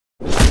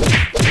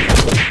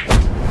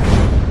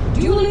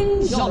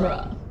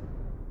genre.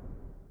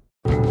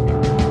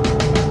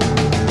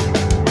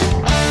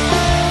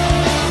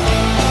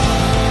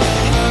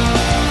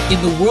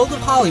 In the world of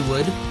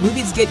Hollywood,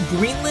 movies get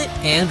greenlit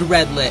and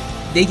redlit.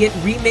 They get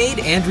remade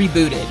and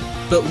rebooted.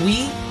 But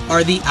we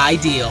are the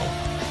Ideal.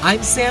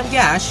 I'm Sam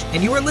Gasch,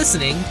 and you are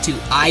listening to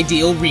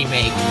Ideal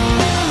Remake.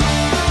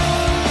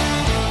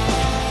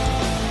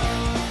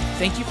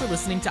 Thank you for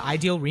listening to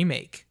Ideal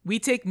Remake. We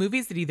take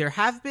movies that either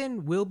have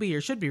been, will be,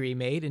 or should be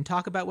remade and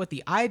talk about what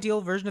the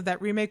ideal version of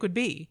that remake would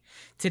be.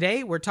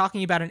 Today, we're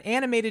talking about an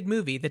animated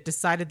movie that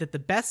decided that the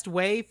best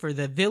way for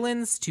the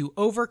villains to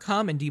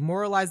overcome and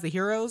demoralize the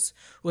heroes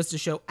was to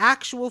show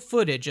actual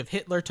footage of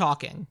Hitler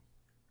talking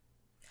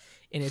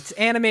in its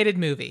animated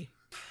movie.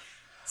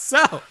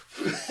 So,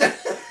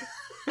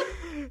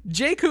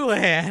 Jake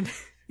Houlihan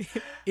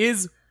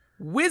is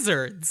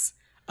Wizards,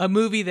 a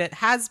movie that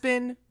has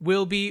been,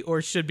 will be,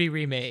 or should be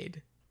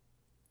remade.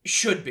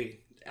 Should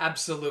be.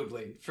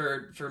 Absolutely.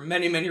 For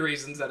many, many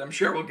reasons that I'm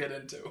sure we'll get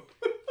into.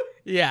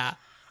 Yeah.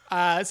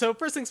 So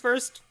first things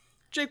first,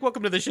 Jake,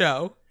 welcome to the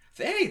show.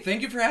 Hey,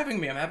 thank you for having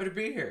me. I'm happy to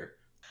be here.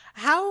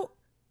 How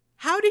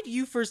did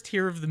you first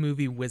hear of the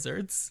movie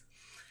Wizards?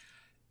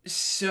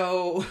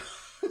 So,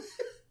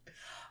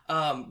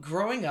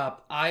 growing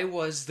up, I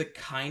was the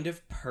kind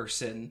of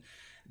person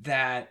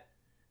that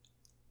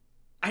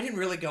I didn't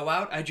really go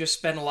out. I just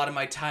spent a lot of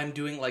my time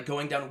going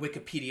down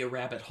Wikipedia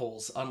rabbit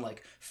holes on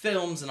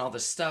films and all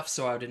this stuff.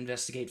 So I would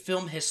investigate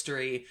film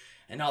history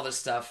and all this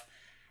stuff.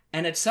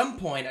 And at some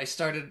point I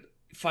started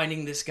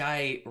finding this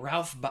guy,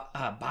 Ralph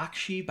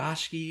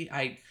Bakshi.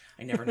 I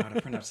never know how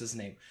to pronounce his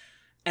name.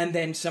 And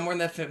then somewhere in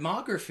the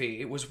filmography,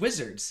 it was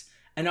Wizards.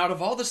 And out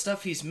of all the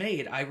stuff he's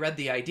made, I read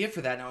the idea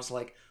for that and I was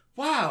like,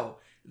 wow,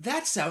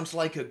 that sounds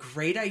like a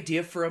great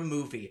idea for a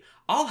movie.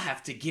 I'll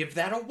have to give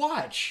that a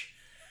watch.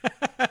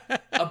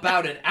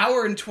 About an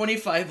hour and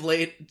 25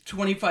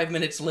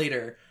 minutes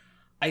later,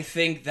 I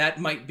think that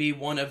might be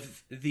one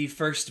of the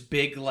first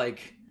big,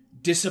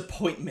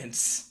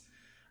 disappointments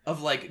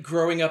of,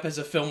 growing up as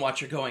a film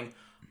watcher going,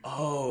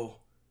 oh,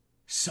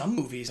 some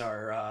movies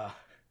are,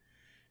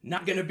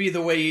 not gonna be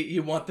the way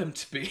you want them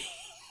to be.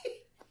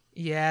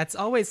 Yeah, it's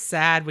always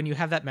sad when you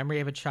have that memory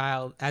of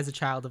as a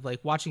child, of,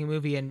 watching a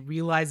movie and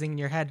realizing in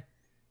your head,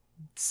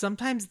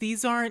 sometimes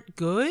these aren't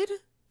good?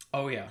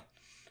 Oh, yeah.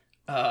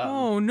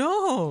 Oh,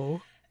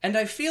 no. And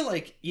I feel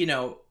like,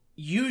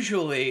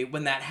 usually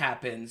when that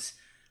happens,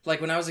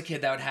 when I was a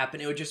kid, that would happen.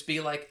 It would just be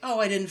oh,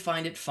 I didn't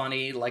find it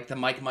funny, like the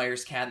Mike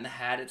Myers Cat in the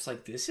Hat. It's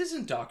this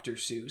isn't Dr.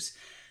 Seuss.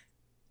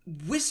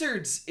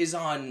 Wizards is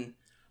on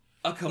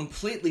a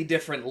completely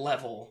different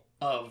level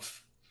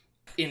of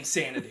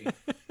insanity.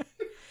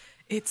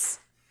 You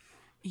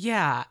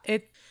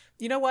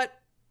know what?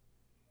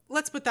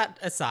 Let's put that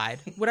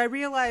aside. What I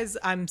realize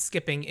I'm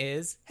skipping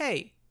is,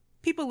 hey,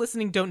 people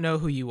listening don't know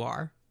who you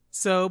are.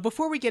 So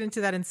before we get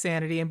into that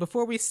insanity and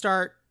before we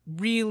start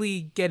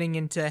really getting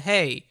into,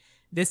 hey,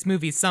 this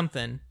movie's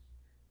something,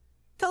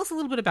 tell us a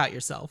little bit about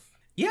yourself.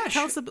 Yeah,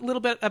 Tell us a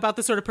little bit about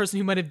the sort of person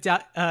who might have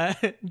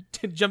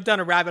jumped down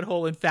a rabbit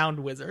hole and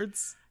found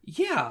Wizards.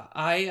 Yeah,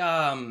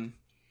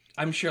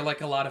 I'm sure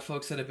like a lot of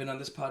folks that have been on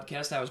this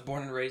podcast, I was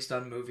born and raised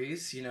on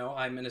movies.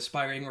 I'm an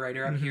aspiring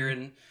writer out here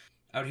in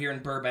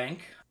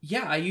Burbank.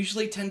 Yeah, I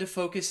usually tend to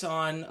focus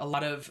on a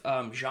lot of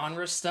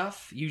genre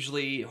stuff,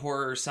 usually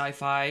horror or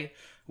sci-fi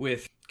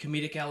with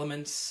comedic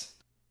elements.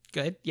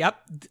 Good. Yep.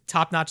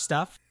 Top-notch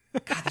stuff.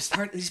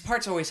 God, these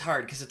parts are always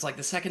hard because it's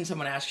the second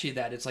someone asks you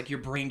that, it's your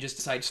brain just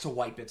decides to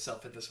wipe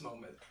itself at this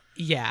moment.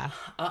 Yeah.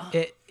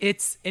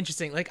 It's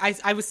interesting.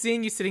 I was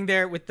seeing you sitting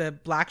there with the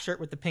black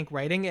shirt with the pink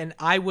writing, and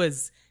I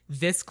was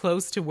this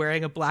close to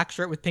wearing a black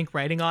shirt with pink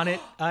writing on it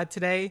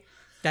today.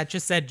 That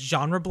just said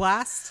Genre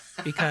Blast,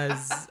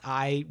 because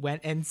I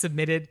went and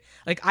submitted,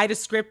 I had a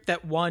script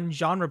that won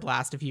Genre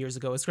Blast a few years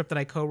ago, a script that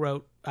I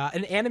co-wrote,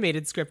 an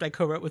animated script I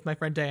co-wrote with my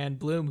friend Diane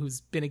Bloom,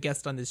 who's been a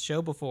guest on this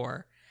show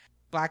before.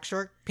 Black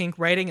shirt, pink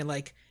writing,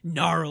 and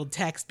gnarled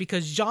text,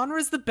 because genre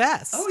is the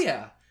best. Oh,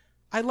 yeah.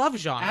 I love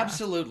genre.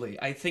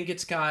 Absolutely. I think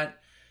it's got,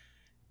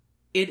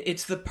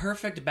 it's the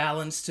perfect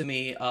balance to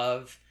me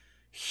of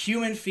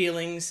human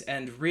feelings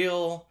and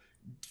real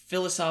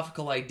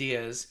philosophical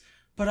ideas,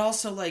 but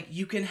also,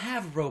 you can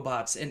have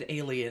robots and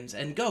aliens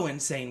and go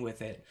insane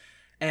with it.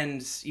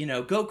 And,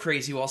 go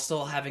crazy while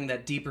still having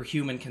that deeper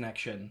human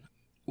connection.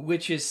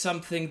 Which is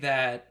something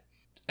that,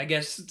 I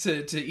guess,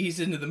 to ease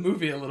into the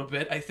movie a little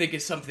bit, I think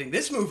is something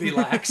this movie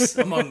lacks,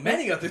 among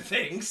many other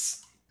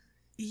things.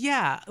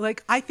 Yeah,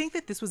 I think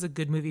that this was a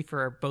good movie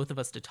for both of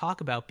us to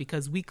talk about,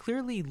 because we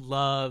clearly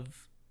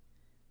love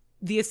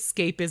the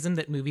escapism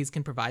that movies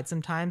can provide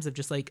sometimes, of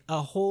just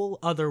a whole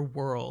other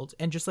world,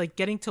 and just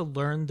getting to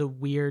learn the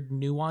weird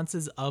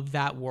nuances of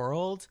that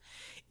world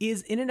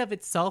is in and of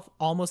itself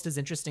almost as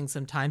interesting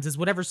sometimes as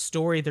whatever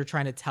story they're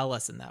trying to tell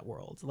us in that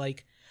world.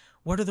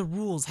 What are the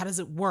rules? How does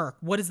it work?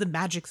 What is the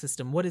magic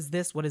system? What is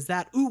this? What is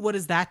that? Ooh, what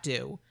does that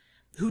do?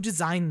 Who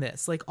designed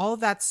this? all of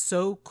that's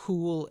so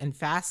cool and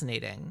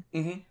fascinating.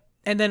 Mm-hmm.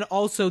 And then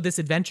also this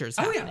adventure is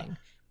happening. Oh, yeah.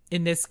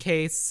 In this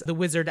case, the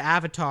wizard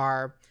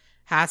Avatar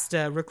has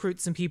to recruit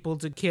some people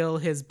to kill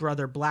his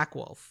brother Black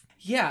Wolf.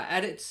 Yeah,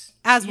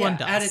 one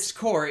does. At its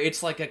core,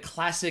 it's like a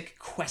classic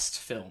quest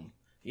film,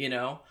 you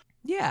know?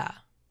 Yeah.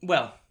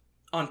 Well,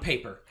 on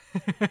paper.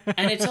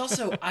 And it's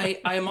also, I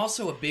am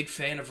also a big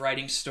fan of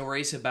writing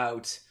stories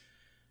about,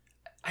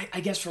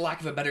 I guess for lack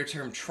of a better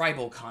term,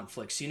 tribal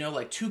conflicts, you know,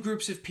 like two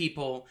groups of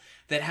people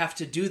that have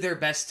to do their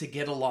best to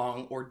get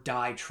along or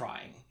die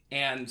trying.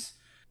 And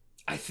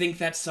I think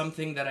that's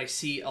something that I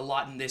see a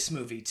lot in this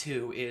movie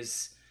too,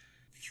 is,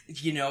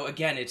 you know,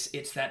 again,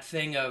 it's that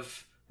thing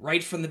of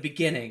right from the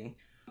beginning,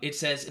 it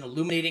says an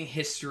illuminating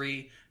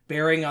history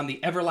bearing on the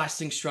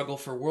everlasting struggle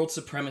for world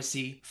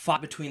supremacy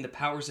fought between the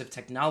powers of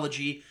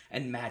technology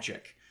and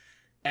magic.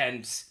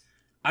 And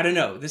I don't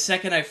know, the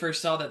second I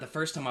first saw that the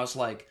first time, I was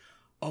like,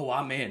 oh,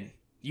 I'm in.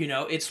 You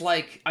know, it's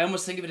like, I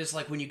almost think of it as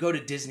like when you go to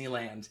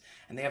Disneyland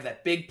and they have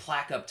that big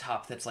plaque up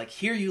top that's like,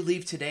 here you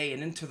leave today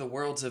and into the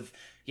worlds of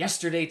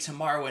yesterday,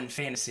 tomorrow, and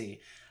fantasy.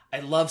 I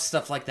love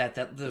stuff like that,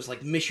 that there's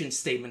like mission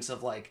statements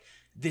of like,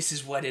 this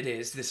is what it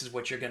is, this is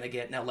what you're gonna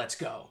get, now let's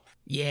go.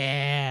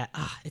 Yeah,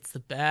 it's the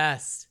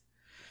best.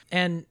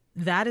 And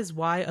that is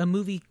why a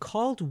movie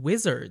called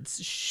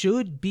Wizards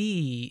should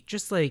be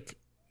just like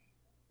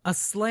a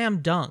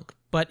slam dunk,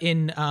 but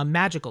in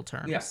magical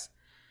terms. Yeah.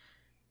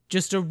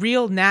 Just a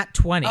real nat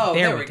 20. Oh,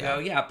 there we go.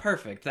 Yeah,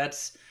 perfect.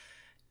 That's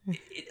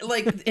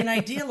like an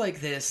idea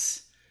like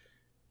this,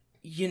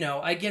 you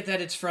know, I get that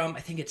it's from,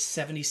 I think it's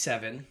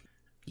 77.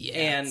 Yeah,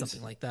 and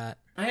something like that.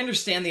 I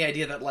understand the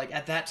idea that like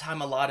at that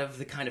time a lot of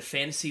the kind of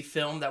fantasy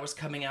film that was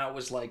coming out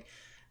was like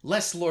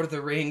less Lord of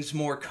the Rings,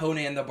 more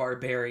Conan the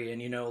Barbarian,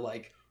 you know,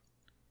 like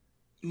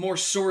more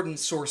sword and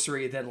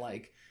sorcery than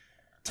like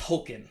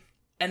Tolkien.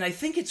 And I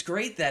think it's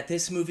great that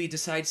this movie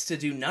decides to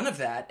do none of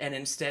that and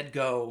instead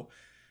go,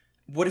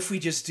 what if we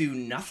just do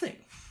nothing?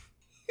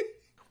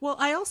 Well,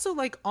 I also,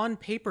 like, on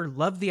paper,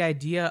 love the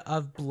idea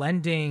of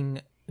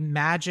blending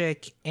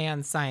magic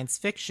and science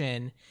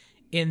fiction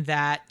in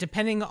that,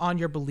 depending on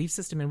your belief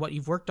system and what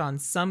you've worked on,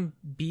 some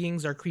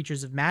beings are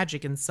creatures of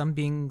magic and some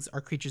beings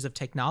are creatures of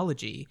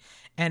technology.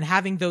 And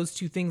having those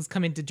two things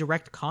come into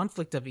direct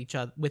conflict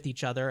with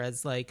each other,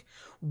 as, like,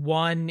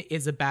 one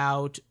is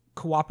about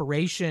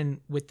cooperation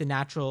with the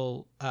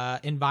natural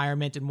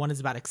environment and one is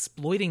about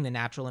exploiting the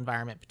natural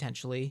environment,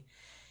 potentially.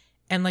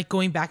 And like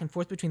going back and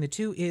forth between the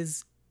two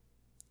is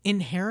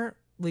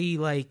inherently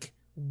like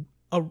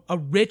a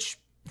rich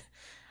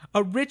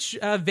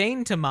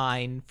vein to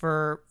mine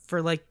for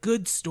like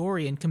good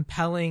story and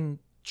compelling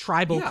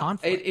tribal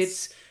conflicts.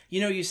 It's,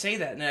 you know, you say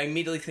that and I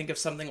immediately think of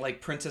something like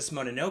Princess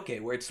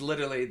Mononoke, where it's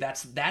literally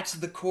that's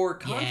the core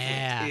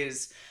conflict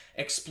is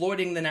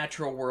exploiting the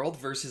natural world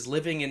versus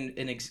living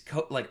in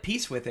like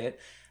peace with it,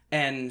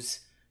 and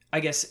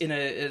I guess in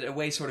a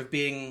way sort of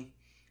being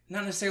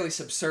not necessarily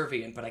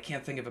subservient, but I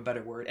can't think of a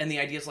better word. And the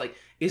idea is like,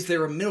 is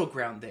there a middle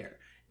ground there?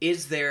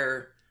 Is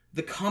there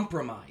the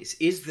compromise?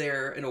 Is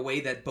there in a way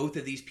that both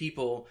of these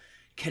people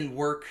can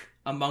work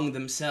among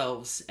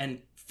themselves and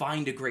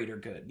find a greater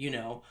good, you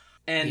know?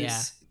 And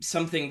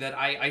something that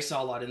I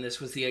saw a lot in this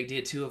was the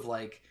idea too of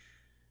like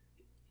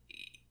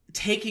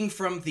taking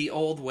from the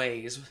old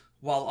ways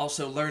while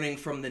also learning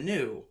from the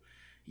new,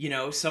 you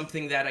know,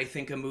 something that I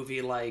think a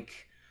movie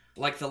like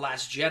The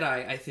Last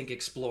Jedi, I think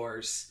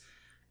explores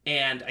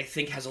and I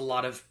think has a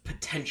lot of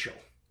potential,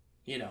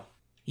 you know.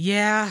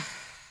 Yeah.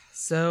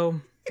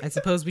 So I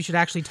suppose we should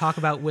actually talk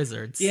about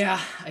Wizards. Yeah,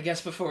 I guess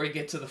before we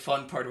get to the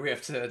fun part, we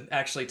have to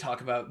actually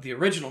talk about the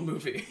original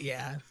movie.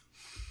 Yeah.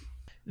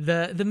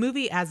 The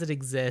movie as it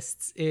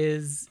exists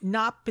is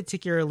not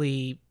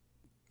particularly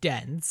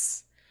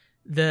dense.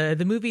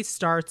 The movie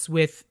starts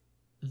with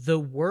the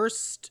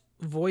worst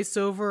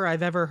voiceover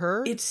I've ever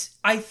heard.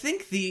 I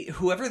think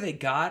whoever they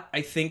got,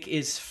 I think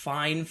is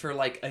fine for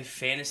like a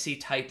fantasy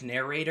type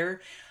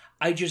narrator.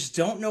 I just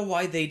don't know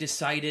why they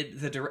decided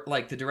the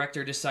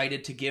director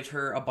decided to give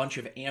her a bunch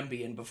of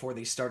Ambien before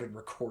they started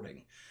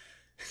recording.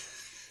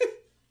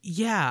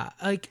 Yeah,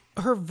 like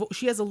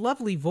she has a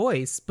lovely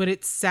voice, but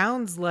it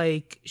sounds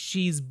like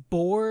she's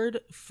bored,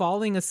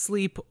 falling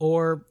asleep,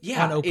 or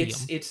on opium.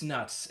 It's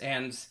nuts.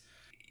 And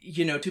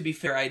you know, to be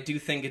fair, I do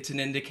think it's an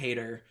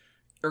indicator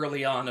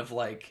early on of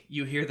like,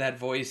 you hear that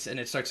voice and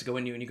it starts to go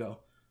in you and you go,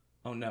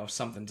 oh no,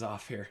 something's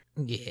off here.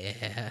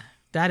 Yeah.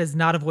 That is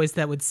not a voice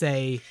that would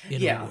say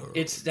in a world.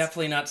 It's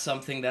definitely not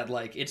something that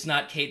like, it's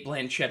not Cate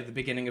Blanchett at the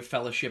beginning of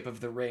Fellowship of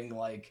the Ring,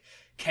 like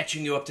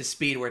catching you up to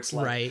speed where it's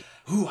like, right.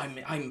 Ooh,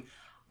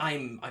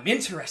 I'm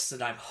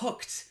interested, I'm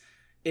hooked.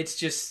 It's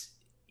just,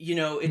 you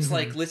know, it's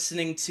like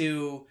listening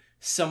to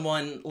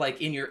someone like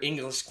in your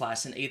English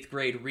class in 8th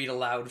grade read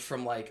aloud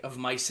from like Of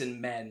Mice and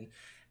Men,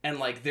 and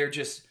like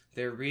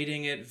they're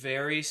reading it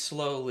very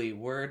slowly,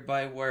 word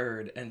by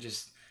word, and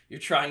just you're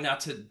trying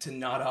not to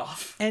nod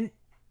off. And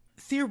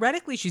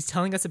theoretically, she's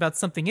telling us about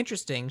something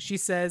interesting. She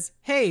says,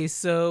 hey,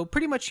 so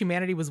pretty much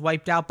humanity was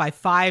wiped out by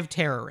 5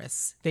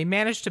 terrorists. They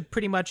managed to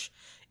pretty much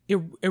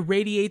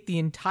irradiate the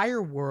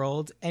entire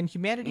world, and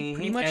humanity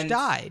pretty much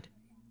died.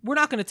 We're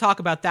not going to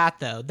talk about that,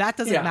 though. That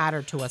doesn't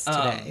matter to us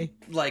today.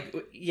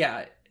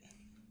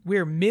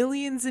 we're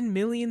millions and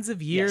millions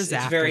of years yes,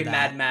 it's after very that.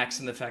 Mad Max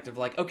in the fact of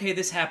like, okay,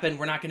 this happened.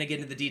 We're not going to get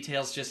into the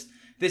details. Just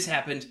this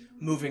happened.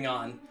 Moving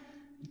on.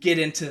 Get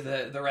into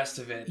the rest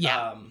of it.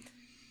 Yeah.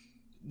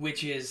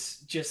 Which is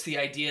just the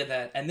idea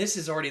that, and this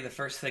is already the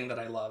first thing that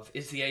I love,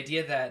 is the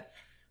idea that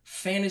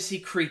fantasy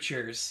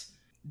creatures,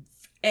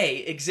 A,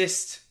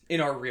 exist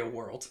in our real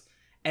world,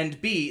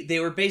 and B, they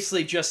were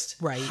basically just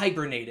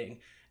hibernating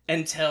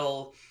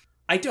until,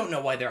 I don't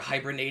know why they're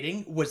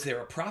hibernating. Was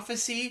there a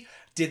prophecy?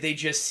 Did they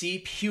just see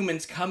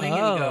humans coming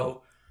and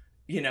go,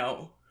 you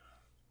know?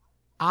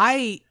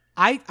 I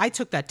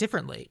took that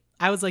differently.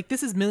 I was like,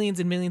 this is millions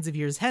and millions of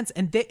years hence,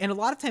 and a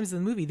lot of times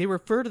in the movie, they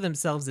refer to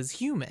themselves as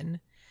human.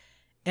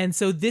 And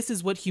so this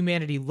is what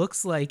humanity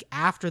looks like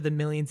after the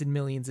millions and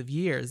millions of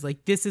years.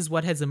 Like, this is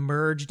what has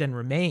emerged and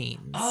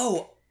remains.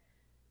 Oh.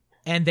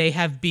 And they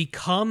have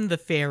become the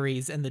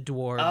fairies and the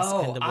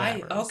dwarves and the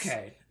whatevers.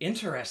 Okay.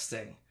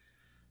 Interesting.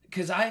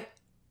 Because that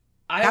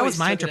was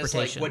my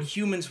interpretation. Like, what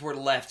humans were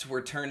left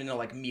were turned into,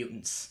 like,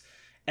 mutants.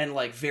 And,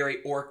 like,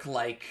 very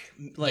orc-like,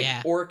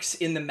 orcs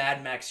in the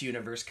Mad Max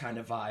universe kind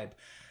of vibe.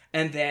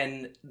 And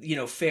then, you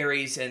know,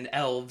 fairies and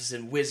elves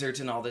and wizards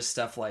and all this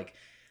stuff, like,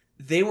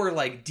 they were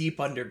like deep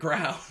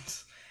underground,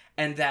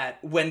 and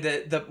that when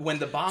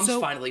the bombs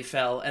finally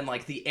fell and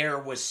like the air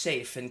was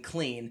safe and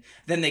clean,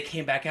 then they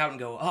came back out and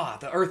go,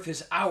 the earth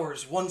is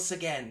ours once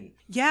again.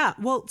 Yeah,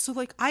 well, so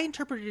like I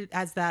interpreted it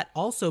as that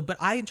also, but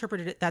I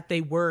interpreted it that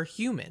they were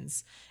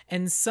humans,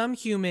 and some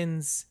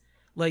humans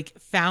like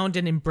found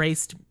and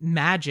embraced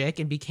magic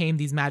and became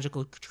these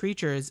magical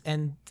creatures,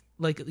 and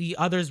like the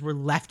others were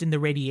left in the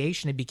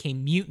radiation and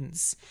became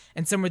mutants,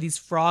 and some were these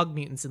frog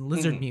mutants and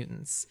lizard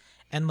mutants.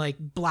 And, like,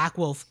 Black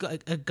Wolf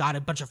got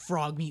a bunch of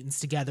frog mutants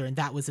together, and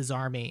that was his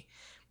army.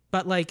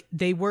 But, like,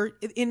 they were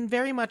in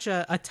very much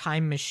a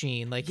time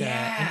machine, like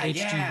an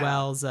H.G.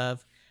 Wells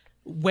of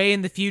way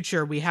in the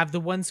future. We have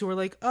the ones who are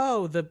like,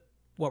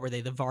 what were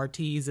they, the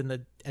Varties and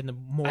the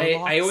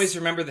Morlocks? I always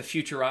remember the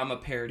Futurama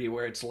parody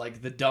where it's,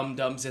 like, the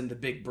Dum-Dums and the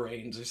Big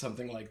Brains or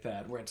something like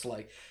that, where it's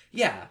like,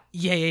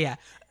 Yeah.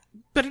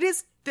 But it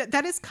is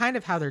that is kind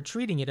of how they're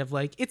treating it, of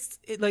like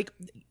like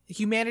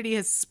humanity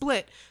has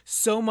split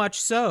so much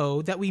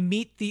so that we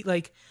meet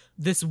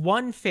this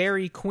one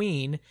fairy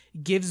queen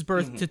gives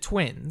birth to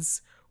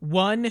twins.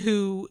 One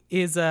who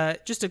is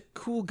just a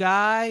cool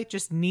guy,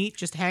 just neat,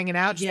 just hanging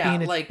out,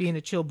 just being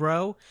a chill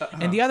bro.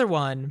 And the other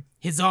one,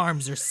 his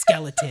arms are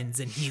skeletons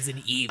and he's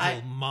an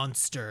evil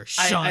monster.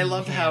 I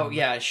love how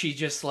she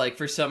just like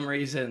for some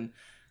reason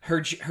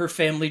her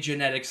family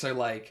genetics are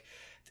like,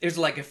 there's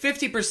like a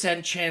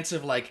 50% chance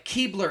of like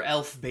Keebler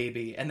elf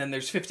baby, and then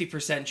there's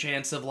 50%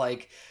 chance of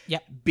like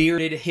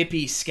bearded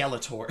hippie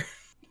Skeletor.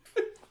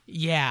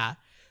 Yeah.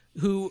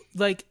 Who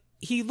like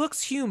he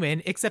looks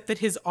human, except that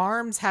his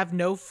arms have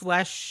no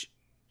flesh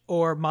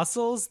or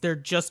muscles. They're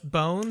just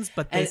bones,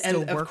 but they still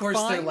work fine. And of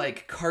course they're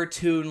like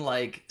cartoon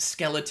like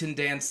skeleton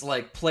dance,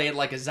 like playing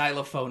like a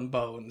xylophone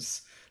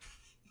bones.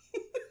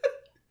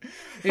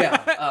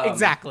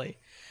 Exactly.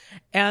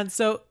 And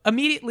so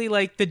immediately,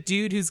 like, the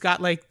dude who's got,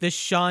 like, the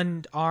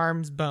shunned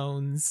arms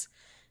bones,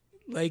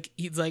 like,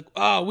 he's like,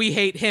 oh, we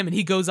hate him. And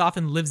he goes off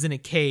and lives in a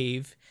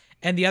cave.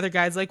 And the other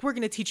guy's like, we're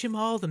going to teach him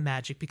all the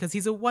magic because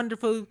he's a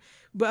wonderful,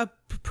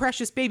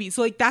 precious baby.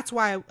 So, like, that's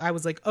why I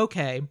was like,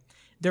 okay,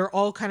 they're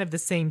all kind of the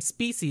same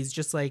species,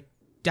 just, like,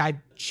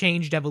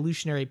 changed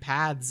evolutionary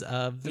paths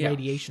of the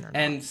radiation. Or not.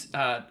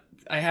 And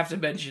I have to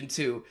mention,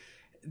 too,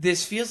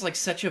 this feels like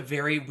such a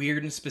very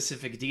weird and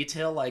specific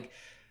detail. Like,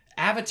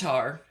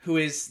 Avatar, who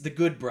is the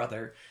good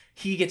brother,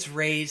 he gets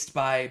raised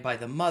by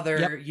the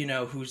mother, you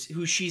know,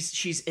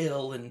 she's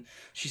ill and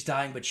she's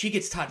dying, but she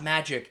gets taught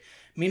magic.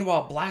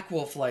 Meanwhile, Black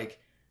Wolf, like,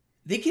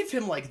 they give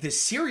him like this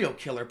serial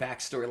killer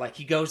backstory, like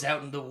he goes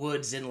out in the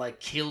woods and like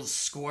kills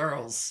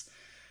squirrels,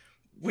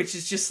 which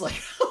is just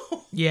like,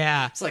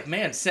 yeah, it's like,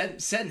 man,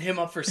 setting him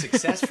up for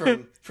success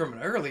from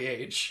an early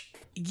age.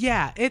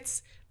 Yeah,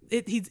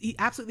 he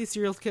absolutely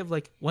serial killer.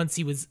 Like, once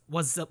he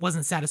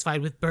wasn't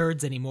satisfied with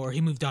birds anymore,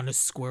 he moved on to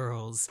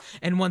squirrels,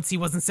 and once he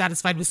wasn't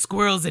satisfied with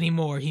squirrels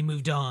anymore, he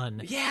moved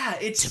on. Yeah,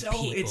 it's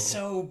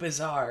so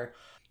bizarre.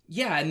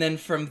 Yeah, and then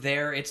from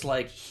there, it's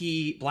like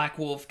Black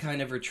Wolf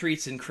kind of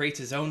retreats and creates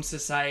his own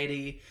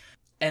society,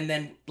 and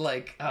then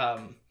like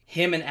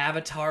him and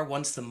Avatar,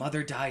 once the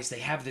mother dies, they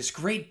have this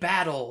great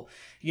battle,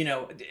 you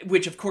know,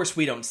 which of course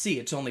we don't see.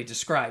 It's only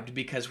described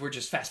because we're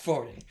just fast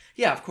forwarding.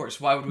 Yeah, of course.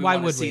 Why would we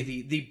want to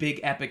see the big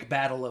epic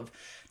battle of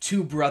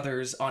two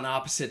brothers on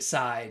opposite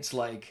sides,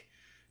 like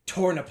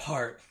torn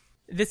apart?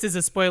 This is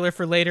a spoiler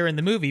for later in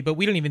the movie, but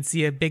we don't even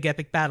see a big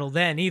epic battle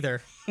then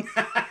either.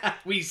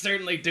 We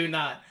certainly do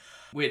not.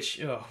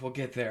 Which, we'll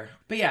get there.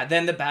 But yeah,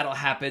 then the battle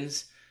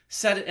happens.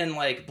 And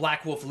like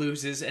Black Wolf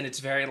loses, and it's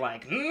very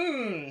like,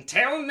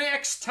 till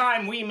next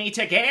time we meet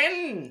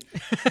again.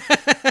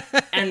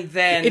 And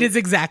then it is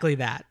exactly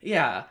that.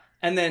 Yeah,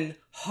 and then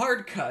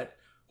hard cut.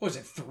 What was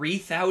it,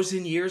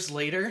 3,000 years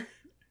later?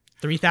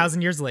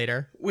 3,000 years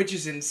later, which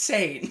is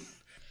insane.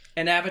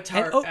 And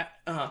Avatar...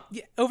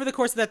 Yeah, over the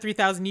course of that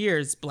 3,000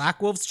 years,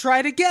 Black Wolves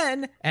tried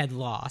again and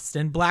lost.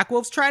 And Black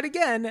Wolves tried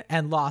again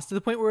and lost, to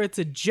the point where it's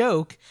a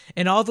joke.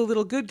 And all the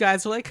little good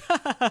guys are like, ha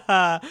ha ha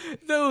ha,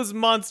 those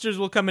monsters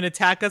will come and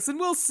attack us and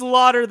we'll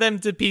slaughter them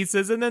to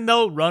pieces and then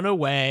they'll run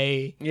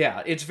away.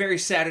 Yeah, it's very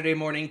Saturday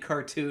morning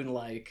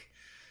cartoon-like.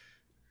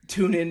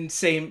 Tune in,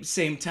 same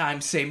time,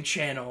 same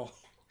channel.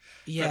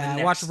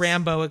 Yeah, watch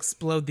Rambo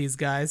explode these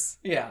guys.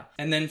 Yeah,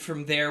 and then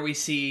from there we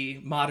see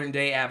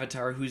modern-day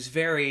Avatar, who's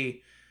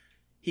very...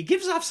 He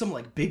gives off some,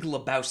 like, Big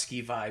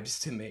Lebowski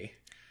vibes to me.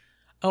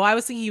 Oh, I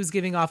was thinking he was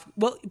giving off...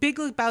 Well, Big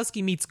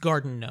Lebowski meets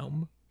Garden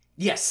Gnome.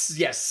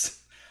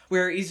 Yes.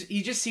 Where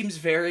he just seems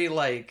very,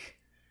 like...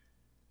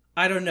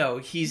 I don't know,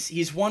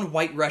 he's one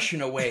White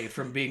Russian away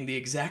from being the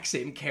exact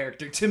same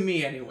character, to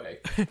me anyway.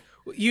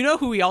 You know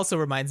who he also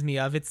reminds me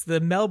of? It's the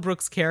Mel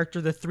Brooks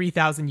character, the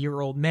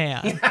 3,000-year-old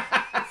man.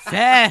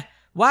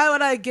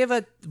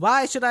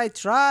 Why should I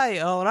try?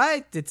 All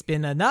right, it's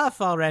been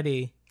enough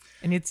already.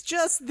 And it's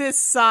just this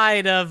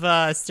side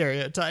of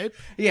stereotype.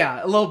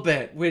 Yeah, a little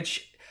bit,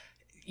 which,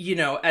 you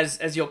know,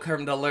 as you'll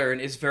come to learn,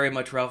 is very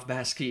much Ralph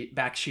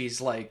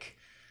Bakshi's, like,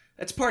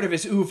 that's part of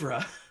his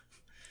oeuvre,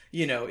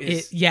 you know.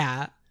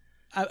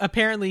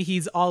 Apparently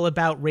he's all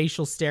about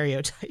racial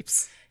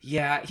stereotypes.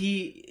 Yeah,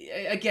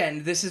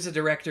 again, this is a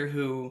director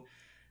who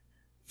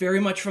very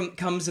much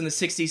comes in the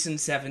 60s and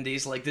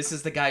 70s. Like, this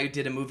is the guy who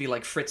did a movie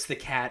like Fritz the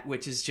Cat,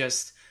 which is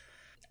just...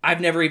 I've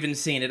never even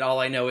seen it. All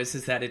I know is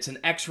that it's an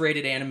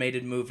X-rated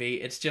animated movie.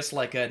 It's just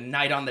like a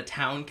Night on the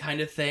Town kind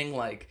of thing.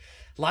 Like,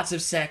 lots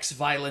of sex,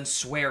 violence,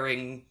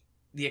 swearing,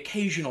 the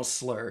occasional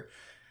slur,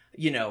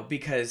 you know,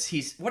 because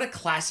what a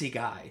classy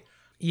guy.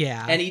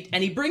 Yeah. And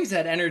he brings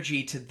that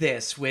energy to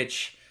this,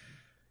 which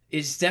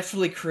is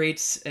definitely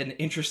creates an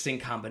interesting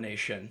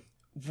combination.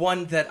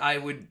 One that I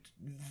would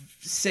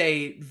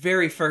say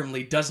very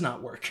firmly does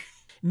not work.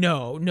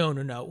 No.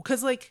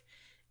 Because, like,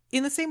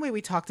 in the same way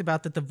we talked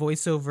about that the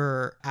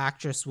voiceover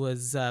actress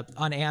was on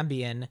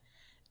Ambien,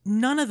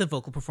 none of the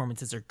vocal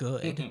performances are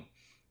good. Mm-hmm.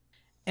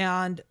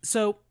 And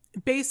so,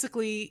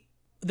 basically,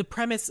 the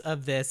premise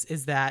of this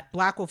is that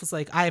Black Wolf is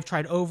like, I have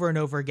tried over and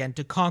over again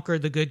to conquer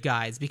the good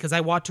guys because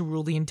I want to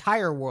rule the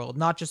entire world,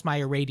 not just my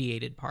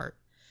irradiated part.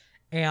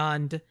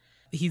 And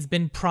he's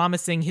been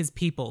promising his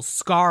people,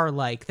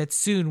 Scar-like, that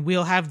soon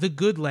we'll have the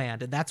good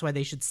land, and that's why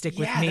they should stick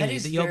with me,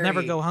 that you'll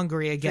never go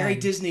hungry again. Very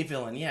Disney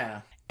villain,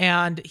 yeah.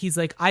 And he's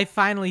like, I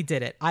finally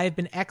did it. I have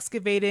been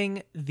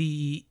excavating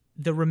the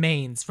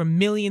remains from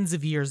millions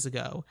of years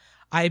ago.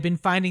 I have been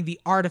finding the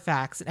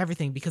artifacts and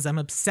everything because I'm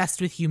obsessed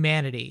with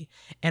humanity,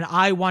 and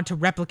I want to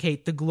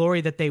replicate the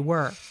glory that they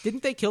were.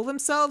 Didn't they kill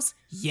themselves?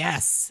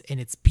 Yes, and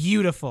it's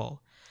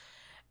beautiful.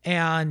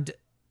 And,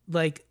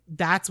 like,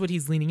 that's what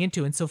he's leaning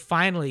into. And so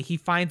finally, he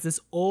finds this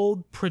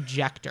old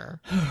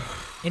projector,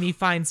 and he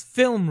finds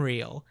film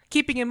reel.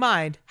 Keeping in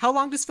mind, how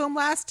long does film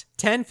last?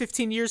 10,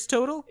 15 years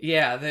total?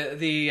 Yeah,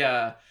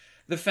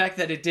 the fact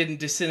that it didn't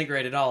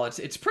disintegrate at all,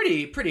 it's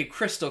pretty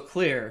crystal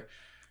clear,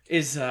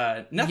 is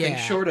nothing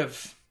short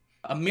of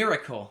a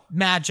miracle.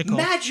 Magical.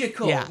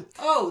 Yeah.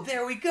 Oh,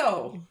 there we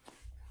go.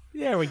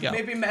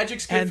 Maybe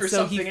magic's good for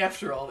something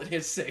after all, in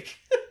his sake.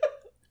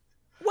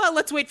 Well,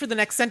 let's wait for the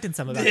next sentence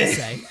I'm about to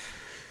say.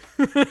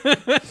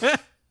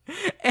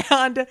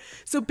 And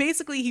so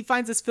basically he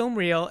finds this film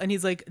reel and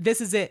he's like,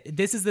 this is it.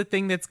 This is the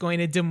thing that's going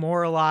to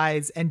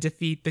demoralize and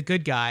defeat the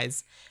good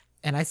guys.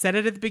 And I said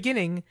it at the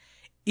beginning.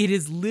 It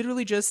is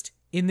literally just,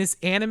 in this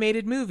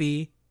animated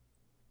movie,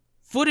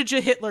 footage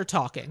of Hitler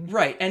talking.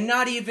 Right, and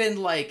not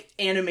even, like,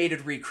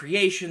 animated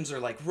recreations or,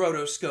 like,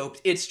 rotoscoped.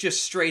 It's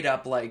just straight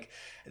up, like,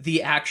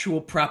 the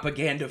actual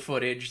propaganda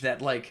footage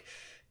that, like,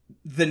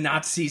 the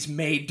Nazis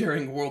made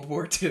during World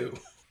War II.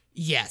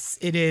 Yes,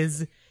 it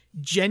is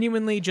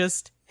genuinely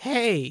just,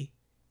 hey,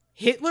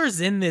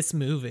 Hitler's in this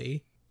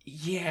movie.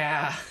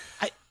 Yeah.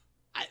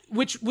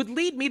 Which would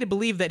lead me to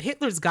believe that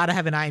Hitler's got to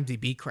have an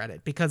IMDb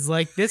credit, because,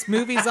 like, this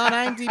movie's on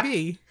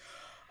IMDb.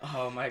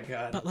 Oh my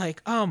god. But,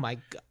 like, oh my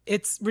god,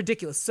 it's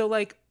ridiculous. So,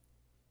 like,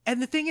 and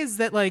the thing is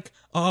that, like,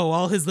 oh,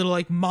 all his little,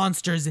 like,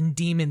 monsters and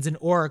demons and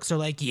orcs are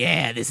like,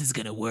 yeah, this is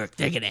gonna work.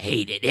 They're gonna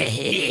hate it.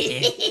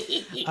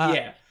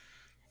 Yeah.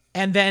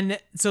 And then,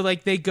 so,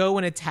 like, they go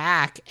and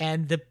attack,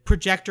 and the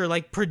projector,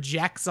 like,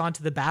 projects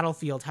onto the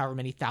battlefield however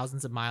many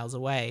thousands of miles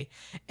away.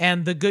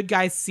 And the good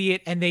guys see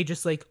it, and they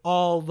just, like,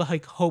 all the,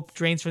 like, hope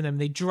drains from them.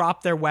 They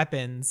drop their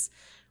weapons.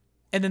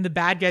 And then the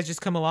bad guys just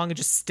come along and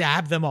just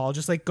stab them all,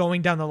 just, like,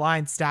 going down the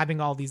line,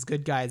 stabbing all these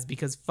good guys,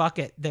 because fuck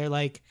it. They're,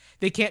 like,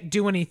 they can't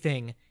do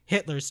anything.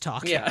 Hitler's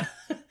talking. Yeah.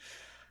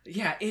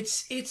 Yeah,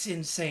 it's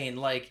insane.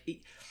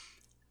 Like,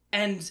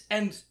 and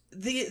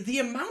the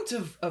amount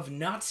of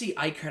Nazi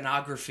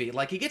iconography,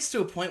 like, it gets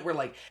to a point where,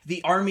 like,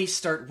 the army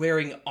start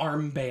wearing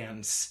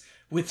armbands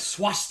with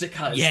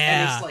swastikas.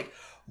 Yeah. And it's like,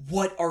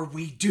 what are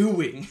we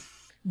doing?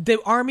 The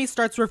army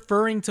starts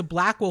referring to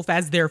Black Wolf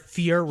as their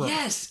Führer.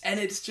 Yes, and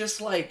it's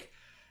just like,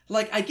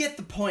 I get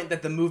the point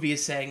that the movie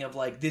is saying of,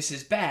 like, this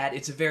is bad.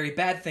 It's a very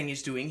bad thing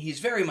he's doing. He's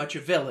very much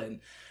a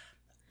villain.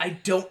 I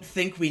don't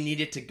think we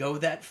need it to go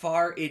that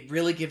far. It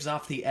really gives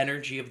off the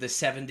energy of the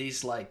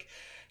 70s, like,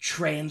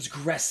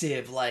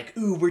 transgressive, like,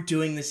 ooh, we're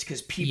doing this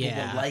because people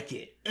will like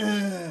it.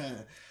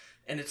 And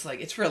it's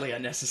like, it's really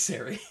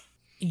unnecessary.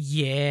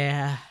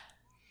 Yeah.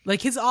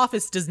 Like, his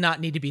office does not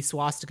need to be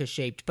swastika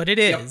shaped, but it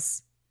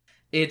is.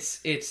 Yep.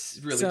 It's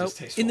really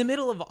distasteful. In the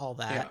middle of all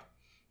that,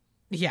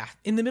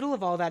 in the middle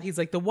of all that, he's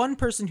like, the one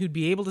person who'd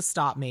be able to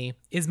stop me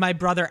is my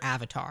brother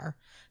Avatar.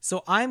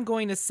 So I'm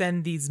going to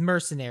send these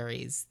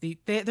mercenaries.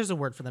 There's a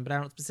word for them, but I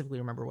don't specifically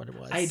remember what it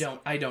was.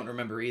 I don't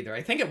remember either.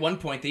 I think at one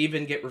point they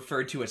even get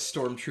referred to as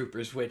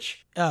stormtroopers,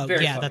 which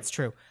funny. That's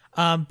true.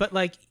 But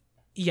like,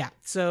 yeah.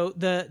 So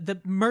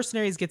the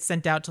mercenaries get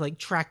sent out to like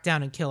track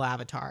down and kill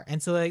Avatar,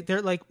 and so like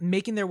they're like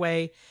making their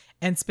way,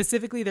 and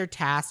specifically they're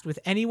tasked with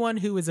anyone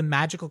who is a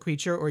magical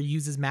creature or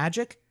uses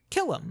magic,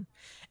 kill them.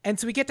 And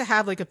so we get to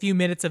have like a few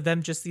minutes of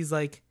them just these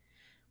like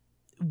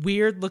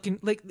weird looking,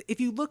 like if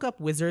you look up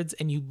wizards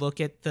and you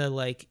look at the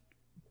like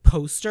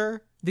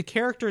poster, the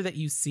character that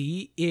you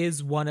see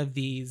is one of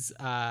these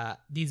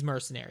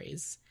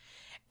mercenaries.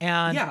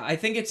 And yeah, I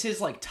think it's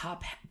his like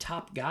top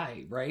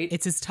guy, right?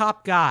 It's his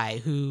top guy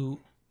who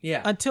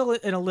until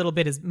in a little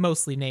bit is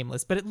mostly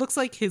nameless, but it looks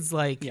like his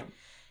like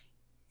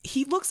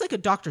he looks like a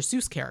Dr.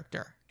 Seuss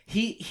character.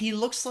 He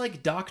looks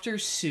like Dr.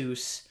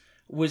 Seuss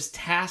was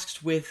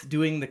tasked with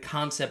doing the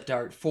concept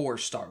art for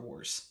Star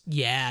Wars.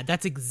 Yeah,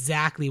 that's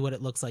exactly what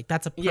it looks like.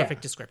 That's a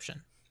perfect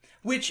description.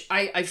 Which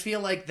I feel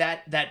like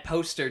that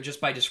poster,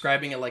 just by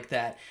describing it like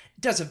that,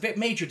 does a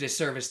major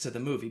disservice to the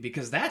movie,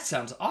 because that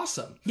sounds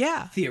awesome.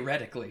 Yeah.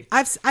 Theoretically.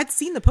 I'd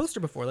seen the poster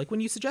before. Like, when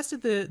you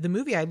suggested the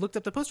movie, I looked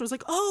up the poster. I was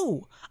like,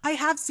 oh, I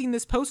have seen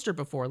this poster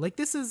before. Like,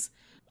 this is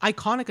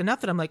iconic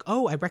enough that I'm like,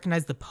 oh, I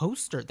recognize the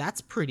poster.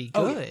 That's pretty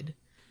good.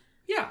 Oh,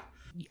 yeah.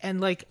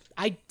 And like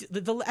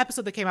the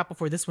episode that came out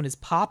before this one is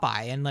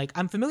Popeye, and like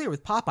I'm familiar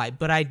with Popeye,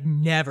 but I'd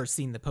never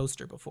seen the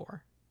poster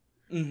before.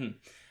 Mm-hmm.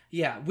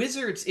 Yeah,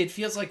 Wizards, it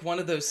feels like one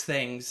of those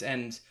things,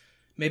 and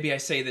maybe I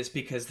say this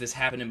because this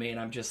happened to me and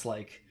I'm just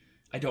like,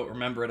 I don't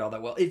remember it all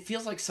that well. It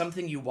feels like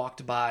something you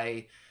walked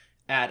by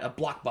at a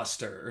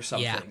Blockbuster or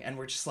something, and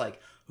we're just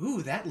like,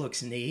 ooh, that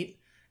looks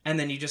neat. And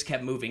then you just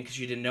kept moving because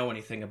you didn't know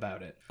anything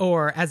about it.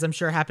 Or, as I'm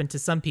sure happened to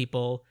some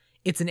people,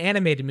 it's an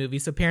animated movie,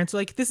 so parents are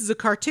like, this is a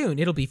cartoon.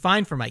 It'll be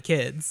fine for my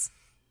kids.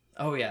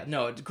 Oh, yeah.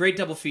 No, great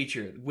double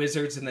feature.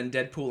 Wizards and then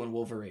Deadpool and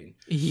Wolverine.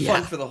 Yeah.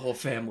 Fun for the whole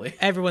family.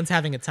 Everyone's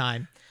having a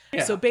time.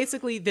 Yeah. So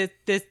basically,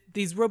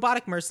 these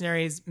robotic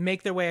mercenaries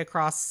make their way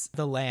across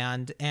the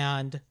land,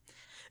 and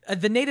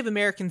the Native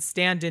American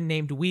stand-in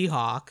named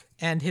Weehawk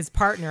and his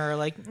partner are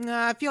like,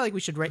 nah, I feel like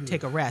we should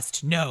take a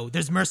rest. No,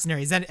 there's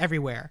mercenaries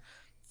everywhere.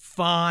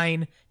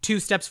 Fine. 2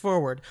 steps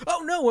forward.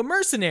 Oh, no, a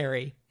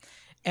mercenary.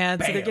 And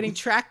Bam. So they're getting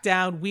tracked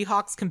down.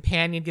 Weehawk's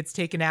companion gets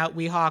taken out.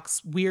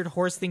 Weehawk's weird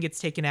horse thing gets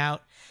taken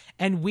out.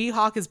 And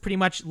Weehawk is pretty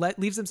much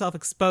leaves himself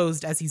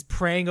exposed as he's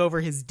praying over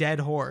his dead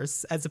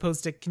horse, as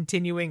opposed to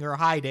continuing or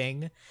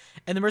hiding.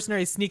 And the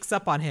mercenary sneaks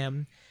up on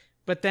him.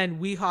 But then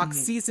Weehawk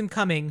sees him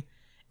coming.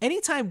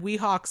 Anytime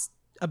Weehawk's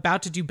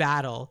about to do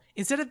battle,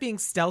 instead of being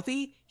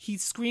stealthy, he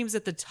screams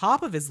at the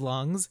top of his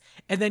lungs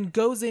and then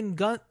goes in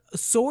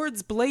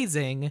swords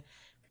blazing.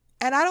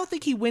 And I don't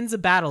think he wins a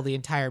battle the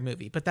entire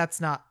movie, but that's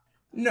not...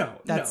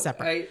 That's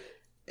separate.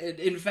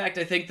 In fact,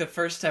 I think the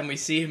first time we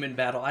see him in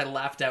battle, I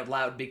laughed out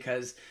loud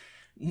because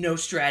no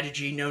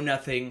strategy, no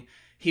nothing.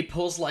 He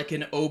pulls like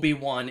an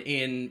Obi-Wan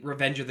in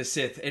Revenge of the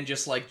Sith and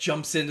just like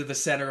jumps into the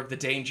center of the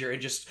danger and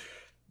just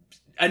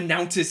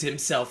announces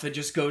himself and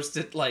just goes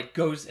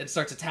and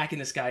starts attacking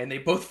this guy, and they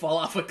both fall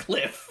off a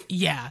cliff.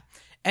 Yeah.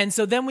 And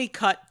so then we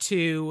cut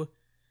to,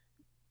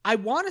 I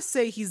want to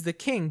say he's the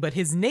king, but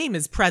his name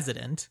is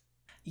President.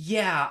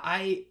 Yeah,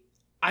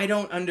 I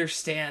don't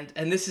understand,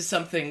 and this is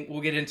something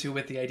we'll get into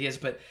with the ideas,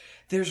 but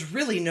there's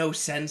really no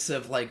sense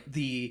of, like,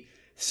 the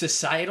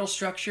societal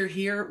structure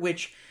here,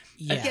 which,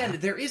 again,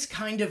 there is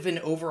kind of an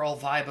overall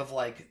vibe of,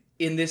 like,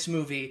 in this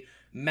movie,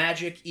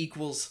 magic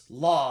equals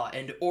law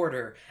and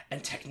order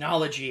and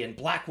technology, and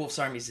Black Wolf's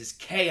armies is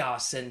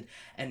chaos and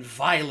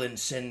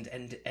violence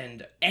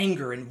and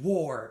anger and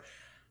war.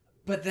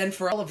 But then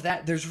for all of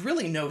that, there's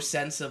really no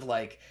sense of,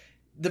 like,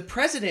 the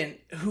president,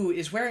 who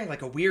is wearing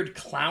like a weird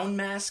clown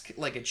mask,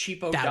 like a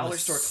cheapo dollar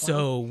store clown.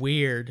 So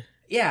weird.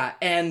 Yeah,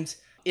 and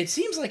it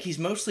seems like he's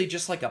mostly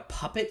just like a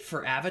puppet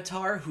for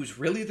Avatar, who's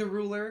really the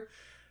ruler.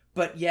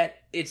 But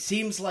yet it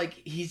seems like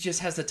he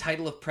just has the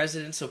title of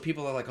president, so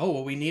people are like, oh,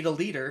 well, we need a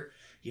leader,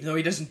 even though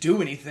he doesn't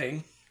do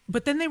anything.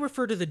 But then they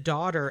refer to the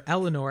daughter,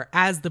 Eleanor,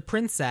 as the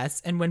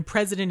princess, and when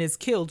president is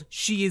killed,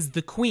 she is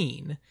the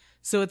queen.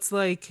 So it's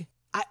like,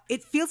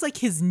 it feels like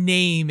his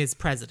name is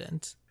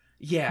president.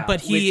 Yeah. But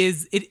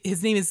his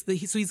name is,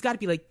 so he's got to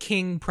be like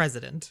King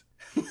President.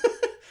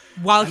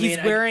 While he's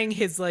wearing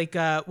his like,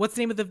 what's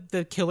the name of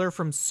the killer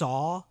from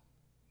Saw?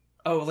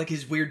 Oh, like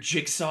his weird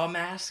jigsaw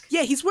mask?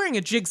 Yeah, he's wearing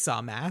a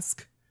jigsaw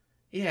mask.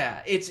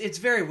 Yeah, it's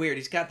very weird.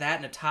 He's got that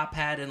and a top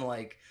hat and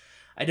like,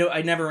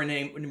 I never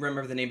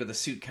remember the name of the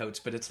suit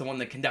coats, but it's the one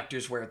the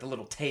conductors wear with the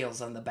little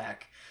tails on the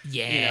back.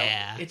 Yeah. You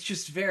know, it's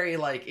just very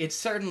like, it's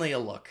certainly a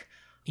look.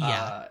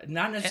 Yeah.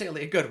 Not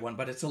necessarily a good one,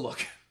 but it's a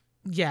look.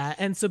 Yeah,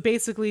 and so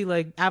basically,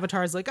 like,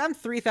 Avatar's like, I'm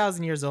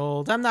 3,000 years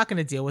old. I'm not going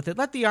to deal with it.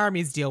 Let the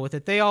armies deal with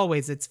it.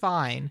 It's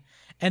fine.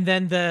 And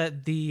then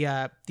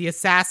the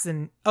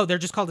assassin, oh, they're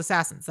just called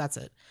assassins. That's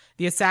it.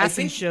 The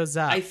assassin shows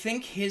up. I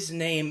think his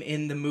name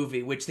in the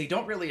movie, which they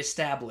don't really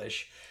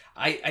establish,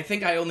 I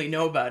think I only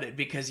know about it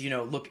because,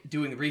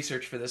 doing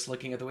research for this,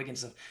 looking at the wiki and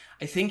stuff,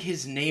 I think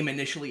his name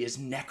initially is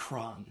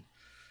Necron.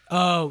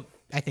 Oh,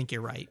 I think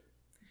you're right.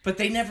 But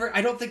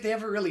I don't think they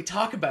ever really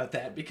talk about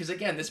that because,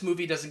 again, this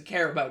movie doesn't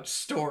care about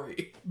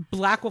story.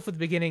 Black Wolf at the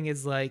beginning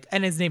is like,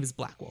 and his name is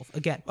Black Wolf.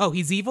 Again, oh,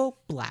 he's evil?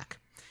 Black.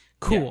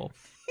 Cool.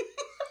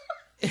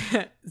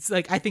 Yeah.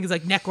 I think it's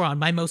like, Necron,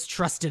 my most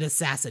trusted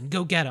assassin.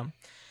 Go get him.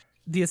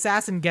 The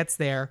assassin gets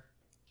there,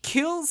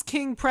 kills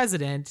King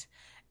President,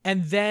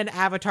 and then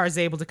Avatar's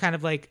able to kind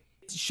of like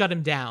shut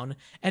him down.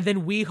 And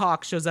then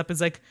Weehawk shows up and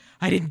is like,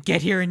 I didn't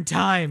get here in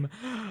time.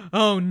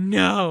 Oh,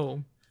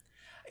 no.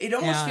 It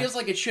almost feels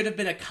like it should have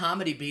been a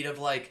comedy beat of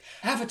like,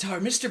 Avatar,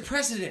 Mr.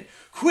 President,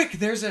 quick,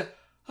 there's a...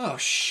 Oh,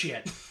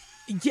 shit.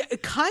 Yeah,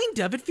 kind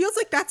of. It feels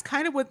like that's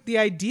kind of what the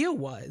idea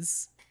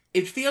was.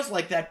 It feels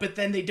like that, but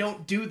then they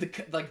don't do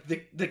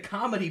the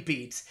comedy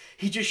beats.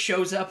 He just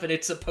shows up and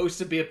it's supposed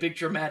to be a big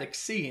dramatic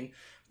scene.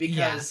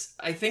 Because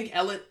I think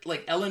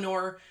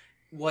Eleanor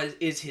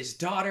is his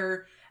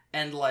daughter,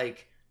 and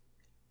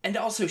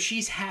also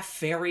she's half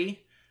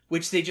fairy,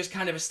 which they just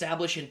kind of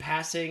establish in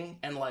passing,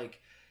 and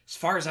as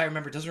far as I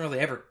remember, it doesn't really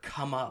ever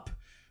come up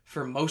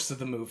for most of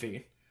the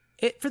movie.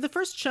 For the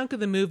first chunk of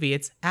the movie,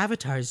 it's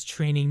Avatar's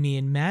training me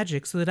in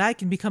magic so that I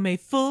can become a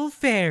full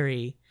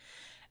fairy.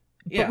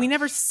 But we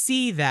never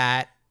see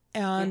that,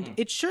 and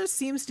it sure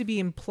seems to be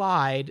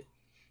implied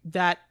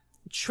that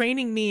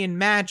training me in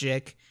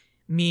magic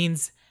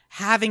means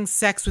having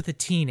sex with a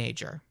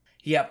teenager.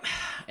 Yep.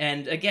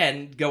 And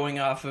again, going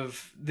off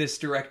of this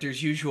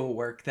director's usual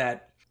work,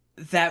 that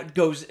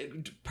goes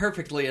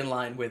perfectly in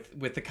line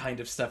with the kind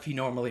of stuff he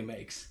normally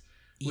makes,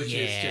 which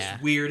is just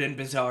weird and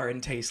bizarre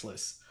and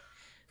tasteless.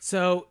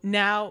 So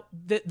now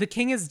the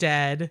king is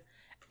dead,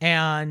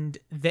 and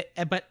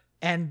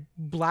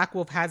Black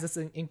Wolf has this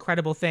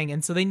incredible thing,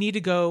 and so they need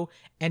to go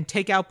and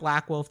take out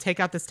Black Wolf, take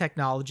out this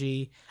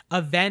technology,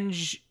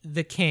 avenge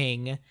the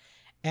king.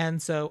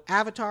 And so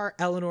Avatar,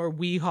 Eleanor,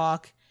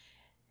 Weehawk,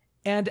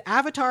 and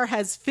Avatar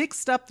has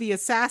fixed up the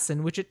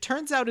assassin, which it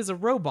turns out is a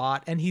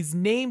robot, and he's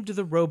named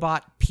the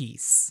robot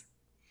Peace.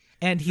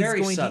 And he's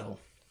very subtle.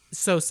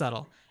 So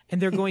subtle.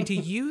 And they're going to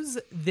use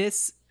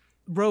this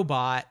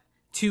robot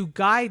to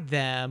guide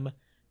them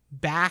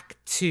back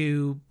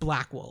to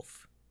Black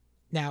Wolf.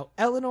 Now,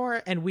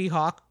 Eleanor and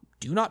Weehawk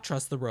do not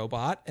trust the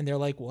robot, and they're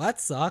like, well,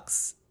 that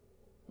sucks.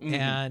 Mm-hmm.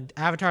 And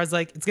Avatar's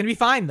like, it's going to be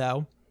fine,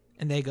 though.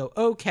 And they go,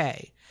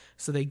 okay.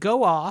 So they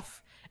go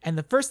off, and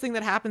the first thing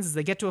that happens is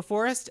they get to a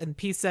forest, and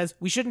Peace says,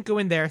 we shouldn't go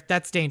in there.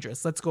 That's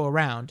dangerous. Let's go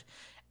around.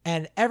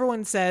 And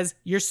everyone says,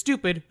 you're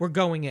stupid. We're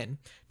going in.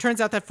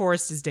 Turns out that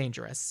forest is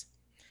dangerous.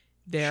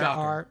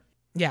 Turns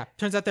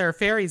out there are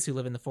fairies who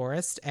live in the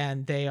forest,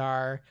 and they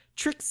are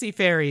tricksy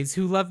fairies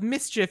who love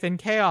mischief and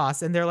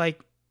chaos, and they're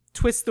like,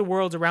 twist the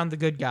world around the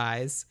good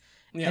guys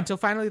until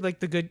finally, like,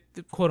 the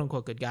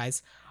quote-unquote good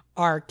guys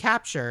are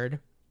captured,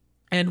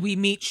 and we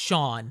meet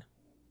Sean,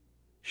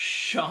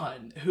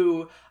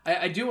 who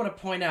I do want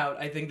to point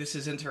out, I think this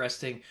is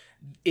interesting,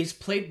 is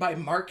played by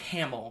Mark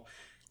Hamill.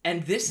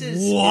 And this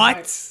is...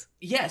 What?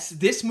 Yes,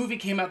 this movie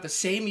came out the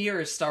same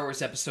year as Star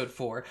Wars Episode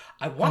 4.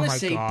 I want to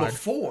say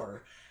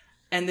before.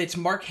 And it's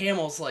Mark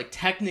Hamill's,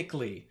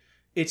 technically,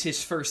 it's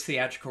his first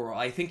theatrical role.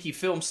 I think he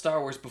filmed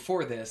Star Wars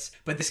before this,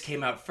 but this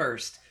came out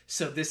first.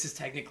 So this is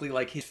technically,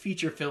 his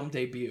feature film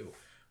debut.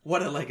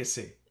 What a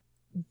legacy.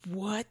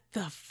 What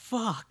the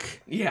fuck?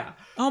 Yeah.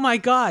 Oh my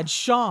god,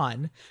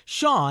 Sean,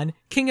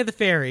 King of the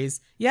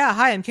Fairies. Yeah,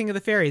 hi, I'm King of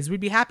the Fairies. We'd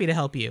be happy to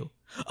help you.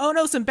 Oh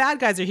no, some bad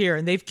guys are here,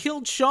 and they've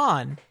killed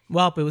Sean.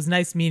 Well, it was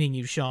nice meeting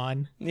you,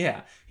 Sean.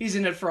 Yeah, he's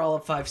in it for all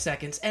of 5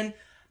 seconds. And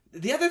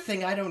the other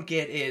thing I don't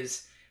get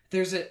is,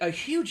 there's a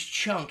huge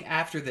chunk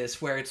after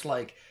this where it's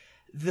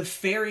the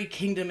fairy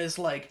kingdom is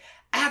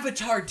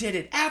Avatar did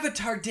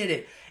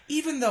it.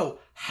 Even though,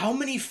 how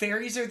many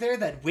fairies are there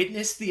that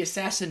witnessed the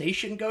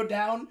assassination go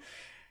down?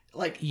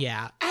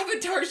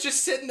 Avatar's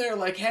just sitting there,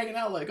 hanging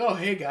out, oh,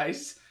 hey,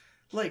 guys.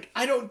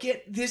 I don't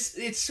get this.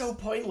 It's so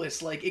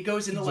pointless. It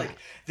goes into,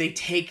 they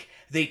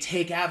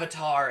take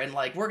Avatar, and,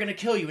 we're gonna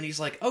kill you. And he's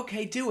like,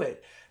 okay, do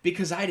it.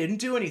 Because I didn't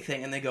do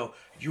anything. And they go,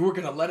 you were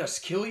gonna let us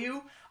kill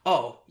you?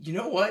 Oh, you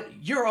know what?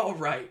 You're all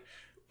right.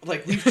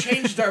 We've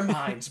changed our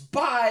minds.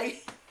 Bye!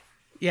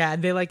 Yeah,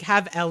 and they,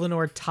 have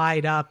Eleanor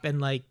tied up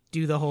and,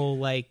 do the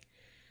whole,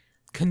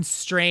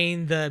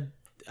 constrain the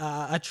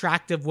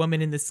attractive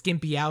woman in the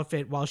skimpy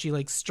outfit while she,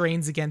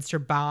 strains against her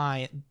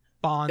bonds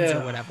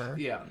or whatever.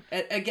 Yeah.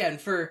 Again,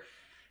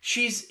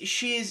 she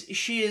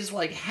is,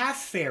 half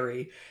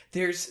fairy.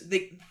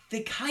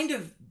 They kind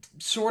of,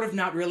 sort of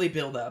not really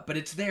build up, but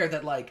it's there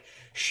that,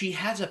 she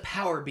has a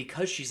power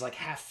because she's,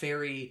 half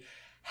fairy,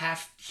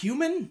 half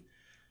human.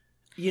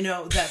 You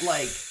know, that,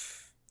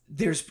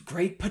 there's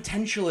great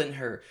potential in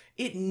her.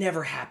 It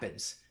never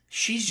happens.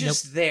 She's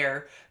just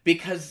there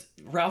because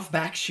Ralph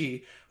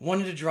Bakshi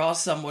wanted to draw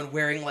someone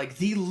wearing like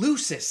the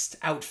loosest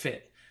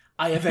outfit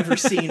I have ever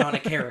seen on a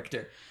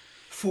character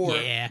for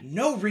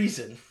no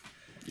reason.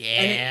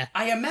 Yeah.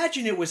 I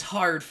imagine it was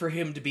hard for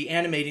him to be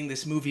animating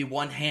this movie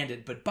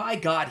one-handed, but by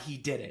God, he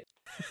did it.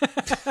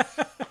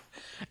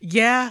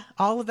 Yeah,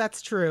 all of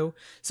that's true.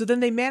 So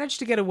then they manage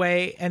to get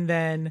away, and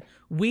then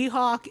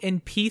Weehawk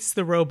and Peace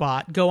the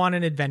robot go on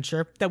an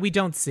adventure that we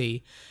don't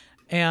see.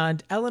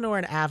 And Eleanor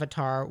and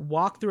Avatar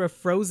walk through a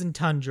frozen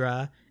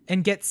tundra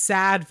and get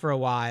sad for a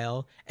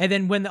while. And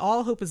then when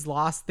all hope is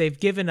lost, they've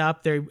given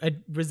up, they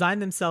resign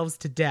themselves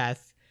to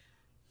death.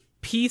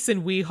 Peace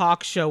and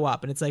Weehawk show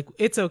up, and it's like,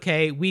 it's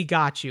okay, we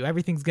got you,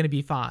 everything's gonna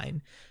be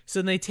fine. So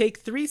then they take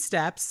 3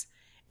 steps.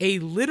 A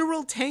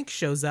literal tank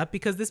shows up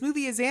because this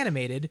movie is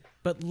animated,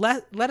 but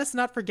let us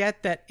not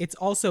forget that it's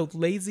also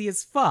lazy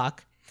as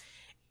fuck.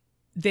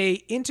 They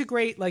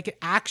integrate like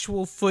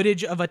actual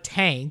footage of a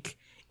tank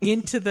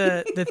into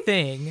the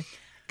thing,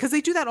 because they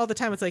do that all the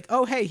time. It's like,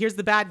 oh, hey, here's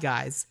the bad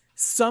guys.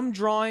 Some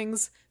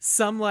drawings,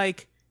 some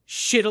like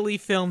shittily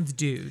filmed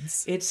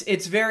dudes.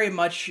 It's very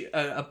much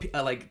a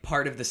like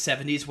part of the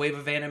 70s wave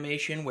of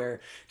animation,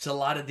 where it's a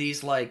lot of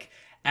these like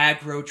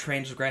aggro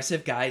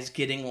transgressive guys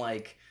getting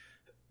like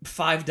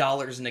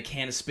 $5 in a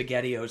can of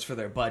SpaghettiOs for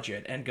their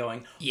budget and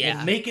going,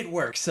 we'll make it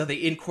work. So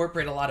they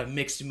incorporate a lot of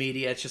mixed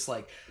media. It's just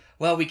like,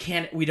 well, we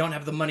don't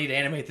have the money to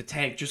animate the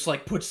tank. Just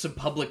like put some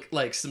public,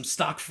 like some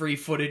stock free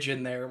footage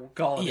in there. We'll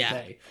call it a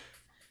day.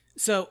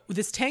 So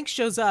this tank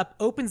shows up,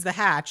 opens the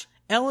hatch.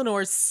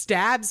 Eleanor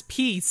stabs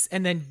Peace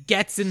and then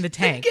gets in the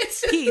tank.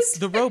 Peace,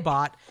 the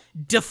robot,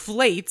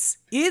 deflates,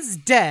 is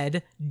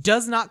dead,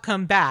 does not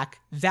come back.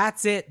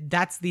 That's it.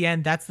 That's the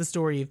end. That's the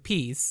story of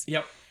Peace.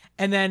 Yep.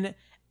 And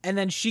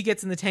then she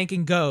gets in the tank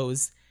and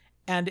goes.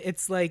 And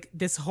it's like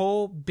this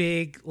whole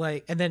big,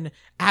 like, and then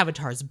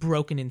Avatar's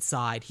broken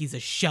inside. He's a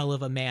shell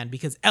of a man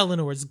because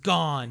Eleanor's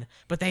gone,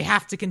 but they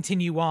have to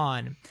continue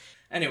on.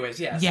 Anyways,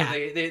 so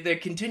they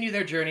continue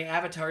their journey.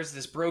 Avatar's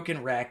this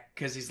broken wreck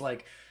because he's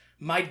like,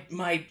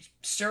 my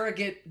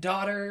surrogate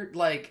daughter,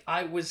 like,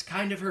 I was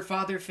kind of her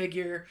father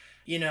figure,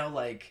 you know,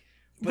 like.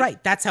 But,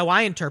 right, that's how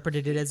I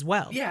interpreted it as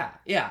well. Yeah.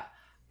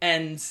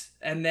 And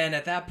then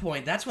at that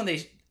point, that's when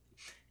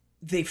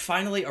they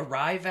finally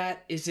arrive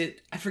at,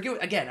 I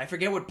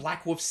forget what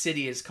Black Wolf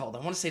City is called. I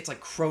want to say it's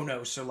like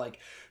Kronos or like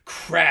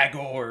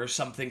Kragor or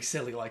something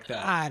silly like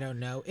that. I don't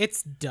know.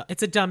 It's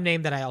a dumb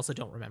name that I also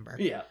don't remember.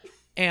 Yeah.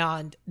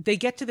 And they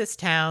get to this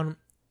town.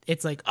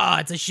 It's like, oh,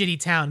 it's a shitty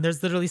town.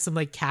 There's literally some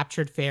like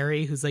captured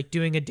fairy who's like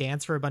doing a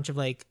dance for a bunch of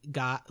like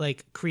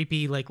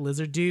creepy like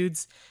lizard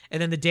dudes.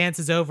 And then the dance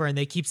is over and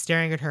they keep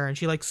staring at her and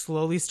she like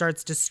slowly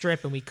starts to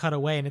strip and we cut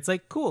away and it's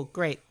like, cool,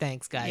 great,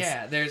 thanks guys.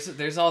 Yeah,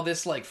 there's all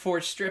this like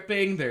forced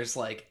stripping. There's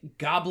like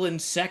goblin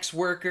sex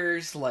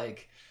workers.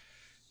 Like,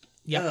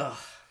 yeah,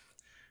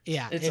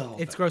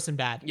 it's gross and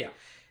bad. Yeah.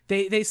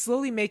 They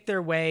slowly make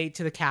their way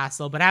to the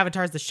castle, but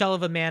Avatar's the shell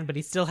of a man, but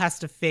he still has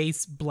to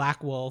face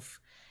Black Wolf.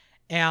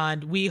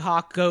 And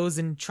Weehawk goes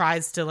and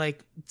tries to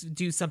like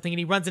do something and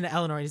he runs into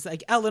Eleanor and he's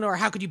like, Eleanor,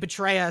 how could you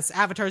betray us?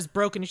 Avatar's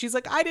broken. And she's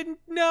like, I didn't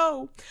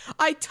know.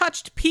 I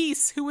touched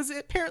Peace, who was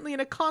apparently in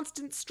a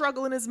constant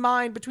struggle in his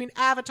mind between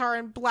Avatar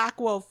and Black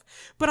Wolf.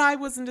 But I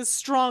wasn't as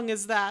strong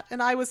as that.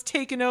 And I was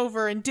taken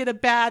over and did a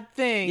bad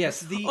thing. Yes,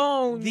 the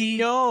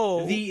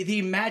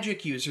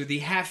magic user, the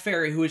half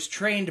fairy who is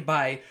trained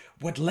by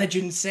what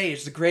legends say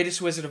is the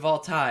greatest wizard of all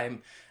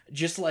time,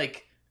 just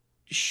like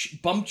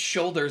bumped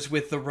shoulders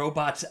with the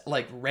robot's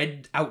like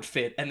red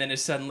outfit and then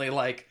is suddenly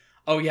like,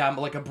 oh yeah, I'm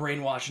like a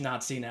brainwashed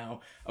Nazi now,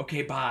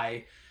 okay,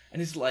 bye.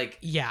 And is like,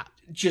 yeah,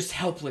 just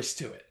helpless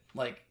to it,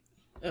 like,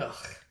 ugh.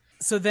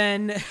 So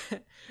then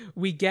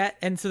we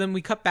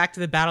cut back to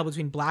the battle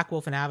between Black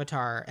Wolf and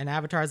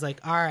Avatar's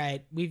like, all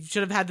right, we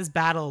should have had this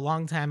battle a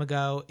long time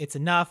ago, it's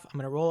enough, I'm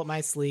gonna roll up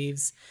my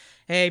sleeves.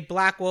 Hey,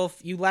 Black Wolf,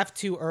 you left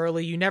too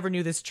early. You never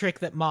knew this trick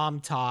that Mom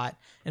taught.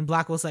 And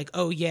Black Wolf's like,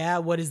 oh yeah,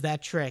 what is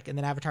that trick? And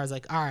then Avatar's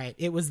like, all right,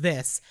 it was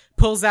this.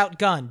 Pulls out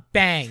gun,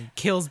 bang,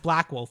 kills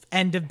Black Wolf.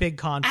 End of big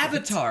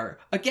conflict.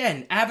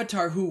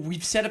 Avatar, who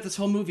we've set up this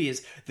whole movie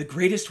is the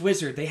greatest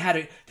wizard. They've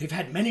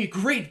had many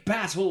great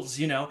battles,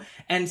 you know,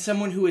 and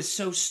someone who is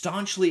so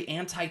staunchly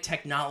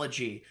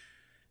anti-technology.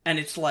 And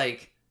it's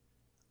like,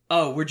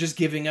 oh, we're just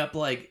giving up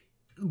like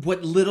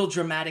what little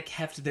dramatic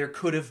heft there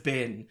could have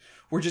been.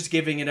 We're just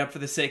giving it up for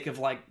the sake of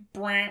like,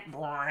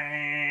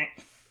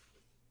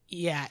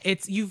 yeah,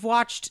 you've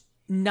watched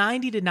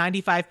 90 to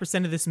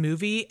 95% of this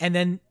movie, and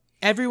then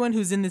everyone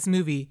who's in this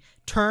movie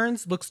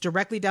turns, looks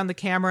directly down the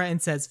camera,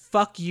 and says,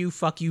 fuck you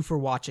for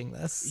watching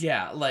this.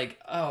 Yeah, like,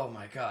 oh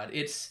my god,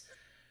 it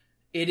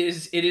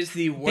is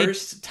the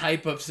worst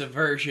type of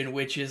subversion,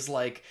 which is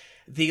like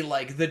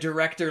the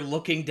director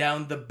looking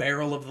down the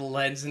barrel of the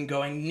lens and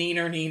going,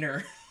 neener,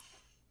 neener.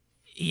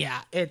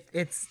 Yeah,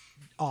 it's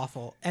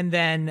awful. And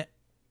then,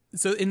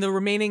 so in the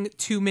remaining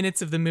 2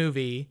 minutes of the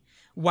movie,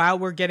 while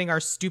we're getting our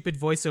stupid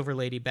voiceover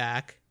lady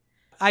back,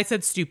 I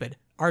said stupid.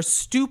 Our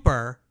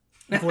stupor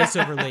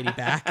voiceover lady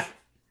back.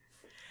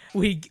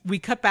 We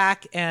cut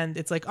back, and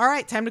it's like, all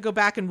right, time to go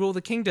back and rule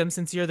the kingdom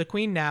since you're the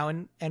queen now.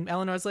 And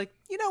Eleanor's like,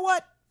 you know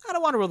what? I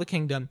don't want to rule the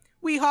kingdom.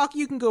 Weehawk,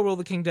 you can go rule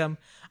the kingdom.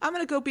 I'm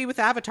going to go be with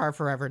Avatar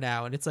forever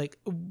now. And it's like,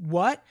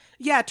 what?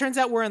 Yeah, it turns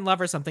out we're in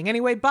love or something.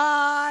 Anyway,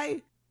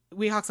 bye.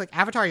 Weehawk's like,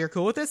 Avatar, you're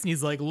cool with this? And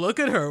he's like, look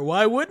at her.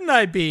 Why wouldn't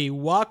I be?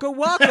 Waka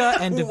waka.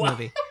 End of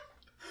movie.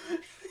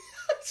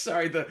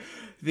 Sorry, the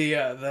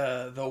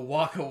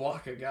waka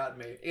waka got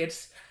me.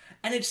 It's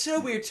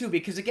so weird too,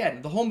 because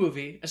again, the whole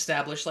movie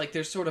established like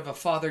there's sort of a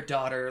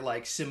father-daughter,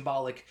 like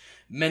symbolic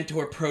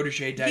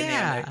mentor-protege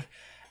dynamic. Yeah.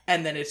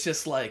 And then it's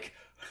just like,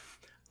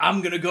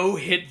 I'm gonna go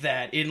hit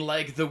that in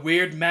like the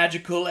weird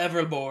magical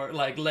Evermore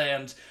like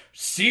land.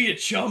 See ya,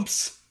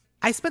 chumps.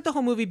 I spent the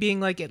whole movie being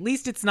like, at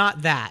least it's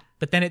not that.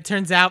 But then it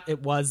turns out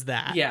it was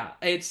that. Yeah,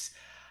 it's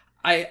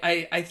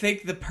I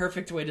think the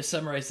perfect way to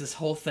summarize this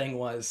whole thing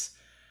was,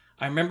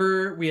 I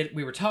remember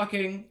we were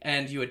talking,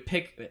 and you had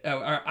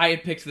or I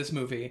had picked this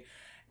movie,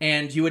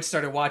 and you had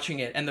started watching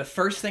it, and the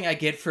first thing I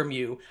get from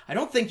you, I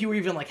don't think you were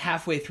even like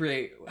halfway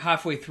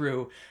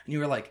through, and you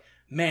were like,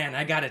 man,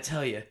 I gotta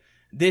tell you,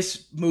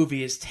 this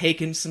movie is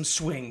taking some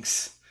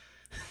swings.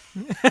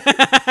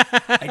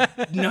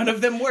 None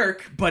of them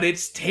work, but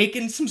it's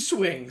taken some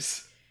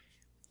swings.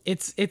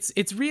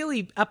 It's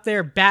really up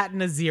there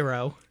batting a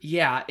 0.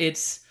 Yeah,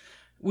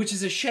 which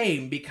is a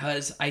shame,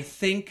 because I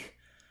think,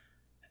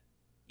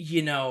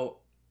 you know,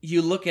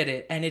 you look at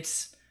it and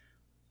it's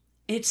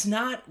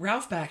not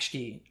Ralph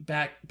Bakshi,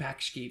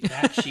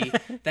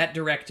 that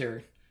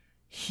director.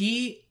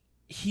 He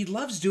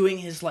loves doing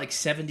his like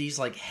 70s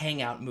like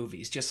hangout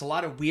movies, just a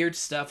lot of weird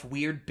stuff,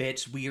 weird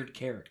bits, weird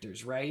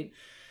characters, right?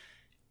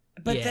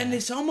 But then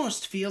this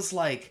almost feels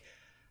like,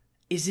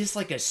 is this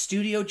like a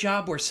studio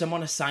job where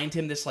someone assigned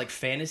him this like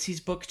fantasies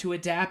book to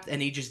adapt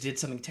and he just did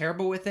something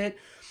terrible with it?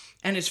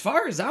 And as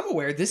far as I'm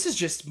aware, this is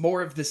just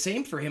more of the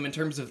same for him in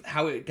terms of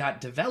how it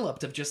got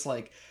developed, of just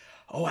like,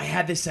 oh, I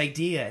had this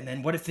idea, and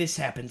then what if this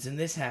happens and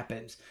this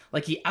happens?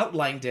 Like, he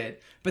outlined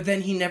it, but then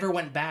he never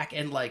went back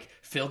and like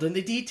filled in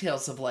the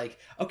details of like,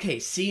 okay,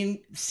 scene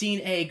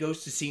A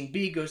goes to scene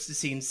B, goes to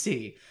scene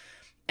C.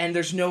 And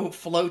there's no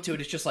flow to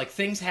it. It's just like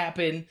things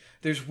happen,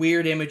 there's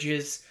weird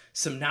images,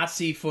 some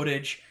Nazi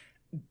footage,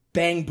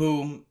 bang,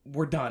 boom,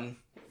 we're done.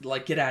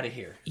 Like, get out of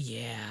here.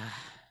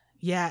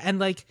 Yeah, and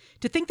like,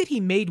 to think that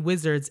he made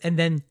Wizards and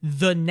then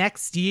the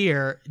next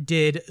year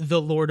did The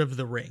Lord of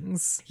the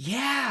Rings.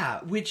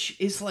 Yeah, which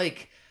is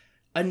like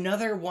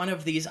another one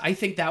of these. I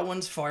think that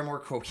one's far more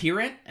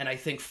coherent, and I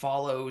think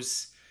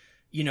follows,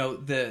 you know,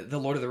 the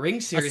Lord of the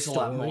Rings series a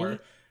lot more.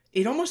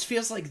 It almost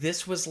feels like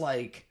this was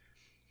like,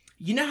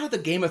 you know how the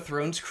Game of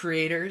Thrones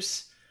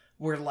creators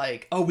were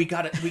like, oh, we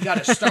got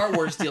a Star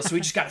Wars deal, so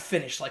we just got to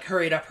finish. Like,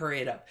 hurry it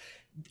up.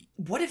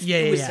 What if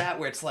it was that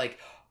where it's like,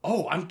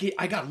 oh,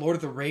 I got Lord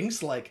of the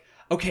Rings. Like,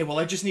 okay, well,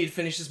 I just need to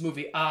finish this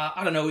movie.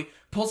 I don't know. He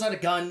pulls out a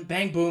gun,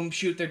 bang, boom,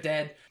 shoot, they're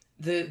dead.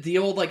 The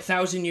old like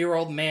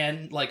 1,000-year-old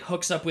man like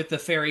hooks up with the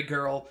fairy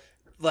girl.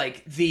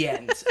 Like, the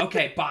end.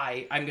 Okay,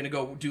 bye. I'm gonna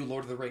go do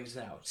Lord of the Rings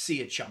now.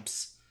 See ya,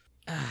 chumps.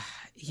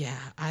 Yeah,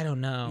 I don't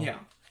know. Yeah,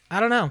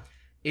 I don't know.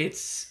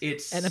 It's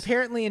and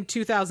apparently in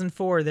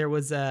 2004 there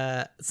was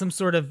some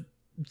sort of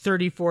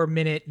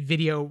 34-minute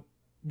video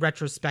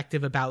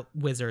retrospective about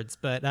Wizards,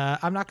 but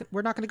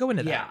we're not going to go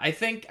into that. Yeah, I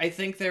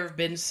think there have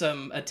been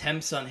some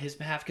attempts on his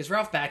behalf, because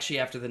Ralph Bakshi,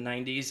 after the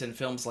 90s and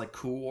films like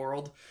Cool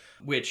World,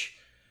 which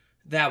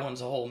that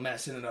one's a whole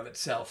mess in and of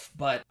itself,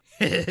 but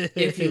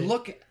if you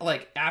look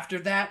like after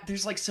that,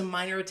 there's like some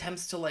minor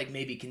attempts to like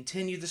maybe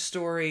continue the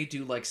story,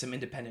 do like some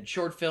independent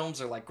short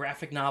films or like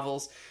graphic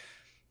novels.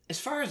 As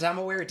far as I'm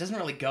aware, it doesn't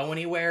really go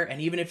anywhere, and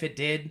even if it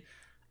did,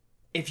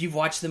 if you've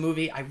watched the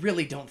movie, I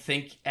really don't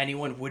think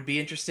anyone would be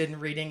interested in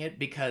reading it,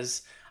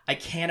 because I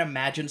can't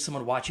imagine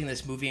someone watching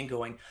this movie and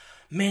going,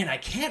 man, I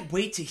can't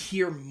wait to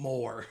hear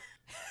more.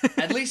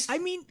 At least... I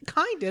mean,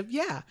 kind of,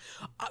 yeah.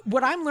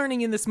 What I'm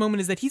learning in this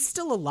moment is that he's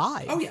still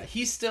alive. Oh, yeah,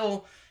 he's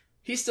still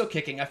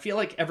kicking. I feel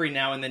like every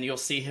now and then you'll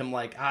see him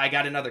like, I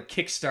got another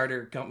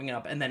Kickstarter coming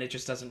up, and then it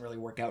just doesn't really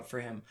work out for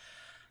him.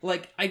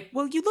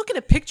 Well, you look at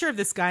a picture of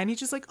this guy, and he's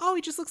just like, oh,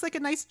 he just looks like a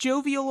nice,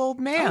 jovial old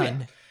man. Oh,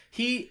 yeah.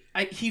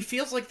 He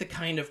feels like the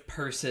kind of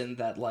person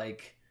that,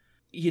 like,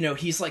 you know,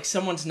 he's like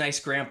someone's nice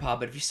grandpa,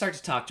 but if you start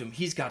to talk to him,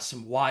 he's got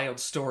some wild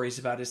stories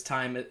about his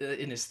time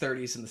in his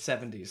 30s and the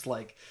 70s,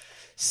 like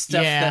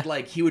stuff that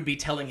like he would be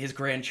telling his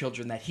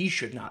grandchildren that he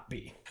should not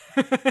be.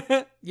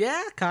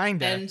 Yeah,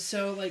 kind of. And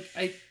so like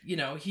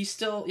he's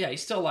still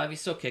alive,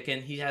 he's still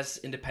kicking. He has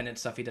independent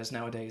stuff he does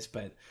nowadays,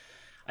 but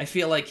I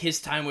feel like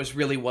his time was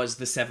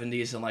the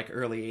 70s and like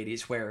early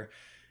 80s, where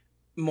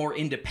more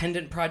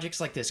independent projects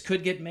like this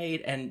could get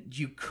made, and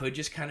you could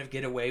just kind of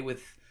get away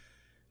with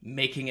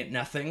making it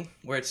nothing,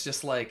 where it's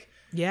just like,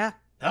 yeah,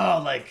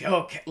 oh, like,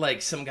 okay,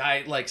 like some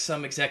guy, like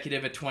some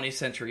executive at 20th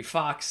Century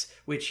Fox,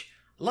 which,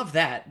 love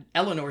that.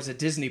 Eleanor's a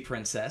Disney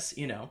princess,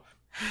 you know.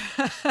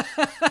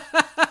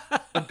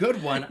 A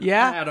good one.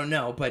 Yeah. I don't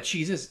know, but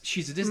she's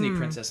a Disney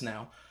princess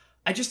now.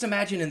 I just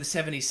imagine in the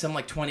 70s some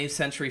like 20th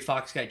century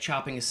Fox guy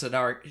chopping a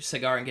cigar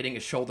and getting a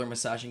shoulder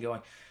massage and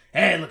going,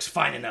 hey, it looks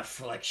fine enough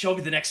for like, show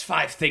me the next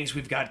 5 things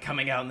we've got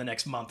coming out in the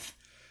next month.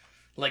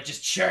 Like,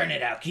 just churn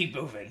it out, keep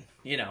moving,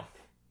 you know.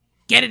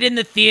 Get it in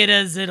the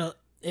theaters,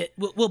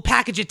 we'll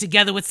package it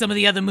together with some of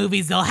the other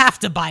movies. They'll have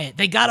to buy it.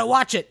 They gotta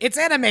watch it. It's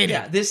animated.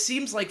 Yeah, this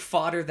seems like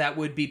fodder that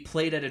would be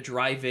played at a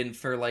drive-in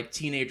for, like,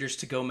 teenagers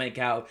to go make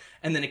out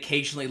and then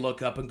occasionally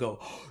look up and go,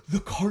 oh, the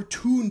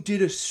cartoon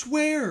did a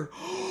swear.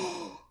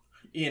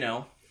 You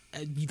know?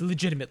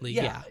 Legitimately,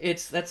 yeah.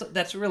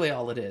 That's really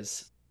all it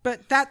is.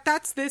 But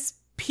that's this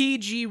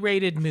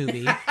PG-rated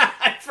movie.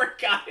 I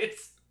forgot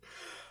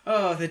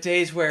the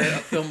days where a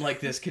film like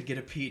this could get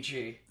a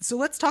PG. So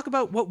let's talk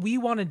about what we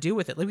want to do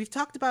with it. Like, we've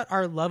talked about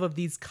our love of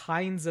these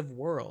kinds of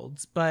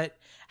worlds, but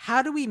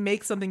how do we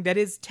make something that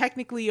is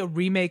technically a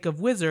remake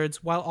of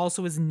Wizards while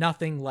also is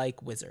nothing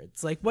like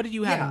Wizards? Like, what did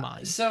you have in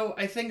mind? So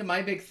I think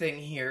my big thing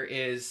here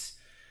is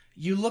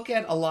you look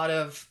at a lot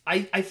of...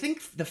 I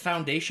think the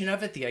foundation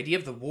of it, the idea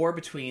of the war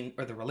between,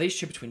 or the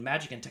relationship between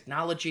magic and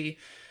technology...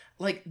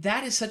 Like,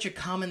 that is such a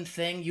common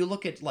thing. You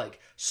look at, like,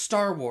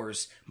 Star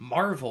Wars,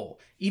 Marvel,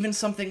 even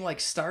something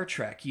like Star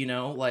Trek, you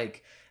know?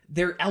 Like,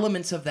 there are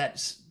elements of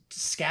that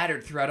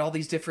scattered throughout all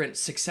these different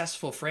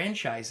successful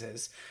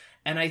franchises.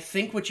 And I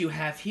think what you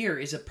have here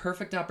is a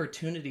perfect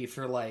opportunity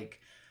for,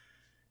 like,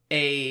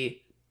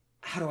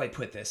 how do I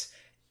put this?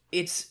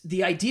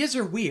 The ideas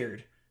are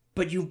weird,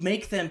 but you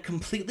make them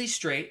completely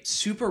straight,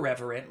 super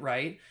reverent,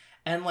 right?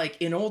 And, like,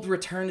 in old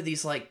return to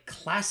these, like,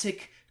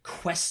 classic...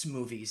 quest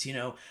movies, you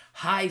know,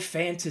 high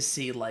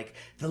fantasy, like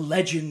the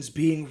legends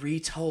being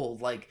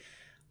retold. Like,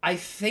 I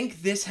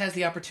think this has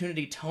the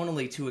opportunity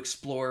tonally to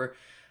explore,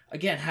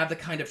 again, have the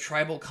kind of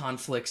tribal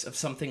conflicts of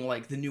something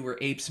like the newer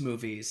Apes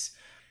movies,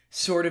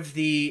 sort of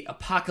the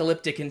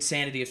apocalyptic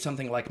insanity of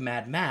something like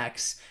Mad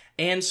Max,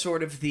 and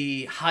sort of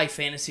the high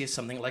fantasy of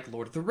something like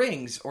Lord of the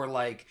Rings, or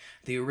like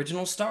the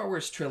original Star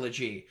Wars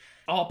trilogy,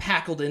 all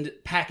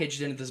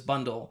packaged into this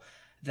bundle.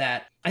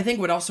 That I think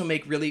would also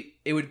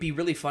it would be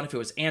really fun if it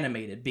was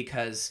animated,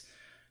 because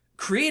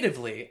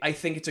creatively, I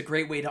think it's a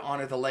great way to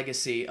honor the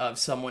legacy of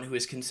someone who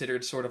is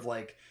considered sort of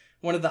like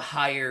one of the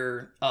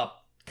higher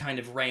up kind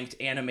of ranked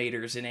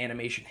animators in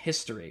animation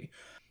history.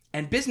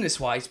 And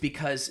business-wise,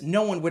 because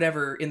no one would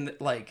ever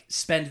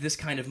spend this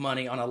kind of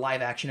money on a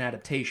live-action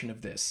adaptation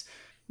of this.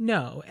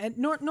 No, and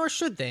nor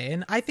should they.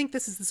 And I think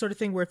this is the sort of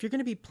thing where if you're going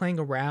to be playing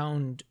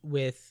around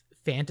with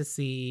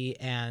fantasy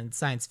and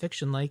science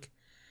fiction, like,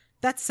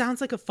 that sounds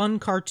like a fun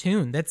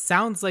cartoon. That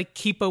sounds like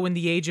Kipo in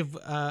the Age of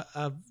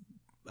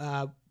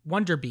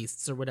Wonder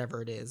Beasts or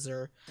whatever it is,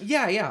 or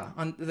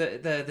on the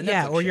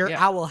Netflix or your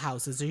owl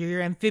houses or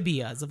your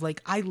amphibias. Of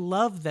like, I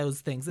love those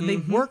things, and they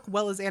work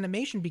well as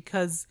animation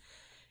because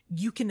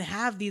you can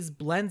have these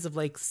blends of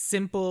like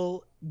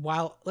simple,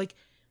 while like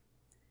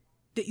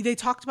they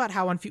talked about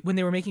how when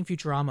they were making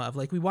Futurama of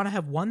like, we want to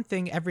have one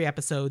thing every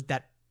episode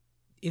that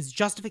is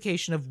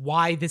justification of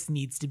why this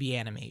needs to be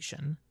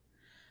animation.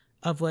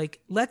 Of like,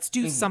 let's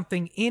do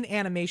something in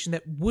animation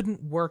that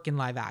wouldn't work in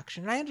live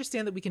action. And I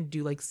understand that we can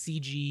do like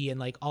CG and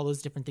like all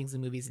those different things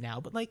in movies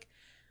now, but like,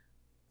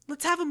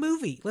 let's have a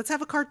movie. Let's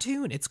have a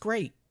cartoon. It's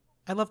great.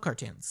 I love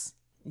cartoons.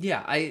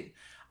 Yeah,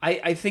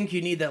 I think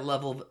you need that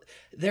level.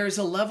 There's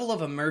a level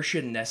of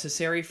immersion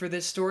necessary for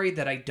this story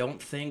that I don't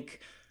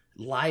think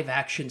live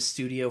action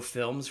studio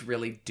films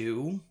really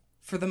do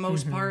for the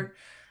most part.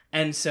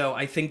 And so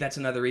I think that's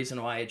another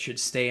reason why it should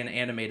stay an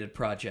animated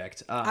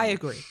project. I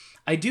agree.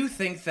 I do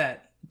think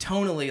that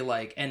tonally,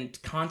 like,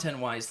 and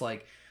content-wise,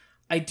 like,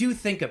 I do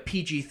think a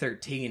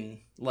PG-13,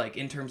 like,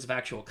 in terms of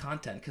actual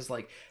content, because,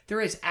 like, there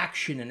is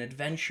action and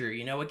adventure,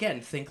 you know, again,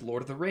 think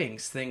Lord of the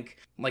Rings, think,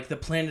 like, the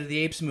Planet of the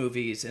Apes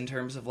movies in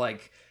terms of,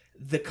 like,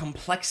 the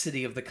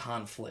complexity of the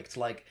conflict,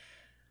 like,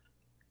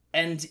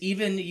 and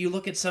even you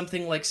look at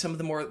something like some of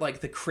the more,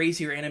 like, the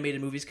crazier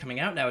animated movies coming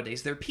out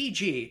nowadays, they're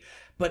PG,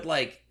 but,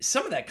 like,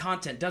 some of that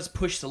content does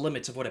push the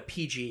limits of what a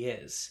PG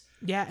is.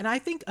 Yeah, and I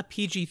think a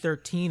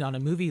PG-13 on a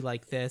movie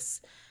like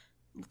this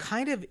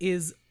kind of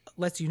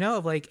lets you know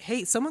of like,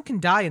 hey, someone can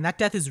die and that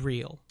death is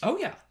real. Oh,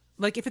 yeah.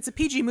 Like, if it's a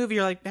PG movie,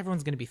 you're like,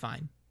 everyone's going to be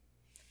fine.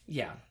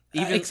 Yeah.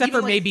 Except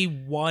for maybe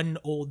one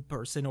old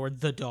person or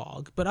the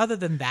dog. But other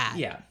than that.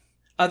 Yeah.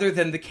 Other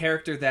than the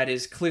character that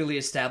is clearly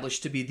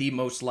established to be the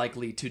most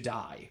likely to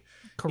die.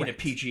 Correct. In a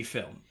PG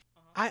film.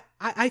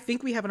 I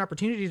think we have an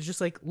opportunity to just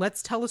like,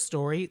 let's tell a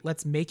story,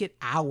 let's make it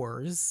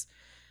ours,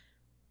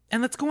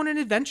 and let's go on an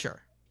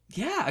adventure.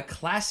 Yeah, a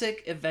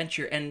classic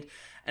adventure. And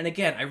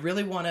again, I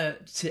really want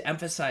to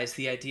emphasize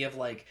the idea of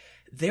like,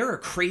 there are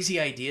crazy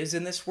ideas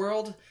in this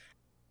world,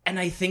 and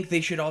I think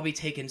they should all be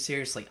taken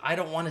seriously. I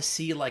don't want to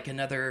see like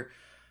another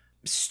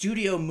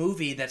studio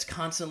movie that's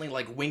constantly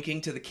like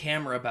winking to the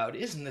camera about,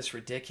 isn't this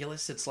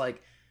ridiculous? It's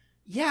like,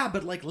 yeah,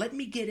 but like, let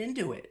me get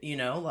into it, you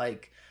know?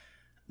 Like,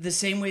 the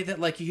same way that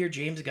like you hear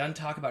James Gunn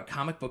talk about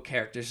comic book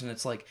characters, and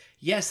it's like,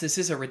 yes, this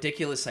is a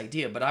ridiculous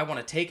idea, but I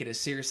want to take it as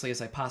seriously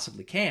as I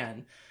possibly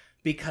can.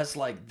 Because,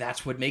 like,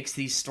 that's what makes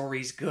these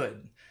stories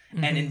good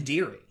and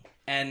endearing.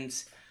 And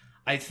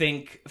I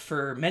think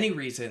for many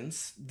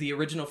reasons, the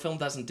original film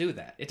doesn't do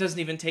that. It doesn't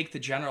even take the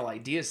general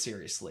ideas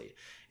seriously.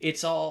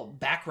 It's all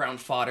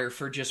background fodder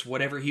for just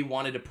whatever he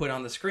wanted to put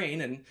on the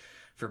screen, and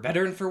for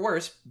better and for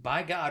worse,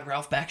 by God,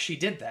 Ralph Bakshi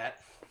did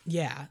that.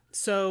 Yeah.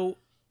 So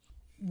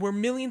we're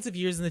millions of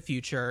years in the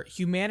future.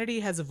 Humanity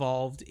has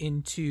evolved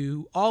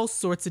into all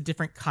sorts of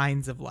different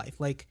kinds of life.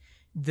 Like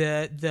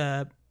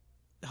the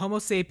Homo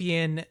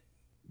sapien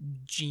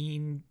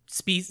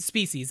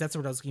species, that's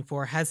what I was looking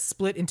for, has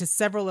split into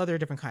several other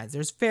different kinds.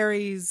 There's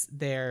fairies,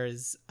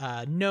 there's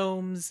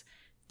gnomes,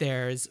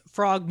 there's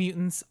frog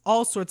mutants,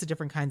 all sorts of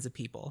different kinds of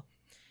people.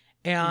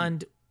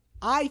 And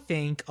I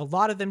think a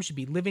lot of them should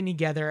be living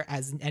together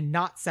and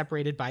not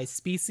separated by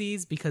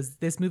species, because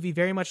this movie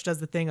very much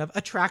does the thing of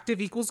attractive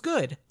equals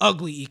good,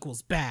 ugly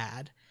equals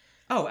bad.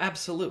 Oh,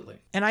 absolutely.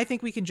 And I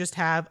think we can just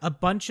have a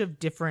bunch of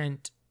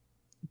different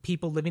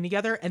people living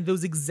together, and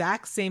those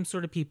exact same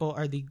sort of people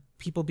are the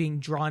people being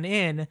drawn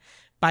in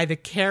by the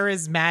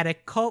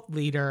charismatic cult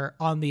leader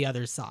on the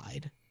other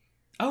side.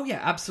 Oh yeah,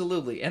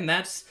 absolutely. And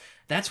that's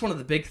one of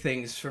the big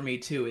things for me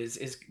too,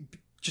 is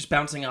just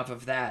bouncing off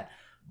of that.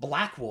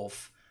 Black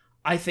Wolf,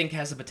 I think,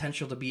 has the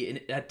potential to be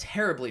a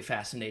terribly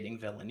fascinating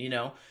villain, you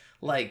know?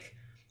 Like,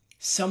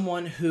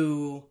 someone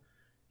who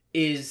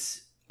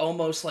is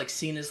almost like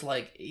seen as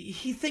like,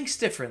 he thinks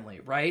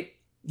differently, right?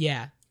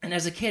 Yeah. And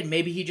as a kid,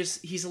 maybe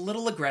he's a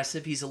little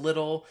aggressive, he's a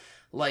little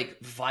like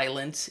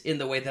violent in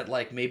the way that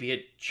like maybe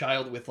a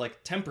child with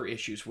like temper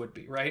issues would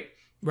be, right?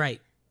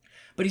 Right.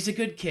 But he's a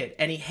good kid,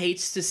 and he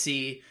hates to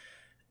see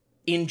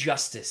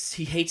injustice.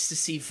 He hates to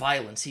see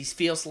violence. He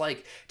feels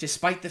like,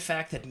 despite the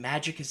fact that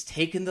magic has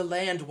taken the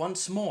land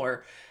once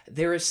more,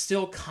 there is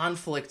still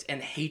conflict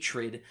and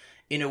hatred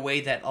in a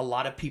way that a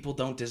lot of people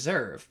don't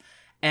deserve.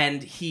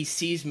 And he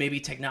sees maybe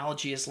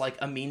technology as like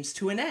a means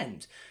to an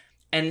end.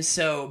 And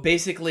so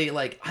basically,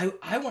 like,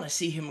 I want to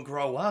see him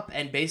grow up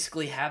and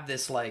basically have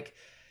this, like,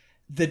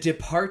 the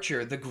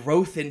departure, the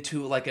growth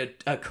into, like,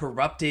 a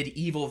corrupted,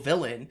 evil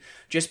villain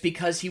just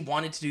because he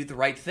wanted to do the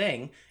right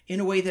thing in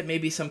a way that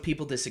maybe some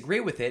people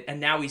disagree with it, and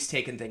now he's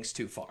taken things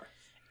too far.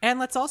 And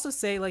let's also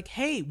say, like,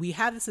 hey, we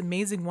have this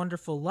amazing,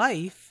 wonderful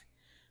life,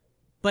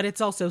 but it's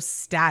also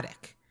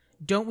static.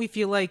 Don't we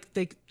feel like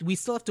we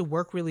still have to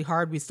work really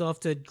hard? We still have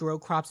to grow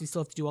crops. We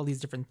still have to do all these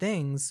different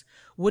things.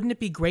 Wouldn't it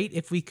be great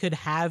if we could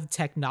have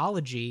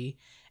technology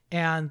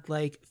and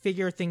like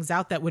figure things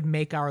out that would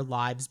make our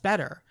lives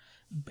better?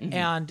 Mm-hmm.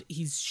 And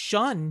he's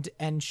shunned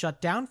and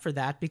shut down for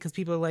that because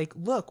people are like,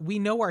 look, we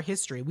know our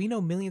history. We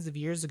know millions of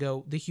years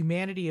ago, the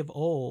humanity of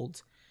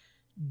old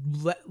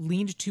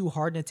leaned too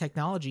hard into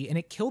technology and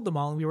it killed them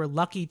all. And we were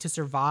lucky to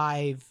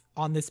survive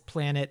on this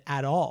planet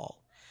at all.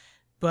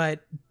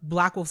 But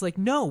Black Wolf's like,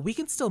 no, we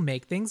can still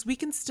make things. We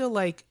can still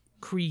like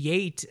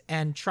create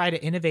and try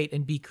to innovate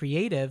and be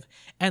creative,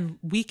 and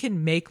we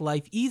can make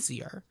life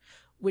easier,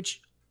 which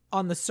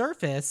on the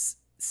surface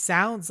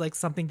sounds like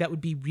something that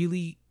would be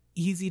really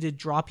easy to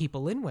draw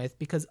people in with,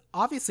 because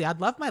obviously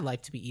I'd love my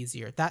life to be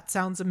easier. That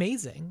sounds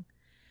amazing.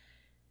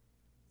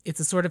 It's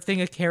the sort of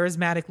thing a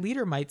charismatic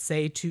leader might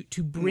say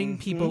to bring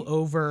people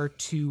over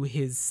to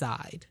his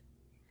side.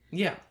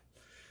 Yeah.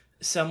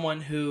 Someone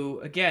who,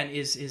 again,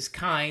 is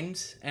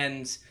kind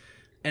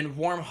and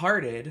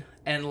warm-hearted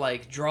and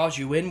like draws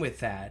you in with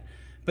that,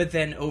 but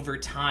then over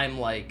time,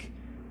 like,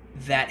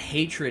 that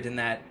hatred and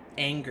that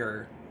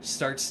anger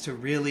starts to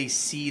really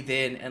seethe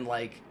in and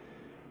like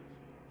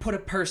put a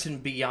person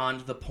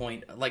beyond the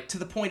point, like to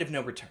the point of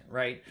no return,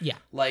 right? Yeah.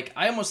 Like,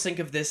 I almost think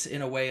of this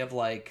in a way of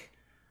like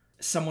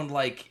someone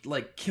like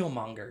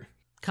Killmonger.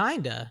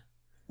 Kinda.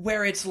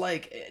 Where it's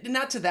like,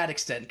 not to that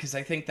extent, because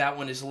I think that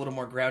one is a little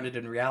more grounded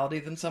in reality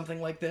than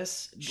something like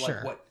this, sure.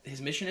 Like what his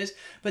mission is.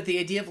 But the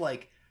idea of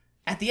like,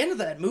 at the end of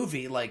that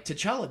movie, like,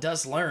 T'Challa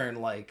does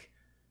learn, like,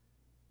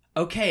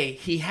 okay,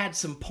 he had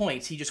some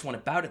points, he just went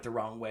about it the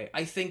wrong way.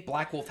 I think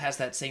Black Wolf has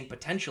that same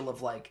potential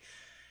of like,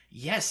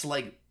 yes,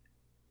 like,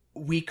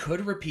 we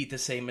could repeat the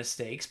same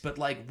mistakes, but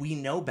like, we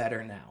know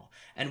better now.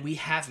 And we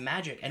have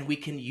magic, and we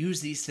can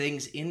use these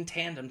things in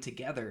tandem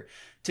together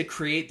to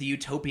create the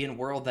utopian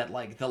world that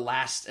like the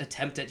last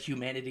attempt at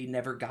humanity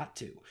never got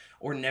to,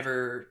 or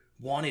never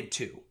wanted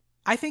to.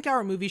 I think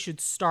our movie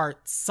should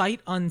start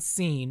sight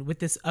unseen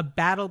with a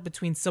battle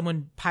between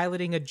someone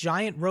piloting a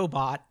giant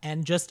robot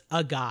and just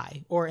a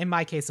guy, or in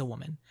my case, a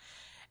woman.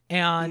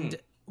 And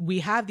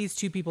we have these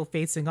two people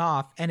facing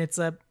off, and it's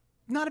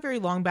not a very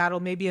long battle,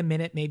 maybe a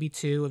minute, maybe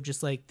two, of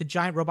just like the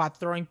giant robot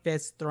throwing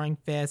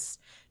fists,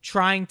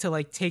 trying to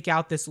like take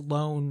out this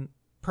lone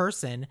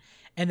person.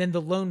 And then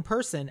the lone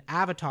person,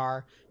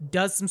 Avatar,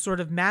 does some sort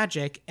of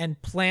magic,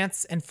 and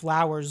plants and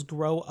flowers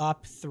grow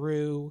up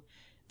through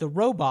the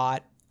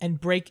robot and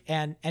break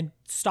and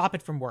stop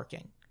it from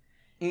working.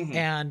 Mm-hmm.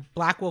 And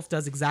Black Wolf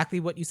does exactly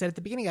what you said at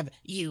the beginning of,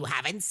 you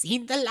haven't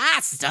seen the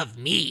last of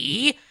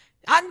me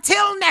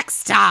until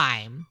next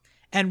time,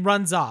 and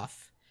runs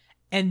off.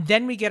 And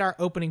then we get our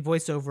opening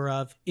voiceover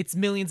of, it's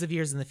millions of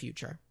years in the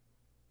future.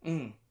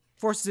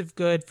 Forces of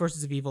good,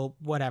 forces of evil,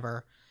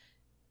 whatever.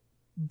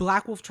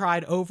 Black Wolf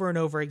tried over and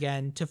over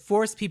again to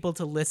force people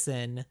to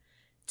listen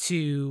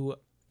to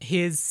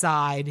his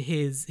side,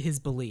 his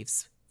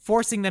beliefs.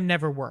 Forcing them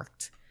never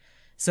worked.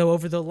 So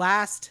over the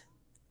last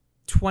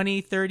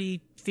 20,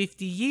 30,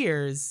 50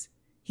 years,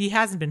 he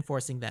hasn't been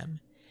forcing them.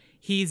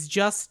 He's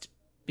just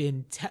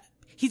been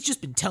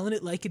telling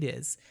it like it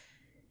is.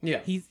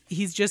 Yeah.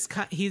 He's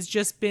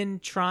just been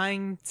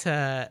trying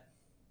to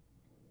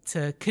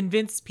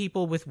convince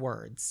people with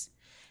words.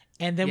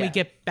 And then we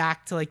get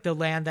back to like the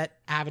land that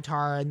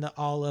Avatar and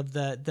all of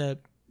the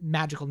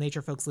magical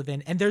nature folks live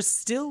in. And there's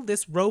still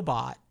this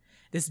robot,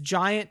 this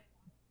giant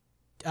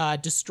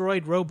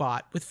destroyed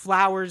robot with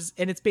flowers,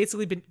 and it's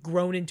basically been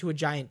grown into a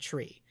giant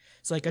tree.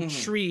 So like a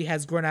tree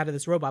has grown out of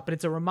this robot, but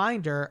it's a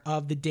reminder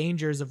of the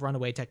dangers of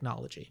runaway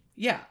technology.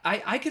 Yeah,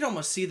 I could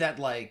almost see that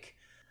like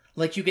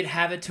you could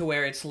have it to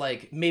where it's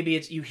like, maybe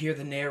it's, you hear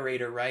the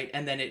narrator, right?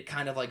 And then it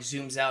kind of like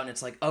zooms out and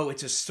it's like, oh,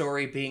 it's a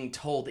story being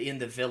told in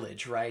the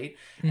village, right?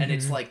 Mm-hmm. And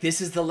it's like, this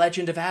is the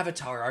legend of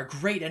Avatar, our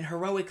great and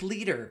heroic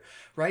leader,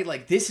 right?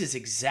 Like, this is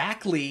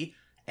exactly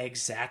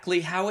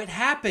how it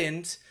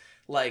happened.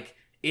 Like,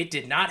 it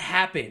did not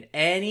happen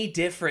any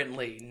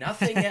differently.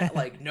 Nothing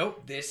like,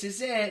 nope, this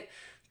is it.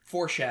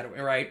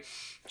 Foreshadowing, right?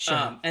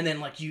 Sure. And then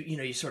like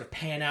you sort of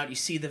pan out, you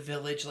see the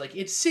village, like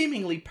it's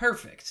seemingly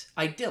perfect,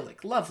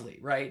 idyllic, lovely,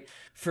 right?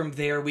 From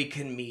there we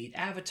can meet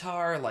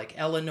Avatar, like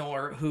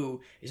Eleanor,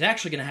 who is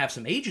actually going to have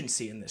some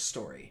agency in this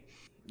story,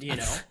 you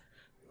know?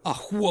 A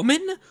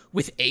woman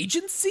with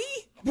agency?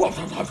 You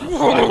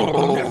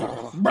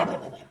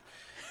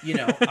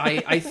know,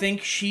 I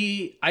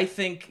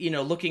think, you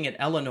know, looking at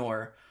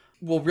Eleanor,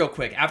 well, real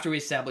quick, after we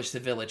establish the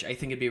village, I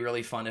think it'd be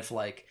really fun if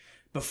like,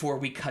 before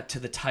we cut to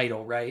the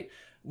title, right?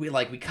 We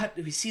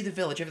see the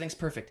village, everything's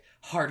perfect.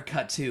 Hard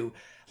cut to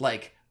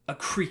like a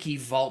creaky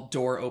vault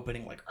door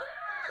opening, like,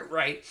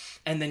 right?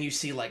 And then you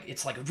see like,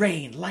 it's like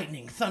rain,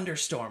 lightning,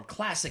 thunderstorm,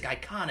 classic,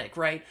 iconic,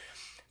 right?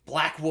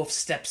 Black Wolf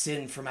steps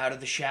in from out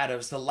of the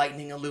shadows, the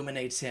lightning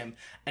illuminates him,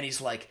 and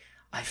he's like,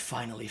 I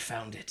finally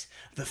found it,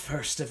 the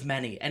first of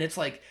many. And it's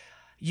like,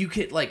 you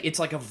could like, it's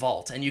like a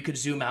vault, and you could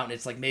zoom out and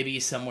it's like maybe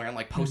somewhere in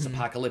like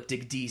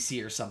post-apocalyptic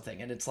DC or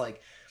something, and it's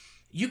like,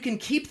 you can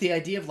keep the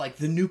idea of like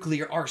the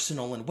nuclear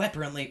arsenal and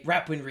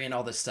weaponry and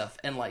all this stuff,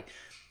 and like,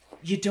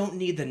 you don't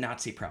need the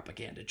Nazi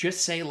propaganda.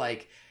 Just say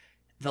like,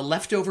 the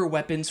leftover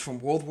weapons from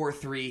World War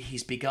III,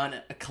 he's begun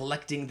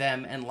collecting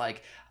them and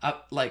like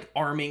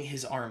arming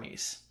his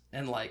armies,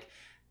 and like,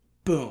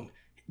 boom,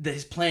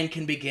 his plan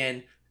can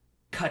begin.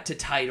 Cut to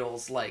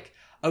titles like,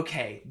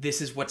 okay,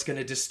 this is what's going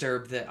to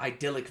disturb the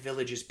idyllic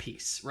village's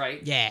peace,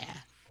 right? Yeah.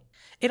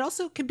 It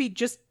also can be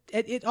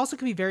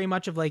very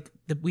much of like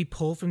we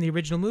pull from the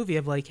original movie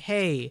of like,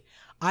 hey,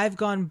 I've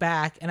gone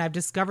back and I've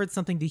discovered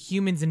something the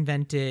humans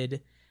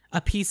invented, a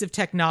piece of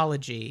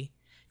technology.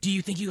 Do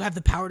you think you have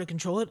the power to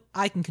control it?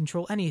 I can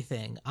control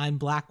anything. I'm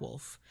Black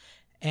Wolf.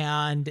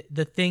 And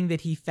the thing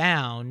that he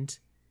found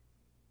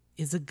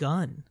is a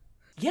gun.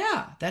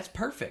 Yeah, that's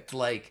perfect.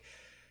 Like,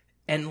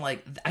 and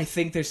like, I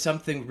think there's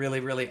something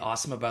really, really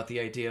awesome about the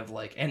idea of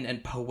like,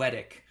 and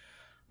poetic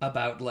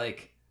about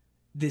like,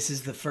 this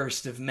is the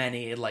first of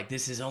many, like,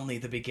 this is only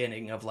the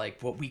beginning of,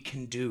 like, what we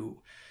can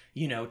do,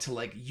 you know, to,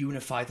 like,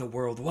 unify the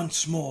world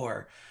once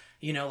more,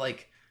 you know,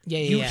 like,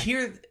 you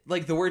hear,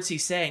 like, the words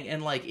he's saying,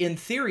 and, like, in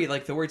theory,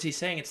 like, the words he's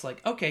saying, it's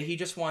like, okay, he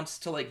just wants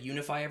to, like,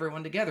 unify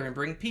everyone together and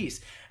bring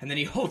peace, and then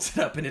he holds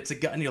it up, and it's a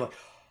gun, and you're like,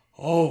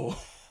 oh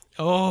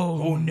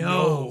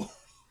no.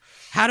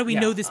 How do we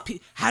know this?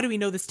 How do we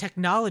know this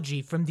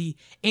technology from the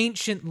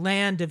ancient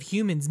land of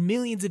humans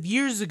millions of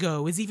years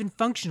ago is even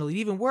functional? It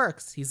even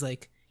works. He's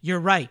like, you're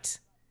right.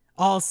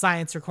 All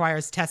science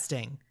requires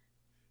testing.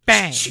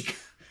 Bang.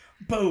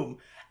 Boom.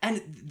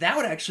 And that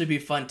would actually be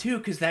fun, too,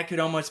 because that could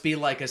almost be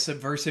like a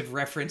subversive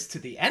reference to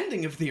the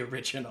ending of the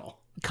original.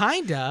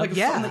 Kind of, like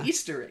yeah. From the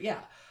Easter, yeah.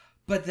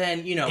 But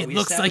then, you know... It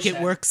looks like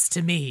it works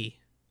to me.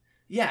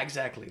 Yeah,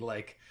 exactly.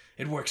 Like,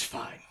 it works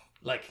fine.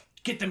 Like,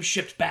 get them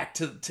shipped back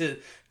to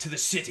the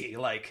city.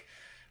 Like,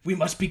 we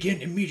must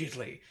begin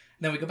immediately.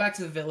 And then we go back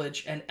to the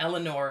village, and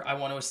Eleanor, I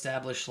want to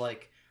establish,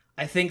 like,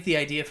 I think the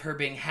idea of her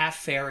being half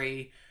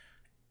fairy,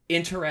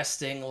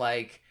 interesting,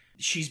 like,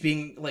 she's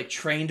being, like,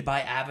 trained by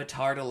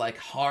Avatar to, like,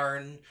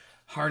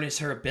 harness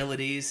her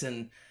abilities,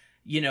 and,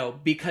 you know,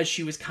 because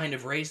she was kind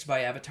of raised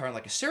by Avatar in,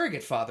 like, a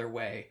surrogate father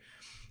way,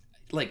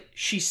 like,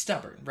 she's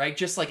stubborn, right?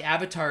 Just like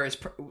Avatar is,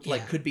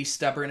 like, could be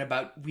stubborn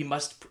about, we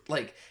must,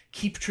 like,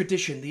 keep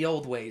tradition the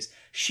old ways.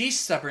 She's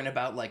stubborn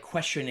about, like,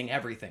 questioning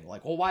everything.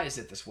 Like, well, why is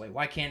it this way?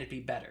 Why can't it be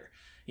better?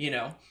 You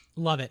know?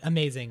 Love it.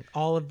 Amazing.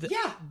 All of the...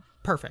 Yeah.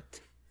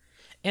 Perfect.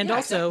 And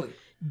also, exactly.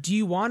 Do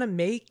you want to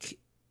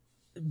make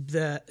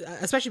the...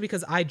 Especially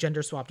because I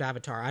gender swapped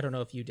Avatar. I don't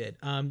know if you did.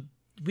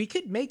 We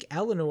could make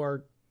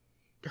Eleanor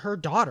her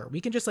daughter.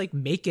 We can just, like,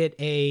 make it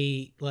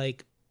a,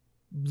 like,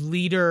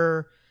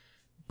 leader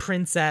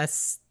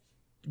princess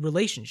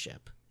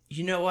relationship.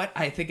 You know what?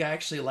 I think I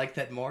actually like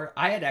that more.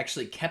 I had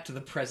actually kept the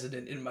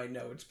president in my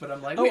notes, but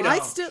I'm like,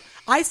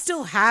 I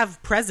still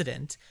have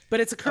president, but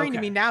it's occurring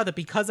to me now that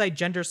because I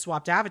gender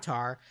swapped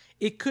Avatar,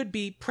 it could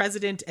be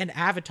president and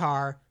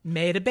Avatar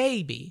made a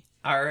baby.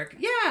 arc.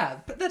 Yeah,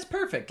 but that's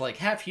perfect. Like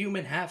half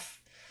human,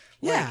 half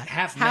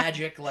half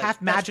magic, like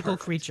half magical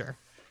perfect. creature.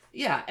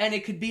 Yeah, and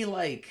it could be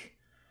like,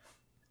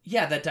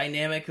 yeah, that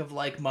dynamic of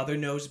like mother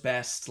knows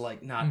best,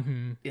 like not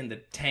in the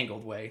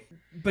tangled way,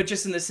 but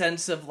just in the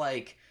sense of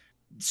like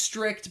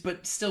strict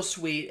but still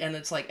sweet, and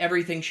it's like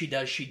everything she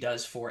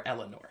does for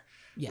Eleanor,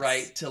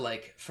 right? To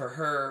like for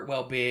her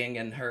well-being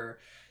and her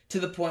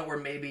to the point where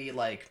maybe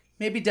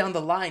down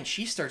the line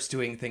she starts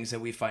doing things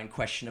that we find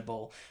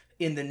questionable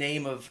in the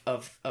name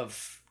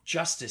of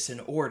justice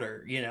and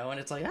order, you know, and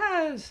it's like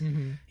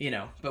you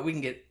know, but we'll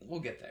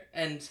get there.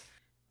 And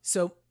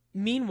so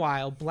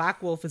meanwhile,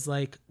 Black Wolf is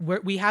like,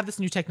 we have this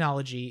new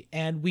technology,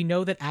 and we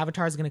know that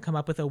Avatar is going to come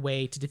up with a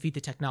way to defeat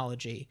the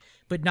technology,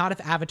 but not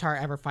if Avatar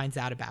ever finds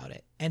out about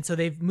it. And so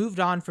they've moved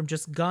on from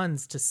just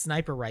guns to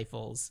sniper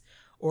rifles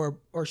or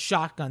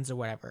shotguns or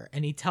whatever.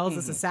 And he tells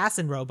this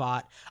assassin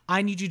robot,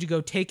 I need you to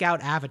go take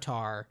out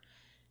Avatar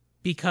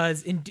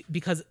because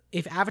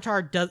if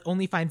Avatar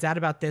only finds out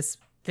about this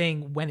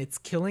thing when it's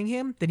killing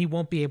him, then he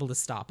won't be able to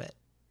stop it.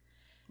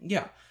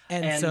 Yeah.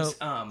 And so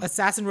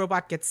assassin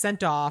robot gets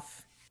sent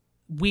off.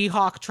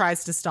 Weehawk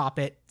tries to stop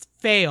it,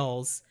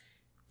 fails.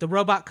 The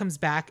robot comes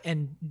back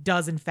and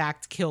does in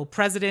fact kill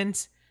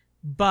President,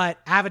 but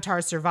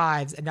Avatar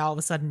survives and now all of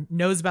a sudden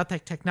knows about the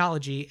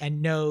technology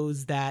and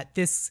knows that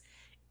this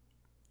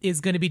is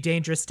going to be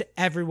dangerous to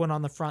everyone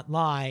on the front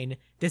line.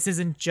 This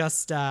isn't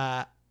just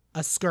a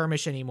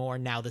skirmish anymore.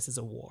 Now this is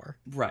a war.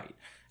 Right.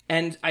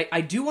 And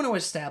I do want to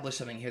establish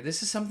something here.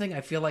 This is something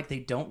I feel like they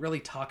don't really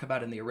talk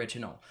about in the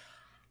original.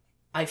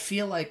 I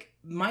feel like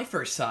my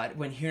first thought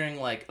when hearing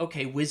like,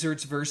 okay,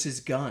 wizards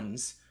versus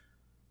guns,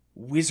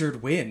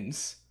 wizard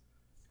wins.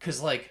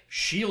 Because like,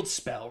 shield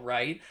spell,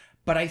 right?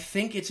 But I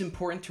think it's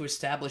important to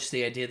establish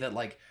the idea that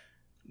like,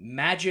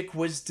 magic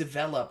was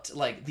developed,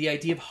 like the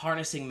idea of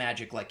harnessing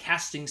magic, like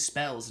casting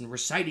spells and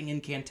reciting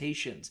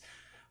incantations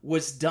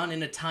was done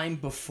in a time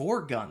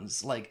before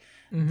guns. Like,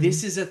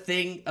 this is a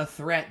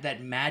threat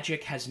that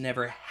magic has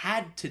never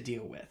had to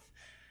deal with.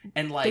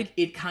 And like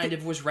it kind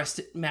of was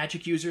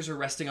magic users are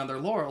resting on their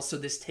laurels, so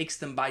this takes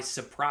them by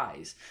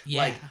surprise.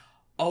 Yeah. Like,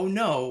 oh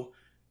no,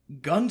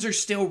 guns are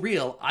still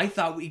real. I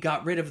thought we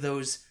got rid of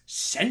those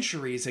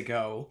centuries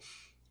ago,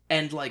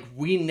 and like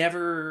we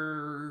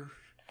never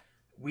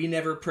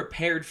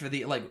prepared for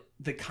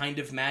the kind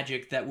of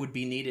magic that would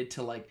be needed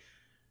to like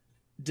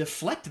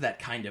deflect that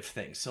kind of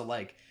thing. So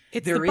like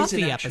it's there the is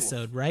Buffy an actual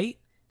episode, right?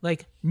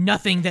 Like,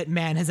 nothing that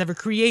man has ever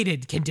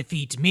created can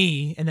defeat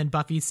me. And then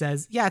Buffy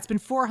says, yeah, it's been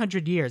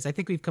 400 years. I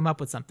think we've come up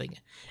with something.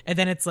 And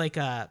then it's like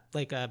a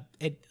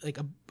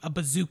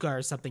bazooka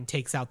or something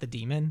takes out the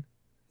demon.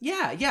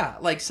 Yeah.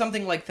 Like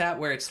something like that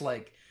where it's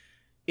like,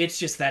 it's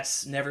just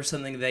that's never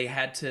something they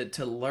had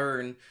to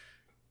learn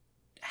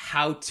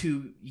how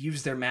to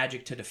use their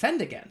magic to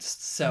defend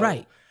against. So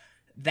right.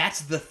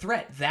 That's the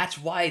threat. That's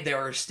why there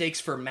are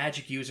stakes for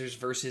magic users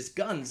versus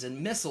guns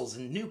and missiles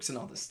and nukes and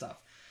all this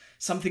stuff.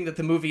 Something that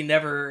the movie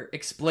never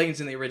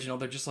explains in the original.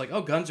 They're just like,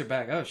 oh, guns are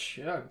back. Oh,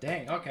 shit. Oh,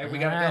 dang. Okay, we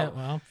gotta go.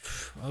 Well,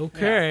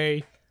 okay.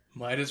 Yeah.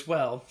 Might as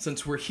well,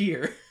 since we're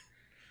here.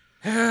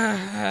 All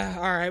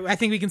right. I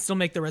think we can still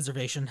make the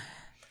reservation.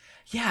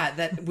 Yeah,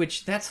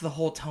 that's the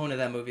whole tone of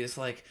that movie. It's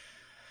like,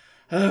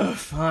 oh,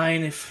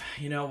 fine. If,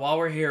 while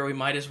we're here, we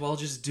might as well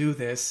just do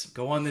this.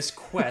 Go on this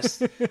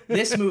quest.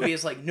 This movie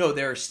is like, no,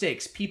 there are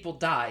stakes. People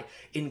die,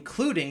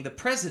 including the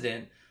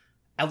president,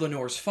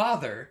 Eleanor's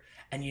father.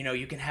 And,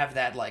 you can have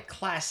that, like,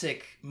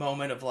 classic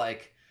moment of,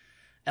 like,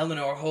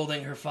 Eleanor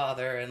holding her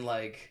father and,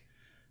 like,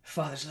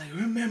 father's like,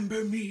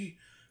 remember me.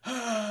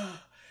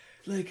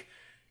 Like,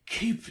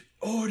 keep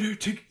order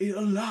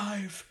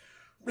alive.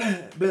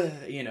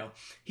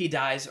 He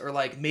dies. Or,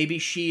 like, maybe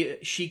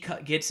she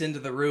gets into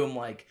the room,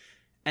 like,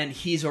 and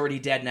he's already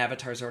dead and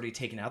Avatar's already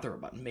taken out the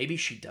robot. Maybe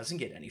she doesn't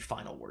get any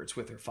final words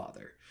with her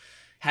father.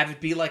 Have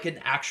it be, like, an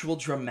actual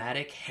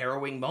dramatic,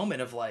 harrowing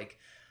moment of, like,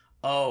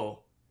 oh,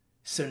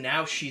 so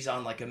now she's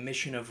on like a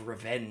mission of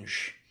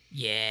revenge.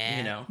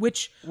 Yeah.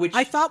 Which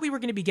I thought we were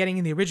going to be getting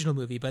in the original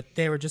movie, but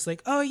they were just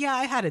like, oh yeah,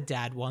 I had a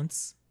dad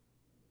once.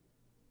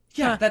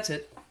 Yeah, that's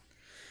it.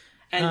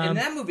 And in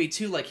that movie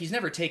too, like he's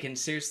never taken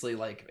seriously.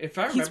 Like if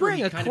I remember, he's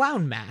wearing a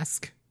clown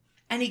mask.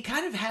 And he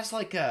kind of has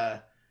like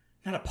not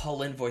a Paul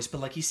Lynde voice,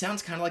 but like he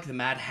sounds kind of like the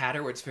Mad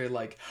Hatter where it's very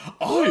like,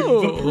 I'm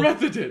the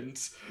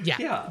president.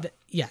 Yeah.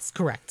 Yes,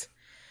 correct.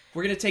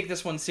 We're going to take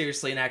this one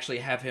seriously and actually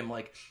have him,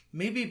 like,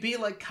 maybe be,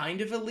 like,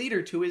 kind of a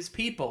leader to his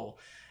people.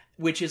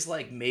 Which is,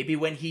 like, maybe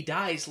when he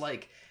dies,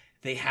 like,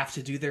 they have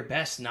to do their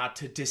best not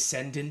to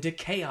descend into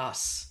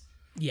chaos.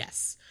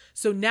 Yes.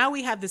 So now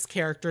we have this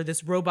character,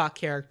 this robot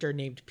character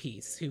named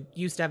Peace, who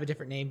used to have a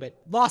different name, but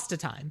lost to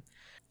time.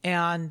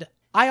 And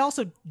I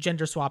also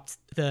gender swapped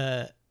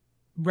the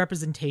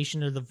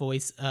representation or the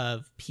voice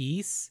of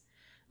Peace,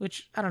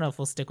 which I don't know if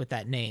we'll stick with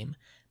that name.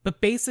 But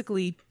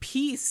basically,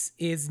 Peace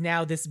is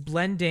now this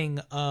blending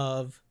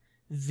of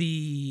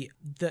the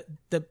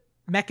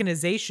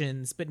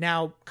mechanizations, but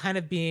now kind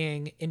of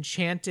being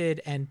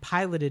enchanted and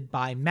piloted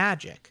by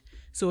magic.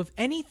 So if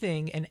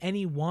anything and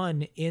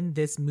anyone in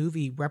this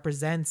movie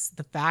represents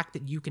the fact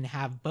that you can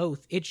have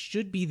both, it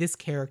should be this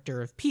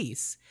character of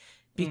Peace,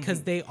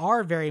 because they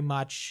are very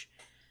much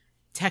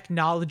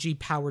technology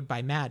powered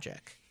by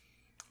magic.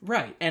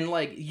 Right. And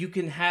like you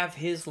can have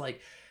his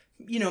like,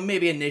 you know,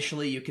 maybe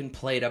initially you can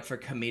play it up for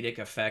comedic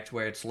effect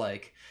where it's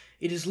like,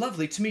 it is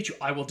lovely to meet you,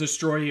 I will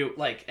destroy you,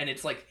 like, and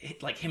it's like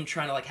him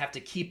trying to like have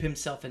to keep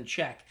himself in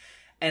check.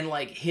 And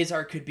like his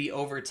arc could be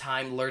over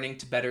time learning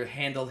to better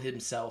handle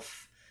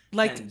himself.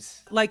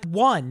 Like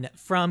one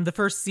from the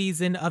first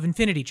season of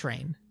Infinity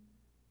Train.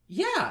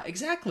 Yeah,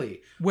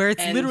 exactly. Where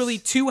it's literally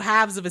two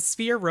halves of a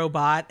sphere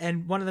robot,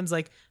 and one of them's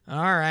like,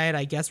 all right,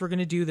 I guess we're going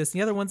to do this. And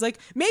the other one's like,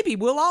 maybe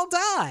we'll all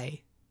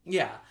die.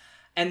 Yeah.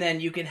 And then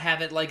you can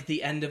have it like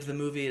the end of the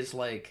movie is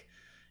like,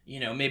 you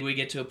know, maybe we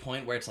get to a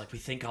point where it's like we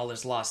think all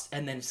is lost,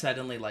 and then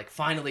suddenly, like,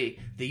 finally,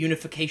 the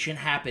unification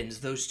happens.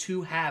 Those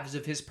two halves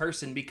of his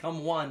person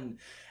become one,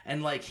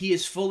 and, like, he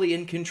is fully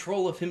in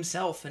control of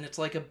himself, and it's,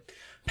 like, a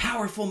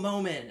powerful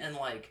moment, and,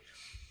 like,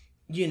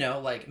 you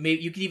know, like,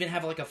 maybe you could even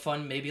have, like, a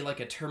fun, maybe,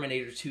 like, a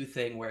Terminator 2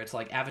 thing where it's,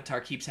 like,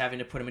 Avatar keeps having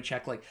to put him in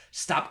check, like,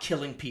 stop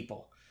killing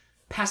people.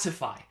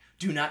 Pacify.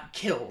 Do not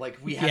kill. Like,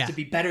 we have to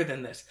be better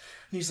than this.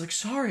 And he's like,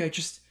 sorry,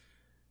 it's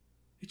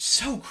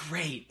so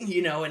great,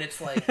 you know, and it's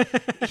like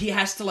he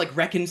has to like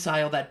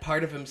reconcile that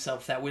part of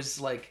himself that was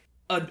like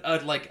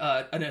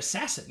an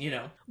assassin, you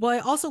know. Well, I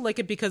also like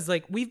it because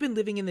like we've been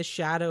living in the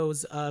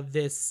shadows of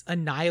this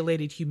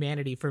annihilated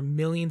humanity for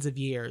millions of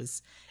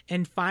years,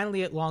 and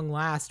finally at long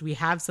last we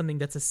have something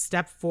that's a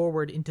step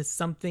forward into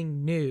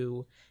something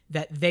new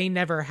that they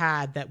never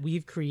had, that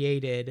we've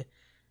created.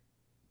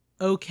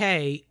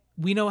 Okay,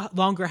 we no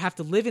longer have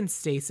to live in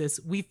stasis.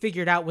 We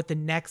figured out what the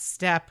next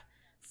step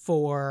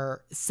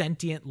for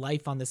sentient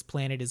life on this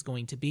planet is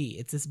going to be.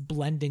 It's this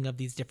blending of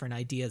these different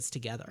ideas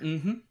together.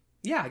 Mm-hmm.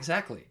 Yeah,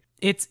 exactly.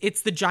 It's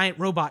the giant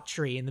robot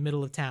tree in the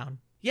middle of town.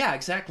 Yeah,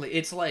 exactly.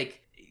 It's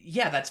like,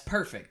 yeah, that's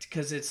perfect,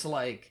 because it's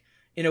like,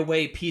 in a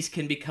way, peace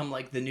can become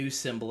like the new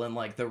symbol, and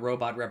like the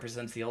robot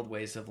represents the old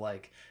ways of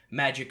like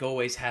magic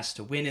always has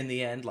to win in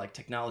the end, like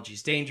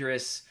technology's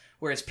dangerous,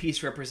 whereas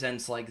peace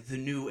represents like the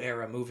new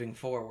era moving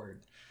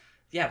forward.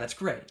 Yeah, that's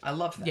great. I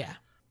love that. Yeah.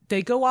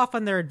 They go off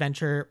on their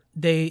adventure.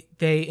 They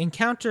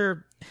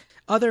encounter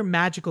other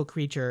magical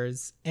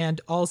creatures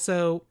and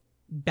also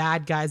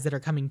bad guys that are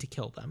coming to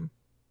kill them.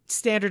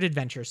 Standard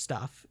adventure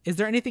stuff. Is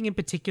there anything in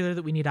particular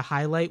that we need to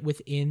highlight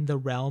within the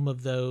realm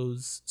of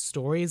those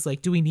stories?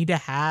 Like, do we need to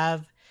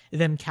have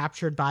them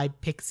captured by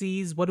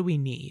pixies? What do we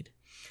need?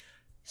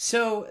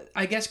 So,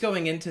 I guess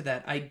going into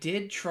that, I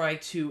did try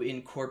to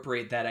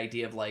incorporate that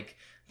idea of like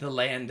the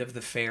land of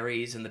the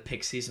fairies and the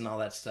pixies and all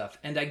that stuff.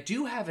 And I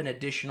do have an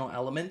additional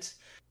element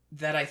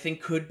that I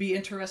think could be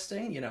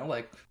interesting, you know,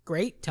 like...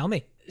 Great, tell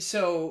me.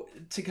 So,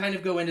 to kind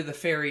of go into the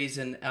fairies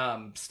and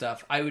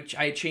stuff,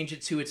 I'd change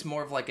it to it's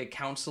more of like a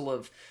council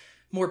of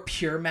more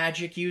pure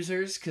magic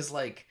users, because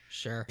like...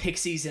 Sure.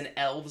 Pixies and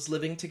elves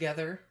living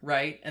together,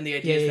 right? And the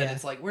idea is that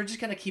it's like, we're just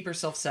gonna keep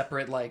ourselves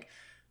separate, like,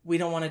 we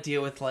don't want to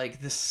deal with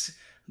like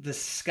the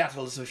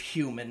scuttles of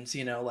humans,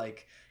 you know,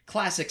 like,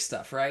 classic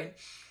stuff, right?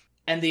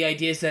 And the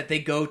idea is that they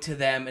go to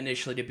them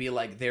initially to be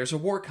like, there's a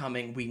war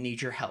coming, we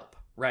need your help,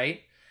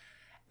 right?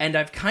 And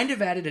I've kind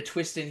of added a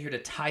twist in here to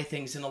tie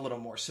things in a little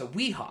more. So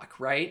Weehawk,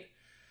 right?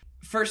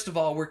 First of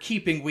all, we're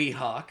keeping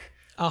Weehawk.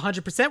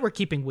 100% we're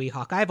keeping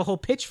Weehawk. I have a whole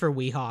pitch for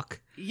Weehawk.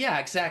 Yeah,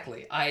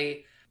 exactly.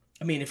 I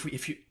mean,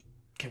 if you...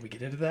 Can we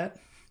get into that?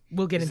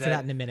 We'll get into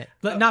that in a minute.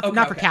 But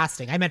not for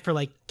casting. I meant for,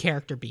 like,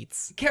 character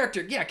beats.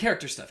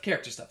 Character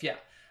stuff, yeah.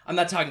 I'm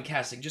not talking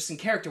casting. Just in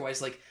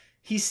character-wise, like...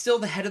 He's still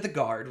the head of the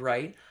guard,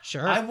 right?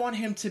 Sure. I want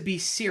him to be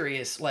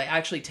serious, like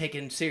actually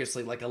taken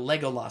seriously, like a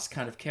Legolas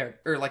kind of character,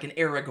 or like an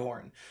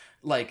Aragorn.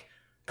 Like,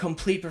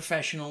 complete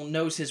professional,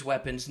 knows his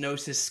weapons,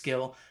 knows his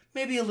skill,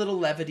 maybe a little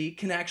levity,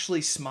 can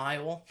actually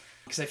smile.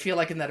 Because I feel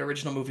like in that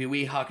original movie,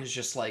 Weehawk is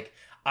just like,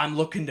 I'm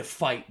looking to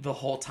fight the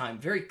whole time.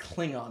 Very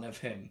Klingon of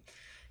him.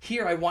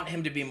 Here, I want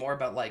him to be more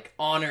about, like,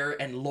 honor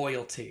and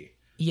loyalty.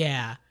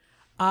 Yeah.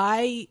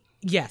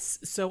 Yes.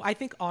 So I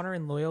think honor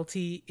and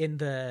loyalty in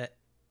the...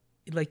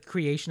 like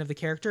creation of the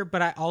character,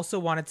 but I also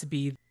want it to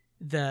be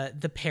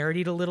the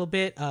parodied a little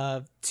bit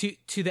of to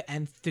the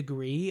nth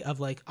degree of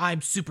like,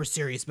 I'm super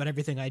serious about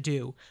everything I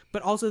do,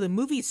 but also the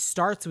movie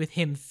starts with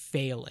him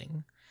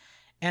failing.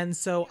 And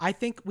so I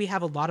think we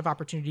have a lot of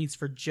opportunities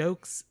for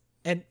jokes,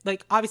 and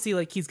like obviously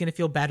like he's gonna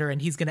feel better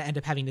and he's gonna end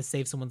up having to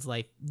save someone's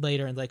life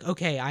later and like,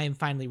 okay, I am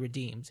finally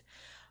redeemed.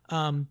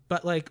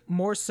 But like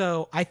more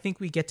so, I think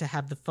we get to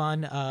have the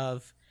fun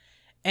of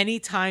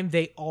anytime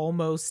they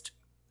almost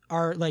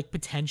are like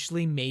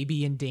potentially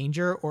maybe in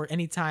danger, or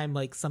anytime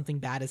like something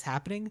bad is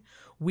happening,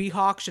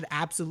 Weehawk should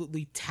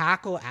absolutely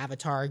tackle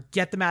Avatar,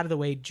 get them out of the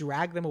way,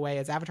 drag them away,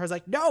 as Avatar's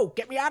like, no,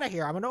 get me out of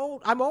here. I'm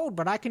old,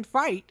 but I can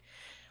fight.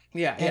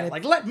 Yeah,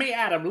 like, let me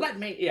at him,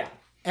 yeah.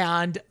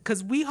 And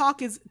because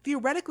Weehawk is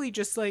theoretically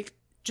just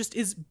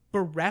is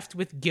bereft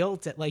with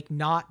guilt at like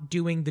not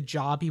doing the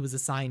job he was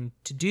assigned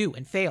to do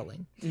and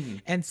failing. Mm-hmm.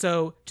 And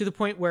so to the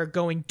point where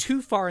going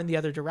too far in the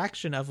other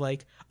direction of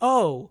like,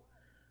 oh,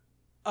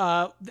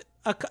 a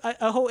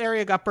whole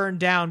area got burned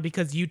down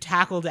because you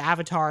tackled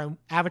Avatar, and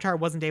Avatar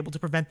wasn't able to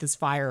prevent this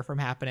fire from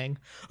happening.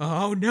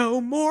 Oh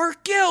no, more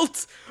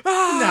guilt!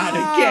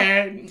 Not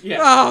again. Yeah.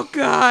 Oh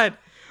god,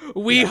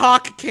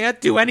 Weehawk can't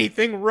do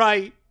anything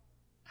right.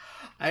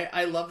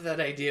 I love that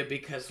idea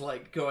because,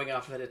 like, going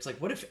off of that, it's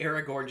like, what if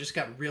Aragorn just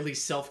got really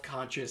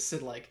self-conscious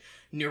and, like,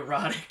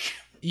 neurotic?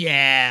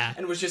 Yeah.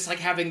 And was just, like,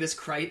 having this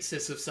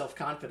crisis of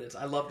self-confidence.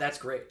 That's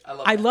great.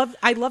 I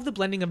love the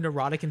blending of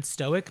neurotic and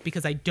stoic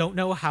because I don't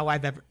know how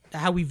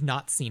we've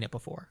not seen it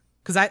before.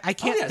 Because I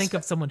can't think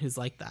of someone who's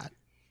like that.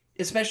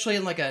 Especially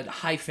in, like, a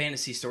high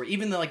fantasy story.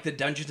 Even like the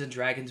Dungeons and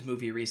Dragons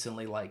movie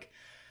recently, like,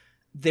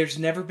 there's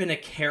never been a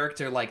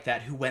character like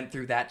that who went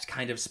through that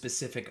kind of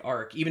specific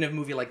arc. Even a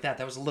movie like that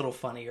was a little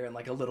funnier and,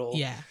 like, a little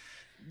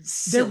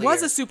sillier. There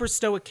was a super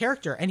stoic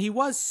character, and he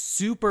was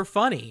super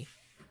funny.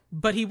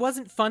 But he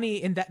wasn't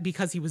funny in that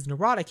because he was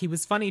neurotic. He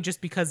was funny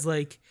just because,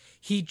 like,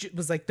 he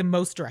was, like, the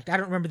most direct. I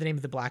don't remember the name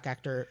of the black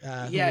actor.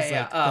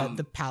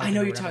 The paladin. I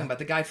know you're talking about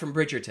the guy from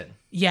Bridgerton.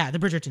 Yeah, the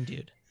Bridgerton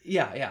dude.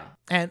 Yeah.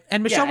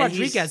 And Michelle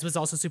Rodriguez was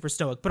also super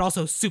stoic, but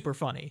also super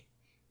funny.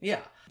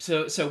 Yeah.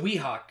 So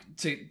Weehawk,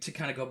 to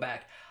kind of go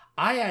back,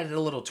 I added a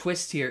little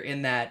twist here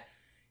in that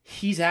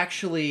he's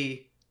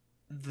actually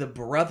the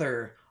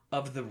brother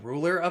of the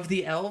ruler of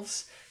the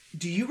elves.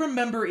 Do you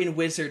remember in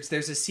Wizards,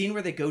 there's a scene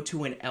where they go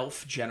to an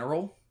elf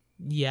general?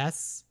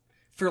 Yes.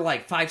 For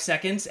like 5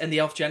 seconds, and the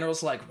elf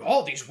general's like,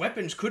 oh, these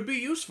weapons could be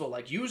useful,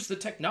 like, use the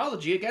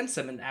technology against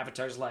them, and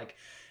Avatar's like,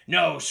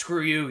 no,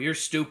 screw you, you're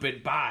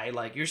stupid, bye,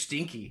 like, you're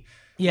stinky.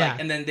 Yeah. Like,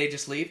 and then they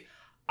just leave.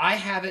 I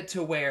have it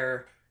to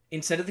where,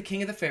 instead of the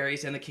King of the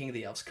Fairies and the King of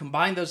the Elves,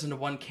 combine those into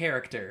one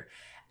character,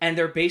 and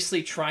they're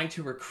basically trying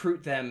to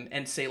recruit them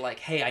and say, like,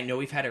 hey, I know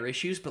we've had our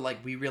issues, but,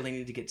 like, we really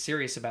need to get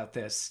serious about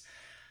this.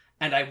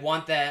 And I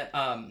want that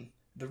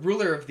the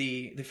ruler of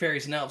the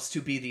fairies and elves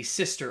to be the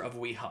sister of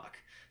Weehawk.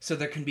 So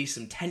there can be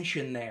some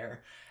tension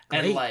there.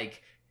 Great. And,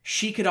 like,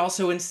 she could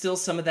also instill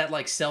some of that,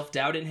 like,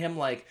 self-doubt in him.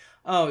 Like,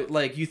 oh,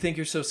 like, you think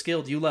you're so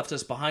skilled. You left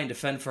us behind to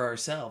fend for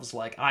ourselves.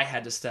 Like, I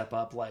had to step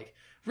up. Like,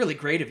 really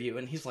great of you.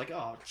 And he's like,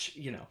 oh,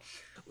 you know.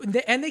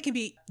 And they can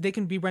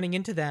be running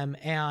into them,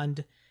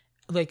 and,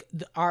 like,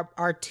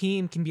 our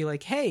team can be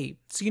like, hey,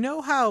 so you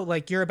know how,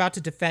 like, you're about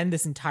to defend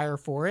this entire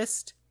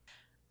forest?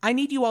 I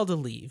need you all to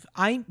leave.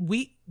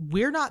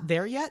 We're not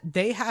there yet.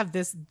 They have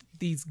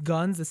these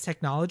guns, this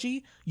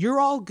technology. You're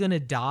all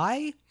gonna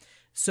die.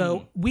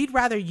 So we'd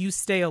rather you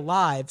stay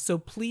alive. So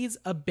please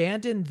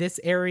abandon this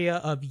area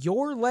of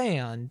your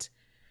land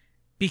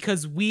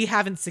because we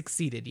haven't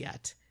succeeded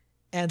yet.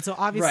 And so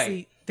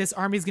obviously this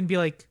army's gonna be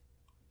like,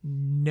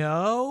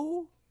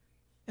 no.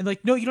 And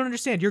like, no, you don't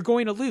understand. You're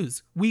going to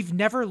lose. We've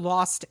never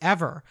lost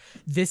ever.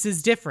 This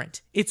is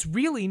different. It's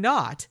really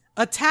not.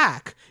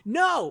 Attack.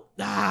 No.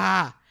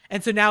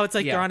 And so now it's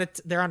like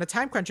they're on a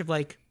time crunch of,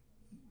 like,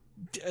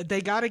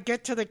 they gotta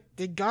get to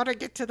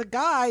the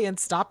guy and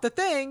stop the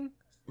thing.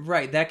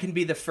 Right, that can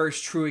be the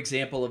first true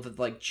example of,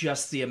 like,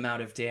 just the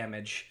amount of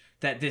damage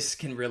that this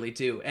can really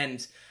do.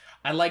 And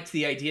I liked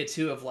the idea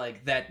too of,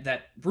 like,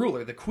 that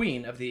ruler, the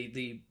queen of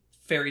the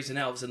fairies and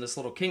elves in this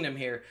little kingdom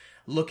here,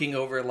 looking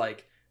over,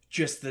 like,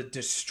 just the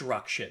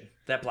destruction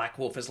that Black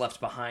Wolf has left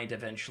behind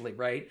eventually,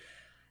 right?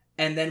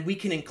 And then we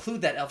can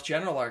include that elf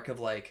general arc of,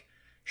 like,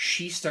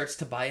 she starts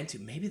to buy into,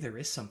 maybe there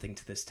is something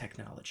to this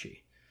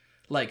technology,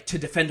 like, to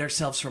defend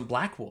ourselves from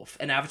Black Wolf.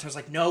 And Avatar's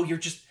like, no,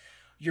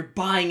 you're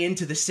buying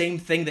into the same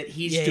thing that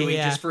he's doing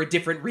just for a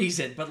different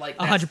reason. But, like,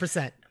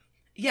 100%.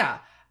 Yeah.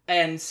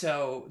 And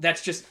so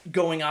that's just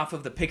going off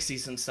of the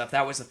Pixies and stuff.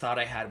 That was a thought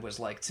I had, was,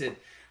 like, to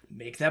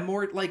make that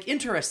more, like,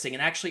 interesting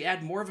and actually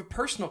add more of a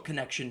personal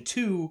connection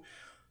to,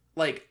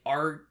 like,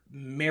 our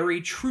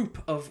merry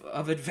troop of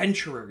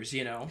adventurers,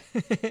 you know?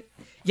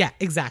 Yeah,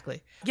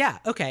 exactly. Yeah,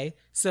 okay.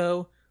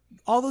 So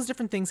all those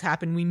different things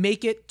happen. We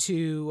make it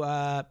to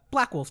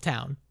Black Wolf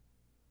Town.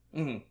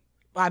 Mm-hmm.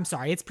 I'm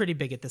sorry, it's pretty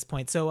big at this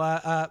point. So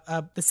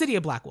the city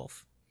of Black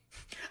Wolf.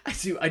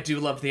 I do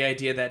love the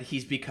idea that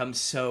he's become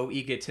so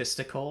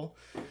egotistical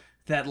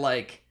that,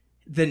 like,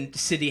 the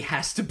city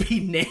has to be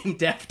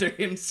named after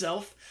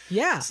himself.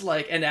 Yeah. It's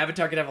like, and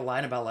Avatar could have a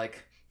line about,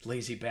 like,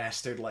 lazy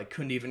bastard, like,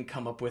 couldn't even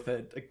come up with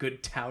a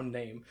good town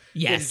name.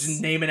 Yes.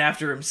 Just name it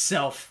after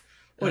himself.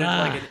 What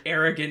like an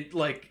arrogant,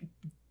 like,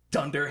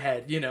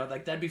 dunderhead, you know?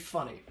 Like, that'd be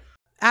funny.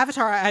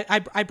 Avatar,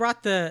 I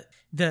brought the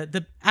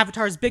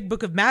Avatar's Big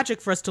Book of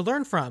Magic for us to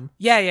learn from.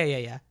 Yeah,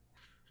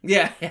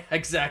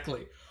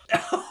 exactly.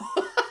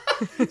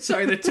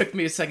 Sorry, that took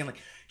me a second.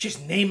 Like,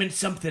 just naming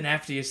something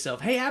after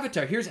yourself. Hey,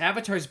 Avatar, here's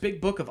Avatar's Big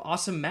Book of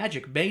Awesome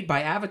Magic made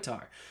by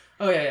Avatar.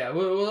 Oh, yeah.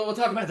 We'll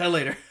talk about that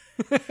later.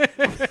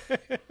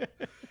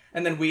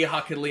 And then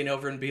Weehawk could lean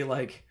over and be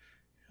like,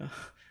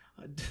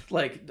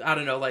 like, I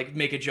don't know, like,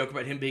 make a joke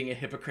about him being a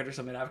hypocrite or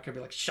something. Avatar could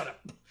be like, shut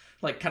up.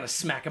 Like, kind of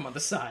smack him on the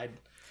side.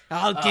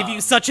 I'll give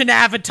you such an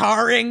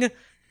avataring.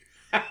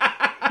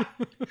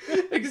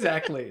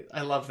 Exactly.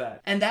 I love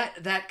that. And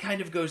that kind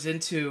of goes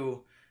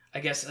into, I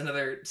guess,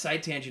 another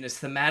side tangent is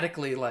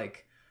thematically,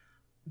 like,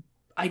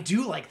 I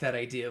do like that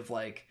idea of,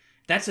 like,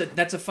 that's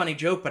a funny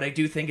joke, but I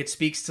do think it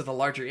speaks to the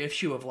larger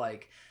issue of,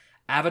 like,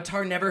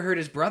 Avatar never heard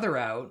his brother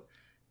out.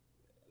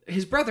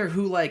 His brother,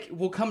 who, like,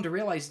 will come to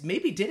realize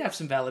maybe did have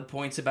some valid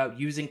points about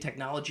using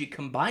technology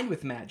combined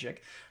with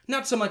magic.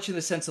 Not so much in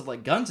the sense of,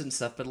 like, guns and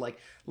stuff, but,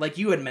 like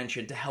you had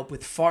mentioned, to help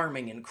with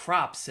farming and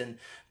crops and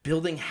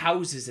building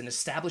houses and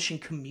establishing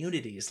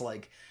communities.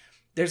 Like,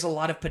 there's a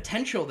lot of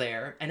potential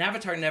there, and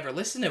Avatar never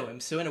listened to him.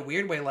 So in a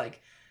weird way,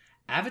 like,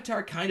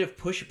 Avatar kind of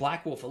pushed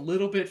Black Wolf a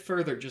little bit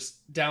further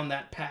just down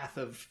that path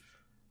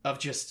of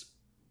just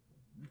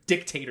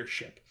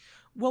dictatorship.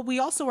 Well, we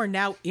also are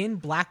now in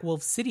Black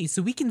Wolf City,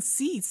 so we can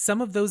see some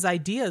of those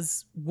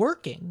ideas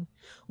working.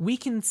 We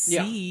can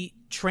see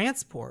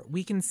transport.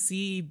 We can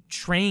see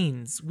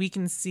trains. We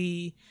can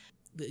see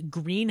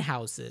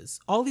greenhouses.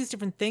 All these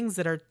different things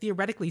that are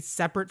theoretically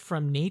separate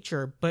from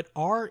nature, but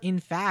are in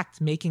fact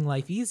making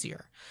life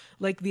easier.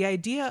 Like the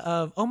idea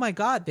of, oh my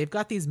God, they've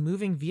got these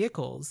moving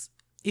vehicles.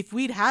 If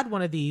we'd had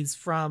one of these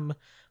from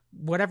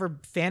whatever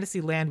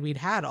fantasy land we'd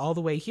had all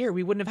the way here,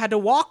 we wouldn't have had to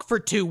walk for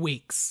 2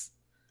 weeks.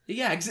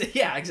 Yeah,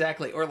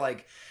 exactly. Or,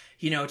 like,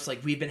 you know, it's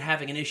like we've been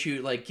having an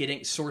issue, like,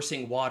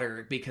 sourcing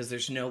water because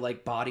there's no,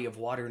 like, body of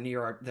water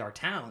near our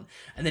town.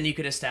 And then you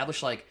could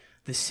establish, like,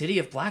 the city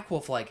of Black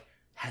Wolf, like,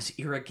 has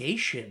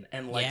irrigation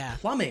and, like,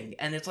 plumbing.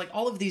 And it's, like,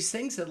 all of these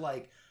things that,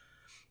 like...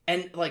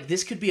 And, like,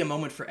 this could be a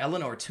moment for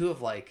Eleanor, too,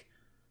 of, like,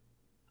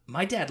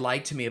 my dad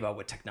lied to me about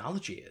what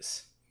technology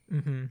is.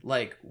 Mm-hmm.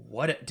 Like,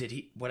 what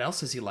else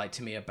has he lied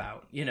to me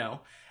about, you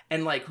know?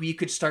 And, like, we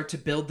could start to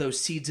build those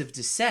seeds of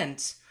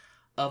dissent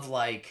of,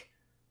 like,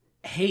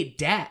 hey,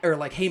 dad, or,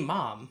 like, hey,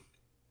 mom,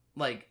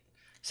 like,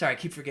 sorry, I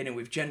keep forgetting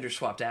we've gender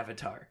swapped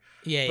Avatar.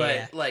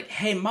 But, like,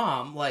 hey,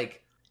 mom,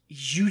 like,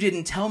 you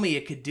didn't tell me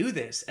it could do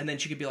this. And then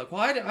she could be like,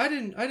 well, I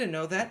didn't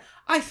know that.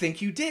 I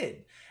think you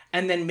did.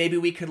 And then maybe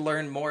we could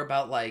learn more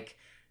about, like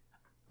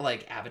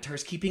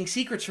Avatar's keeping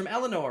secrets from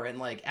Eleanor, and,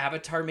 like,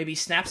 Avatar maybe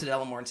snaps at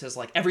Eleanor and says,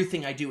 like,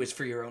 everything I do is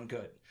for your own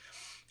good.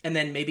 And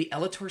then maybe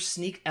Eleanor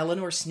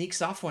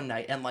sneaks off one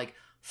night and, like,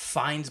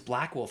 finds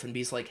Black Wolf and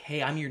be's like,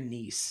 hey, I'm your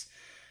niece.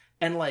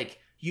 And, like,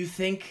 you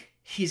think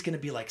he's gonna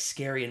be, like,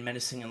 scary and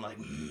menacing and, like,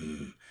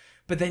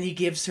 but then he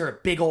gives her a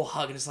big old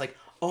hug and is like,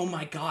 oh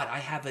my God, I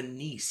have a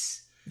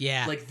niece.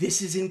 Yeah. Like,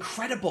 this is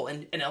incredible.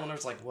 And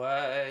Eleanor's like,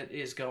 what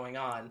is going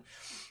on?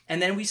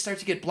 And then we start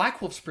to get Black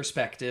Wolf's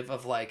perspective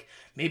of, like,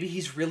 maybe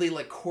he's really,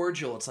 like,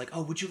 cordial. It's like,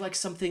 oh, would you like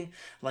something?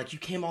 Like, you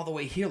came all the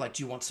way here. Like,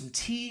 do you want some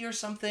tea or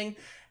something?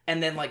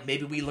 And then, like,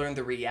 maybe we learn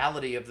the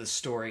reality of the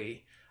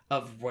story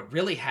of what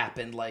really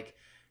happened. Like,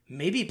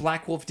 maybe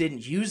Black Wolf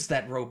didn't use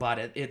that robot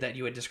that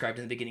you had described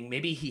in the beginning.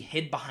 Maybe he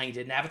hid behind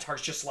it, and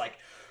Avatar's just like,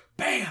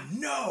 bam,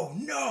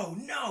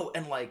 no.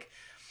 And, like,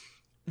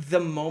 the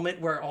moment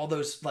where all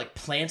those, like,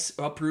 plants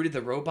uprooted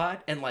the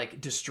robot and,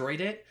 like,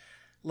 destroyed it,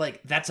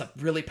 like, that's a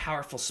really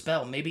powerful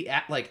spell. Maybe,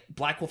 like,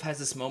 Black Wolf has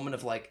this moment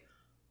of, like,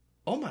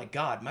 oh my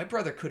God, my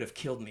brother could have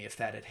killed me if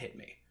that had hit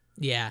me.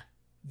 Yeah.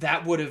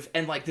 That would have,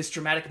 and, like, this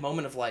dramatic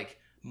moment of, like,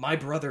 my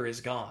brother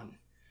is gone.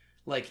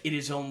 Like, it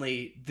is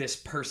only this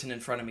person in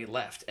front of me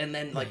left. And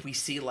then, like, we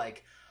see,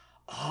 like,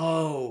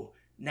 oh,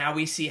 now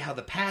we see how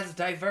the paths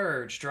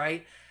diverged,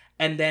 right?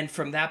 And then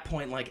from that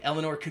point, like,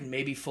 Eleanor could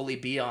maybe fully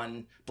be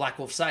on Black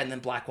Wolf's side, and then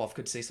Black Wolf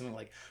could say something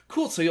like,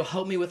 cool, so you'll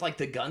help me with, like,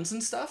 the guns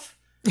and stuff?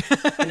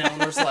 And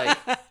Eleanor's like,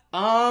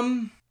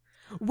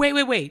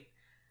 Wait.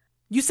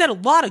 You said a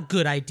lot of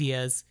good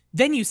ideas.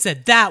 Then you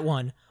said that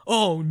one.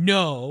 Oh,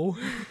 no.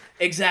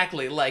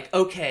 Exactly. Like,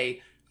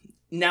 okay,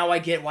 now I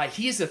get why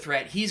he's a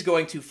threat. He's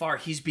going too far.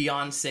 He's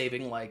beyond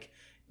saving, like,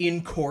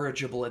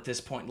 incorrigible at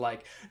this point.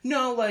 Like,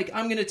 no, like,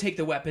 I'm going to take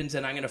the weapons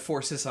and I'm going to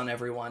force this on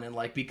everyone and,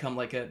 like, become,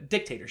 like, a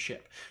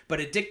dictatorship. But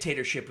a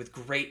dictatorship with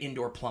great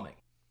indoor plumbing.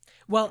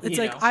 Well, it's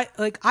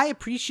I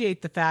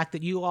appreciate the fact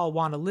that you all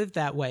want to live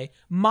that way.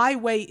 My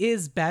way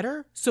is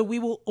better, so we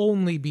will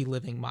only be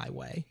living my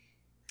way.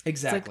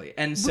 Exactly. Like,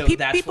 and so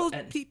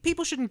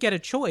people shouldn't get a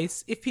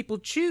choice. If people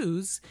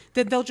choose,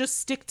 then they'll just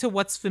stick to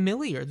what's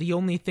familiar, the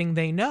only thing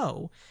they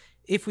know.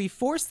 If we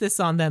force this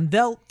on them,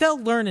 they'll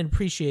learn and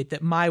appreciate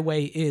that my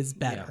way is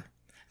better. Yeah.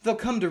 They'll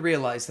come to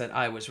realize that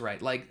I was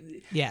right. Like,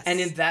 yes.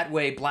 And in that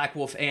way, Black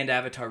Wolf and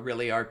Avatar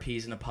really are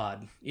peas in a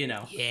pod, you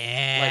know?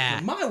 Yeah.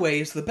 Like, my way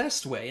is the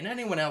best way, and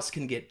anyone else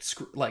can get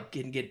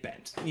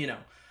bent, you know?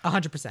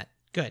 100%.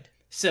 Good.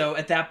 So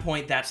at that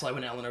point, that's like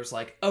when Eleanor's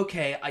like,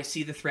 okay, I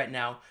see the threat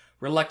now.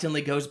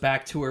 Reluctantly goes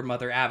back to her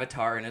mother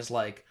Avatar and is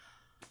like,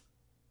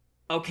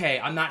 okay,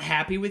 I'm not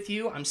happy with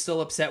you. I'm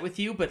still upset with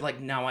you, but, like,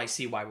 now I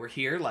see why we're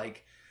here.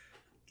 Like,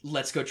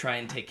 let's go try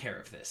and take care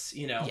of this,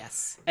 you know?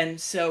 Yes.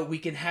 And so we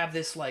can have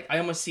this, like, I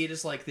almost see it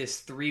as, like, this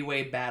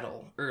three-way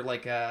battle, or,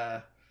 like,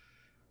 a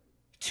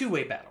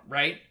two-way battle,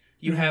 right?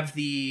 You have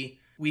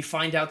we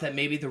find out that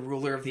maybe the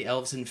ruler of the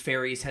elves and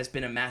fairies has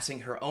been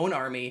amassing her own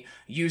army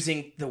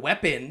using the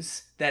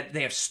weapons that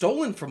they have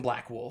stolen from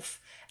Black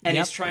Wolf, and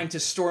is trying to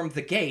storm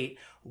the gate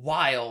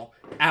while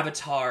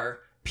Avatar,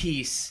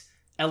 Peace,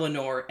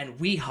 Eleanor and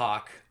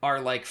Weehawk are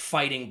like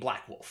fighting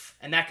Black Wolf,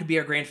 and that could be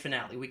our grand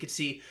finale. We could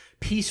see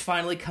peace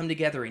finally come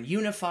together and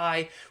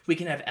unify. We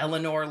can have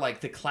Eleanor,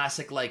 like the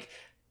classic, like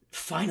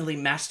finally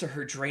master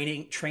her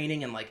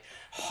training and like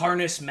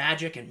harness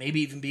magic and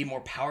maybe even be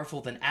more powerful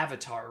than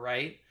Avatar,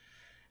 right?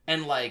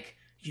 And like,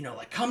 you know,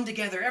 like come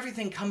together,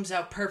 everything comes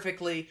out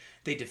perfectly.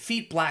 They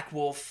defeat Black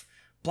Wolf.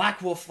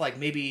 Black Wolf, like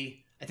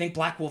maybe, I think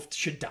Black Wolf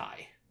should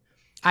die.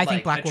 I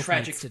think Black Wolf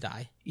needs to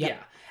die. Yep.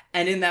 Yeah.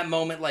 And in that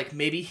moment, like,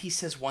 maybe he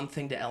says one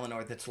thing to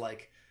Eleanor that's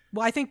like...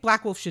 Well, I think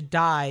Black Wolf should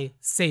die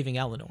saving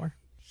Eleanor.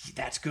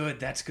 That's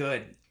good.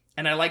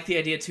 And I like the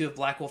idea, too, of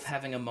Black Wolf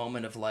having a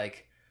moment of,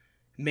 like,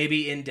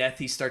 maybe in death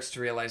he starts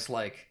to realize,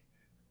 like...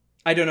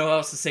 I don't know how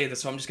else to say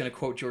this, so I'm just going to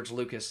quote George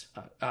Lucas.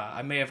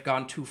 I may have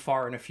gone too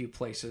far in a few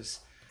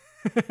places.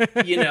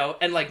 You know?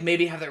 And, like,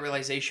 maybe have that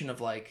realization of,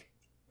 like...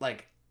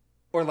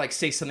 Or, like,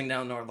 say something to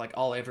Eleanor, like,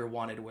 all I ever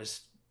wanted was,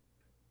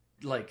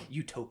 like,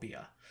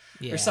 utopia.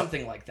 Yeah. Or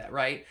something like that,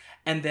 right?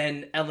 And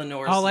then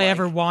Eleanor's all I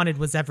ever wanted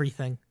was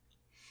everything.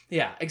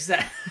 Yeah,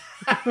 exactly.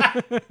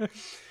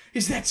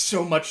 Is that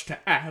so much to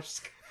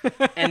ask?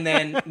 And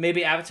then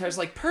maybe Avatar's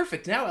like,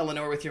 perfect, now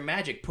Eleanor with your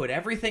magic, put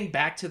everything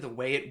back to the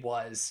way it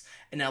was.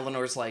 And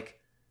Eleanor's like,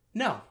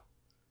 no.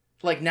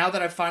 Like, now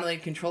that I've finally in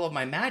control of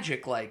my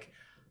magic, like,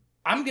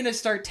 I'm gonna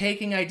start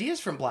taking ideas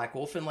from Black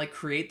Wolf and, like,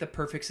 create the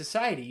perfect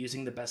society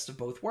using the best of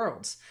both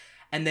worlds.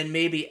 And then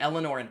maybe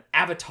Eleanor and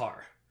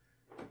Avatar...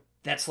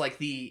 That's like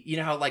the, you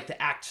know how like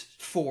the Act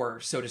 4,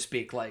 so to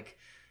speak, like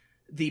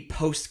the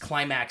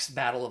post-climax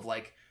battle of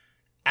like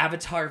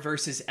Avatar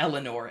versus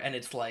Eleanor, and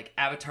it's like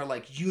Avatar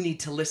like, you need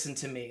to listen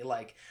to me,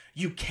 like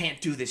you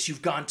can't do this,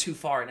 you've gone too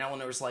far, and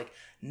Eleanor's like,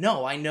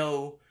 no, I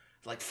know,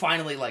 like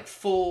finally like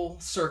full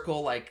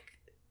circle, like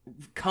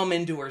come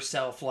into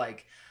herself,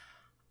 like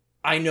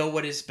I know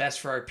what is best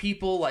for our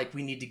people, like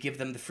we need to give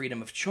them the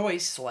freedom of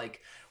choice,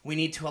 like we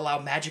need to allow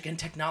magic and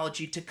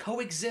technology to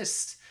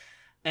coexist.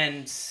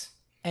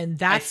 And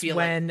that's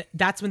when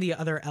the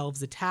other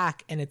elves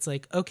attack, and it's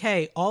like,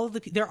 okay,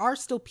 there are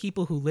still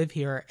people who live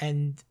here,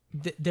 and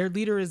their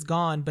leader is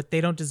gone, but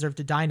they don't deserve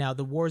to die now.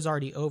 The war's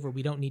already over.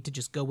 We don't need to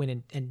just go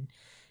in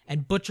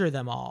and butcher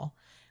them all.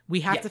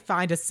 We have to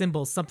find a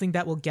symbol, something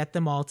that will get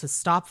them all to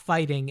stop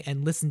fighting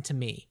and listen to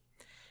me.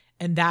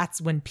 And that's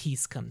when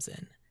Peace comes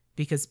in.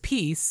 Because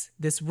Peace,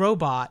 this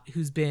robot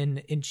who's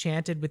been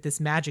enchanted with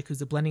this magic,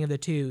 who's a blending of the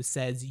two,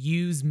 says,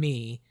 use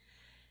me.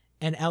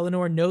 And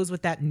Eleanor knows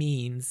what that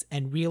means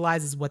and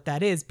realizes what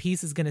that is.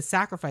 Peace is going to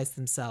sacrifice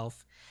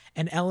himself.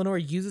 And Eleanor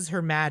uses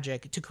her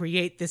magic to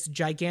create this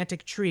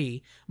gigantic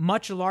tree,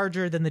 much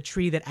larger than the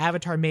tree that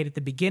Avatar made at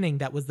the beginning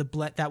that was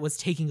that was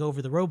taking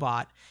over the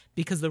robot,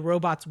 because the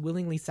robot's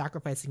willingly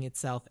sacrificing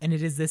itself. And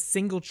it is this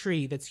single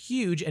tree that's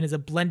huge and is a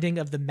blending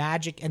of the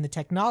magic and the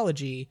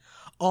technology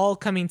all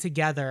coming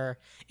together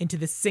into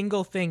this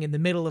single thing in the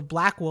middle of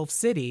Black Wolf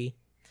City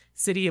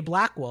of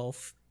Black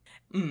Wolf.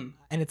 And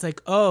it's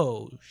like,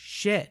 oh,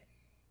 shit.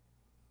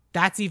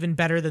 That's even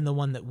better than the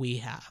one that we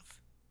have.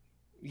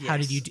 Yes,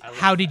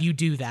 how did you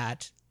do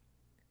that?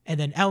 And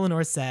then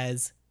Eleanor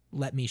says,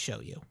 let me show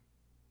you.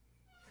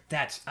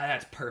 That's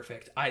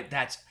perfect. I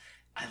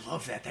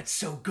love that. That's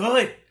so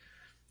good.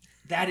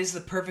 That is the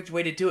perfect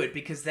way to do it,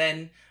 because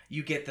then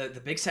you get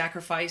the big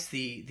sacrifice,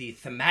 the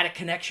thematic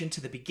connection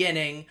to the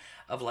beginning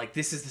of like,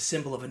 this is the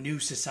symbol of a new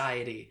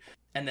society.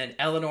 And then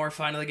Eleanor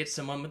finally gets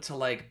the moment to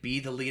like be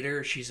the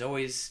leader she's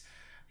always,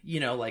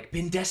 like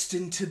been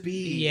destined to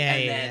be.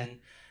 And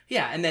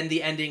then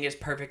the ending is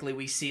perfectly,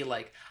 we see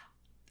like,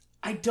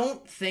 I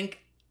don't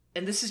think,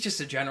 and this is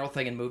just a general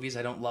thing in movies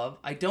I don't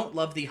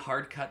love the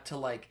hard cut to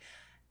like,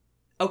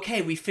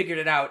 okay, we figured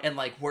it out and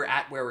like we're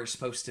at where we're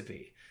supposed to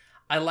be.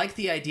 I like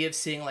the idea of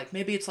seeing like,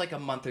 maybe it's like a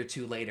month or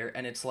two later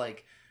and it's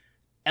like,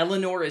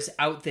 Eleanor is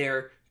out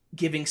there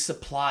giving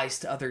supplies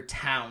to other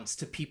towns,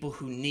 to people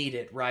who need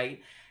it,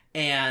 right?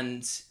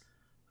 And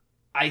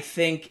I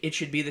think it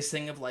should be this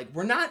thing of like,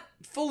 we're not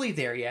fully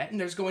there yet, and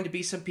there's going to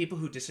be some people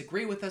who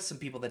disagree with us, some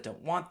people that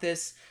don't want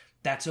this.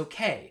 That's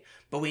okay.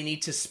 But we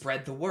need to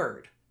spread the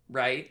word,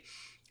 right?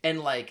 And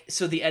like,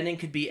 so the ending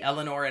could be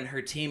Eleanor and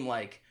her team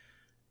like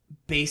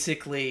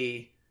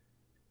basically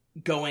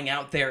going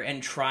out there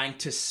and trying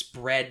to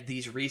spread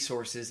these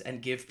resources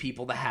and give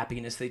people the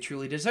happiness they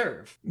truly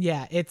deserve.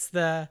 Yeah, it's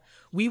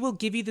we will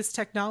give you this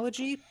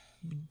technology,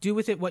 do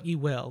with it what you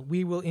will.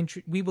 We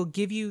will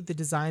give you the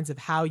designs of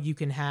how you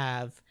can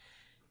have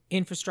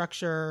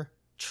infrastructure,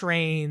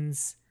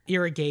 trains,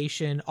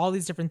 irrigation, all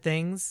these different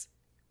things.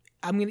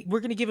 We're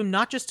going to give them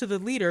not just to the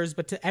leaders,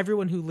 but to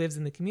everyone who lives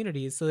in the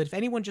communities, so that if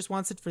anyone just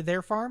wants it for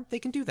their farm, they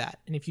can do that.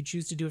 And if you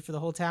choose to do it for the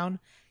whole town,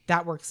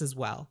 that works as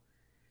well.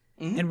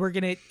 Mm-hmm. And we're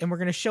going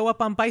to show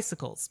up on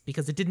bicycles,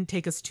 because it didn't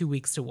take us 2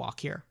 weeks to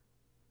walk here.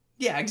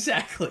 Yeah,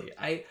 exactly.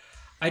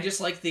 I just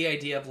like the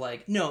idea of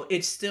like, no,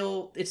 it's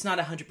not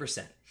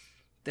 100%.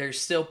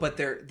 But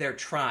they're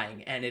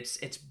trying, and it's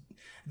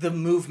the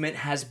movement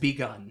has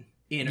begun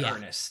in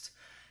earnest.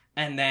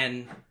 And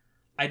then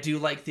I do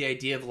like the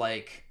idea of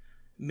like,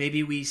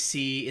 maybe we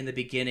see in the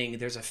beginning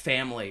there's a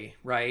family,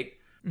 right?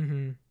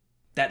 Mm-hmm.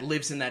 that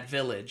lives in that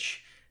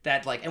village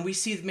that like, and we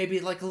see maybe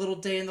like a little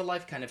day in the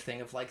life kind of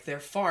thing of like they're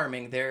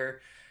farming,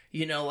 they're,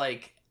 you know,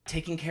 like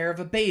taking care of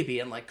a baby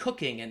and like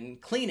cooking and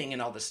cleaning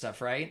and all this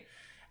stuff, right?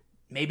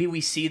 Maybe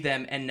we see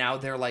them and now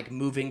they're like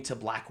moving to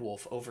Black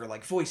Wolf over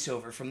like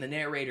voiceover from the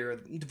narrator,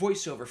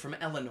 voiceover from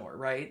Eleanor,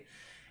 right?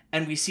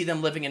 And we see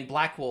them living in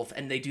Black Wolf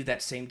and they do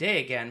that same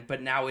day again,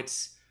 but now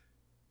it's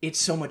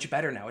so much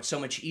better now. It's so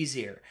much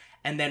easier.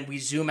 And then we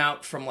zoom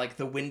out from like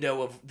the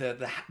window of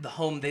the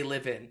home they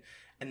live in,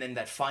 and then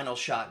that final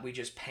shot we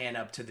just pan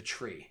up to the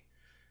tree,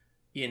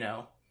 you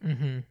know?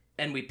 Mm-hmm.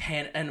 And we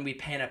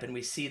pan up and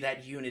we see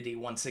that unity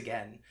once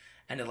again,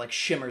 and it like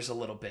shimmers a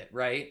little bit,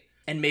 right?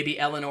 And maybe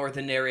Eleanor,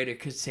 the narrator,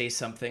 could say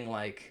something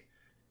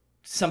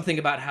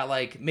about how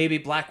like maybe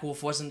Black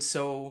Wolf wasn't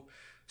so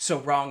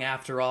wrong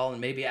after all,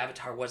 and maybe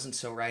Avatar wasn't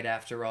so right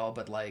after all,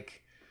 but like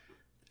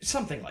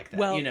something like that,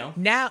 well, you know?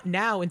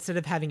 Now instead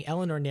of having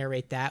Eleanor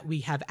narrate that, we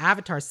have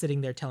Avatar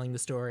sitting there telling the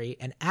story,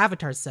 and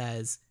Avatar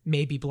says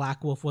maybe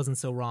Black Wolf wasn't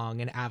so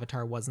wrong and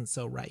Avatar wasn't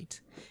so right.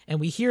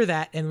 And we hear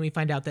that, and we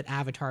find out that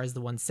Avatar is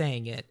the one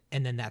saying it,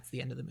 and then that's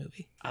the end of the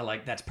movie.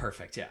 That's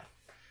perfect, yeah.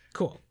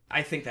 Cool.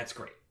 I think that's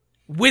great.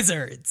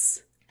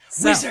 Wizards.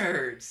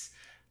 Wizards.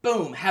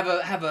 Boom.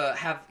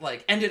 Have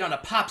like ended on a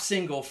pop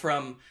single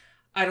from,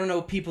 I don't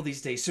know people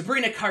these days,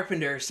 Sabrina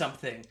Carpenter or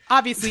something.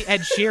 Obviously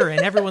Ed Sheeran.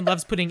 Everyone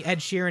loves putting Ed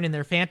Sheeran in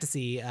their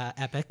fantasy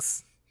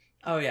epics.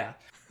 Oh, yeah.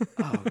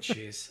 Oh,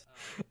 jeez.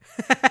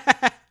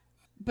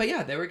 But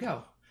yeah, there we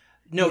go.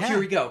 No, yeah.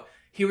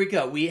 Here we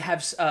go. We have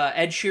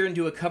Ed Sheeran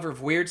do a cover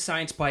of Weird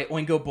Science by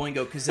Oingo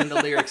Boingo, because in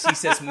the lyrics he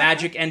says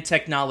magic and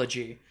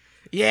technology.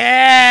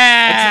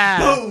 Yeah!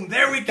 Boom!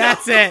 There we go!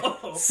 That's it.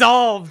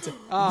 Solved.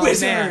 Oh,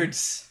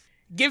 Wizards!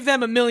 Man. Give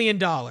them $1 million.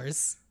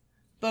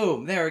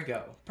 Boom. There we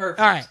go. Perfect.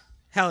 All right.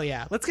 Hell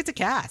yeah. Let's get to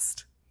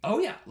cast. Oh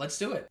yeah. Let's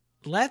do it.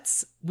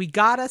 We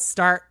gotta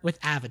start with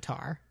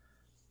Avatar.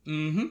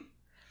 Mm-hmm.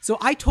 So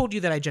I told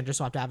you that I gender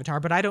swapped Avatar,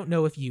 but I don't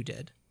know if you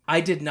did.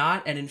 I did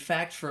not, and in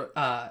fact, for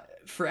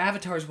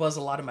Avatar as well as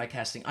a lot of my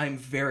casting, I'm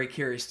very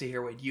curious to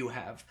hear what you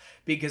have,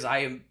 because I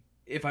am,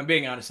 if I'm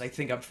being honest, I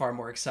think I'm far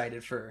more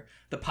excited for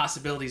the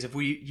possibilities of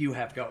you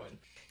have going.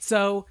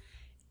 So,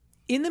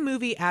 in the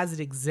movie as it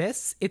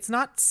exists, it's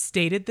not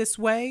stated this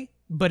way,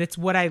 but it's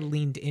what I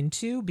leaned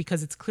into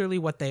because it's clearly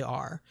what they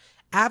are.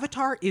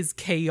 Avatar is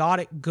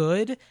chaotic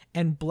good,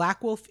 and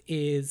Black Wolf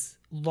is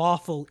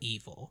lawful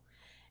evil.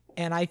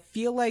 And I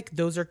feel like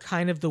those are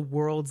kind of the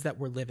worlds that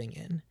we're living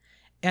in.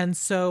 And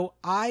so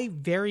I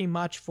very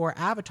much, for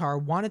Avatar,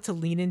 wanted to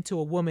lean into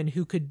a woman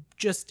who could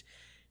just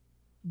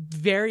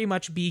very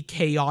much be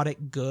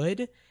chaotic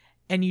good.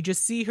 And you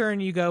just see her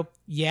and you go,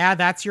 yeah,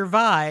 that's your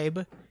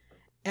vibe.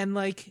 And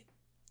like,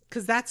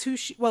 because that's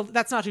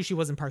that's not who she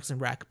was in Parks and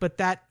Rec, but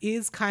that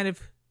is kind of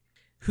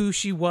who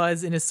she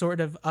was in a sort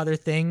of other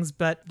things.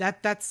 But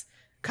that's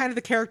kind of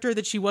the character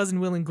that she was in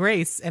Will and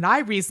Grace. And I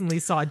recently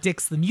saw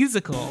Dix the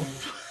Musical.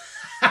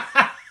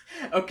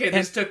 Okay,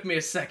 this took me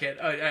a second.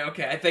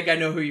 Okay, I think I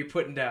know who you're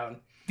putting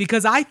down.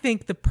 Because I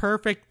think the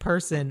perfect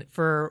person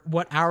for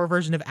what our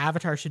version of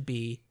Avatar should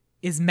be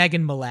is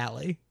Megan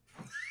Mullally.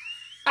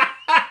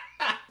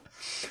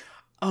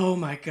 Oh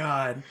my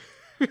god.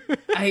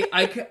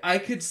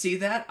 I could see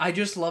that. I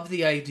just love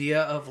the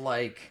idea of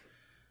like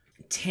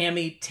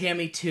Tammy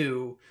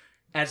 2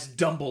 as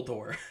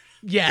Dumbledore.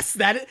 Yes,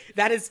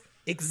 that is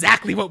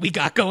exactly what we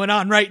got going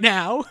on right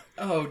now.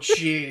 Oh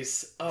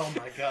jeez. Oh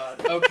my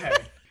god. Okay.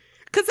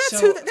 Because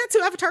that's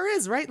who Avatar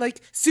is, right?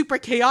 Like, super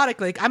chaotic.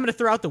 Like, I'm going to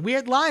throw out the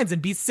weird lines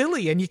and be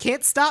silly, and you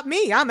can't stop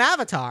me. I'm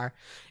Avatar.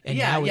 And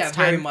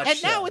very much so.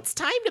 And now it's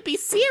time to be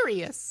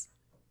serious.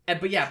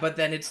 But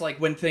then it's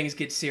like, when things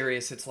get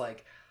serious, it's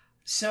like...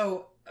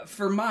 So,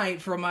 for my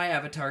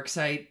Avatar, because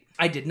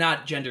I did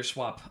not gender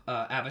swap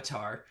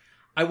Avatar,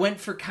 I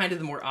went for kind of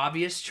the more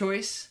obvious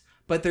choice,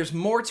 but there's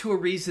more of a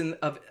reason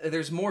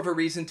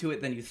to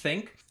it than you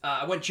think.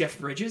 I went Jeff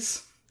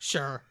Bridges.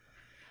 Sure.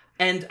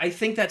 And I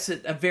think that's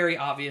a very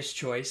obvious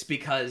choice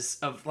because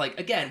of, like,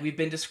 again, we've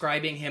been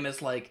describing him as,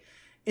 like,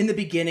 in the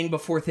beginning,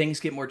 before things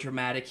get more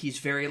dramatic, he's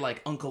very,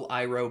 like, Uncle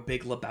Iroh,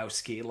 Big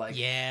Lebowski, like,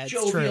 yeah,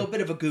 jovial,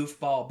 bit of a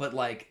goofball, but,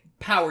 like,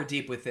 power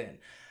deep within.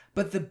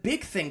 But the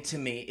big thing to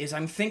me is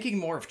I'm thinking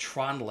more of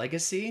Tron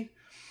Legacy.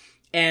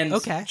 And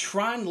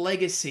Tron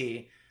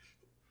Legacy,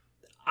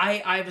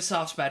 I have a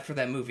soft spot for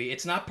that movie.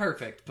 It's not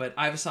perfect, but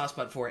I have a soft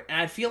spot for it.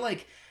 And I feel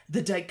like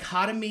the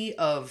dichotomy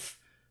of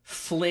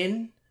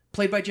Flynn,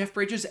 played by Jeff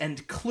Bridges,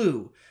 and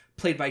Clue,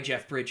 played by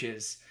Jeff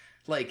Bridges.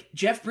 Like,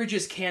 Jeff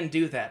Bridges can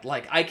do that.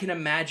 Like, I can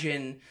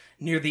imagine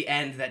near the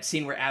end that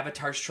scene where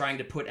Avatar's trying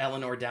to put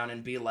Eleanor down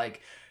and be like,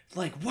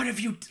 what have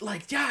you,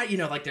 like, yeah, you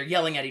know, like, they're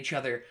yelling at each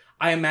other.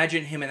 I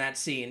imagine him in that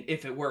scene,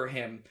 if it were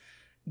him,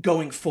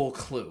 going full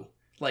Clue.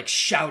 Like,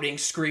 shouting,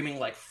 screaming,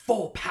 like,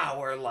 full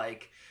power,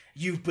 like,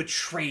 you've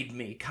betrayed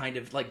me, kind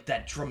of, like,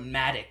 that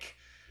dramatic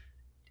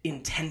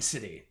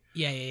intensity.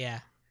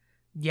 Yeah.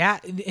 Yeah,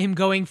 him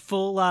going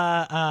full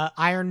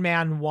Iron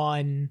Man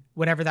 1,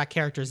 whatever that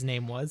character's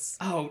name was.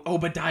 Oh,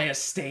 Obadiah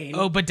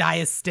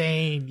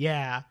Stane.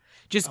 Yeah.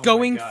 Just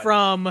going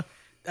from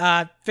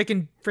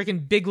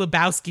freaking Big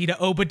Lebowski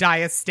to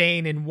Obadiah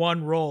Stane in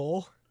one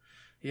role.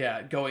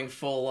 Yeah, going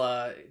full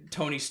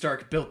Tony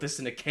Stark built this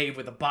in a cave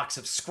with a box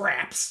of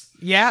scraps.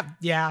 Yeah,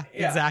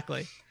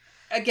 exactly.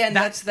 Again,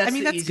 that's the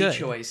easy good.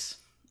 choice.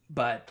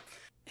 But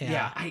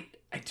yeah, I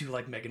do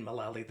like Megan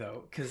Mullally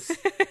though, because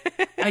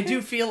I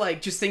do feel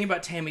like, just thinking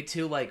about Tammy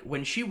too, like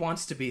when she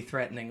wants to be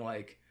threatening,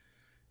 like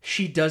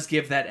she does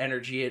give that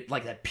energy,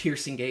 like that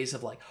piercing gaze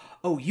of like,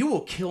 oh, you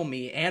will kill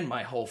me and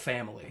my whole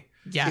family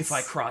if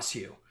I cross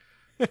you.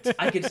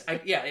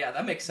 Yeah,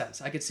 that makes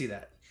sense. I could see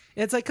that.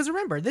 It's like, because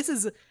remember, this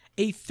is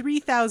a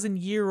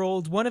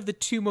 3,000-year-old, one of the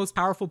two most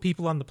powerful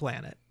people on the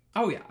planet.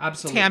 Oh yeah,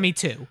 absolutely. Tammy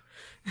too.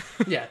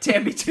 Yeah,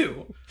 Tammy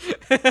too.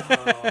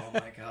 Oh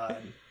my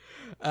god.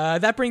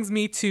 That brings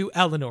me to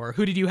Eleanor.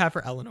 Who did you have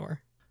for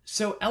Eleanor?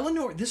 So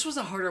Eleanor, this was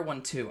a harder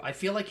one too. I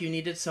feel like you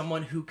needed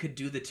someone who could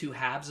do the two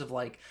halves of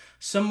like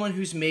someone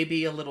who's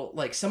maybe a little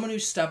like someone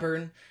who's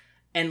stubborn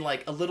and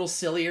like a little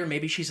sillier.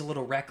 Maybe she's a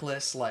little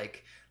reckless,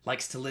 like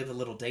likes to live a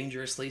little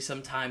dangerously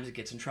sometimes,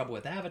 gets in trouble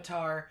with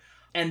Avatar,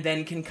 and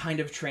then can kind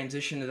of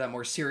transition to that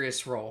more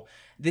serious role.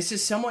 This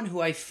is someone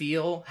who I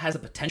feel has the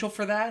potential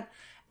for that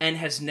and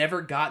has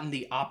never gotten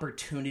the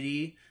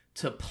opportunity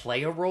to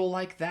play a role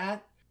like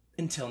that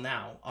until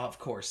now, of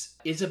course.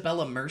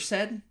 Isabella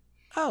Merced.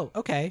 Oh,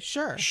 okay,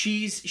 sure.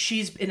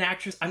 She's an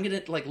actress. I'm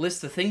gonna like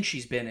list the things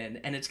she's been in,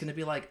 and it's gonna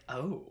be like,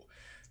 oh,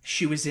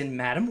 she was in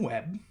Madam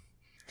Web.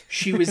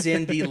 She was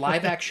in the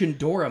live-action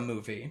Dora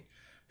movie.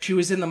 She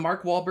was in the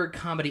Mark Wahlberg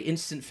comedy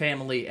Instant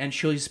Family, and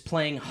she's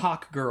playing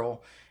Hawk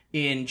Girl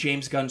in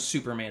James Gunn's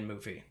Superman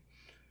movie.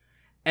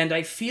 And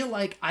I feel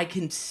like I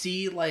can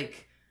see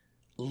like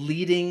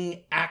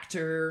leading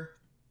actor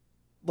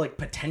like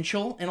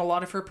potential in a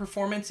lot of her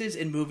performances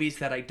in movies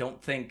that I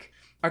don't think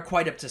are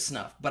quite up to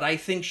snuff, but I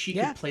think she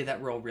could play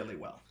that role really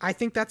well. I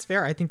think that's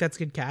fair. I think that's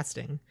good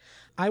casting.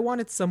 I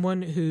wanted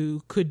someone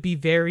who could be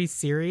very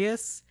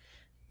serious,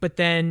 but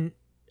then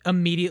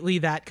immediately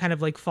that kind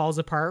of like falls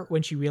apart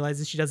when she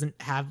realizes she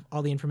doesn't have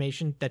all the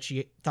information that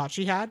she thought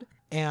she had.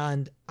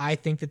 And I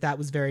think that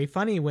was very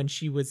funny when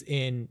she was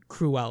in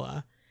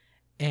Cruella.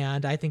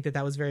 And I think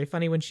that was very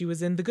funny when she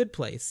was in The Good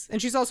Place.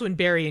 And she's also in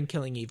Barry and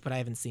Killing Eve, but I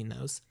haven't seen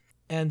those.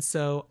 And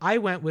so I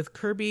went with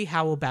Kirby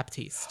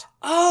Howell-Baptiste.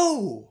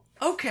 Oh,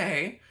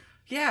 okay.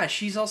 Yeah,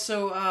 she's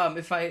also,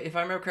 if I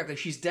remember correctly,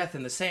 she's Death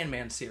in the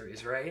Sandman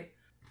series, right?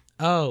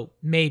 Oh,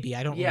 maybe.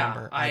 I don't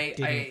remember. I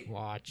didn't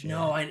watch it.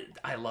 No,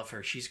 I love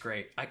her. She's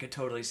great. I could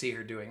totally see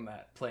her doing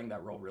that, playing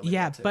that role really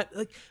well, too.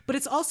 but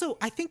it's also,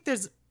 I think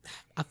there's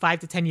a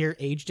 5 to 10 year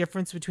age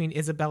difference between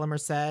Isabella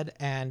Merced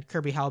and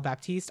Kirby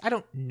Howell-Baptiste. I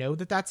don't know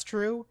that that's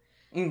true.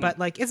 But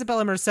like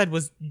Isabella Merced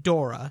was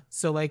Dora,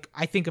 so like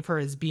I think of her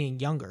as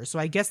being younger. So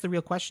I guess the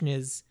real question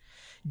is,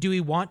 do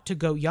we want to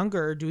go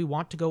younger or do we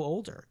want to go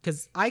older?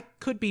 Because I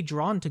could be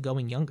drawn to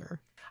going younger.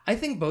 I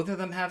think both of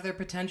them have their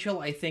potential.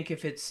 I think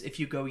if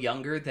you go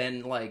younger,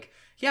 then like,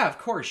 yeah, of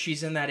course,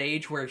 she's in that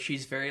age where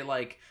she's very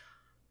like,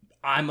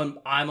 I'm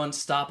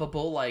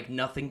unstoppable, like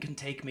nothing can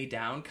take me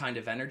down kind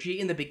of energy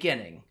in the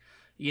beginning.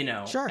 You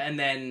know, sure. And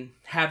then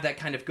have that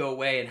kind of go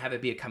away and have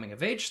it be a coming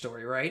of age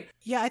story, right?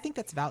 Yeah, I think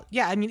that's valid.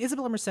 Yeah, I mean,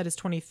 Isabella Merced is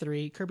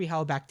 23, Kirby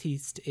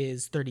Howell-Baptiste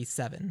is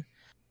 37.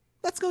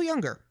 Let's go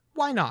younger.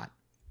 Why not?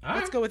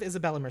 Let's go with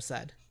Isabella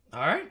Merced. All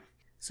right.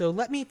 So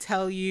let me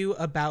tell you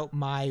about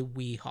my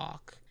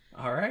Weehawk.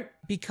 All right.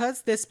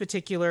 Because this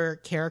particular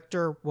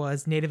character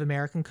was Native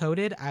American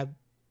coded, I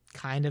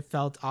kind of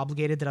felt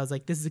obligated that I was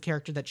like, this is a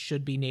character that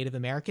should be Native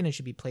American and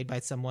should be played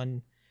by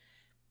someone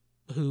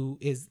who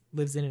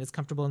lives in and is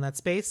comfortable in that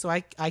space. So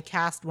I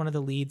cast one of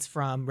the leads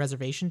from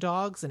Reservation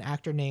Dogs, an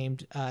actor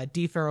named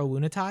D. Pharaoh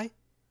Wunatai.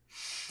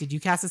 Did you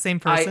cast the same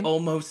person? I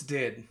almost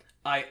did.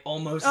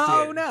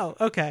 Oh, no.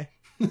 Okay.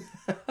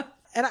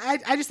 And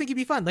I just think it'd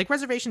be fun. Like,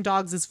 Reservation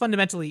Dogs is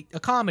fundamentally a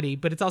comedy,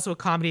 but it's also a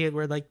comedy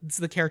where, like,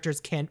 the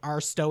characters are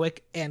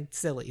stoic and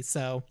silly.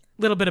 So,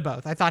 a little bit of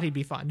both. I thought he'd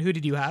be fun. Who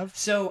did you have?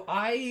 So,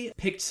 I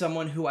picked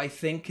someone who I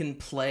think can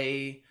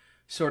play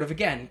sort of,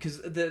 again,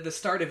 because the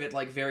start of it,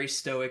 like, very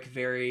stoic,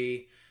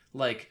 very,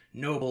 like,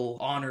 noble,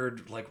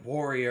 honored, like,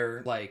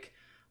 warrior, like,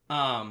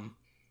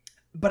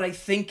 but I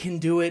think can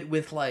do it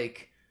with,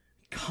 like,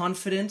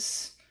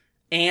 confidence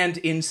and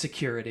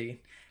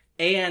insecurity.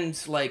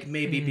 And, like,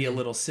 maybe be a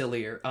little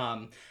sillier.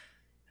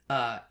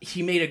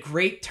 He made a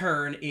great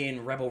turn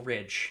in Rebel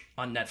Ridge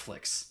on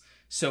Netflix.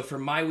 So for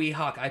my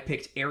Weehawk, I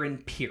picked Aaron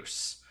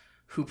Pierce,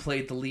 who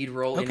played the lead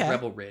role in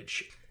Rebel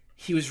Ridge.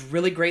 He was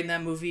really great in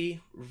that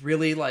movie.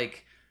 Really,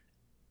 like,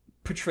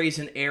 portrays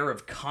an air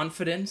of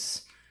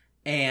confidence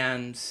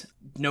and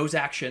knows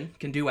action,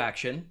 can do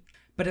action.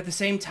 But at the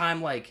same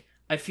time, like,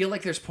 I feel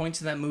like there's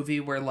points in that movie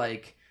where,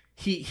 like,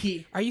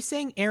 he Are you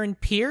saying Aaron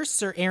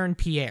Pierce or Aaron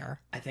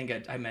Pierre? I think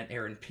I meant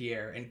Aaron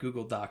Pierre and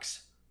Google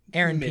Docs.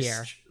 Aaron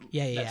Pierre.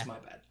 Yeah. That's my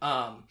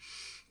bad.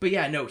 But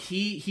yeah, no,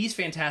 he's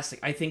fantastic.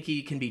 I think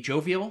he can be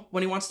jovial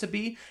when he wants to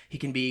be. He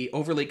can be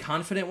overly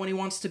confident when he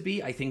wants to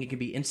be. I think he can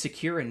be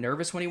insecure and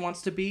nervous when he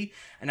wants to be.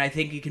 And I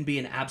think he can be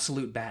an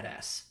absolute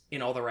badass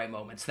in all the right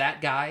moments. That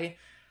guy,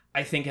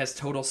 I think has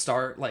total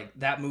star, like,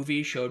 that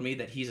movie showed me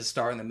that he's a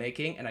star in the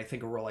making, and I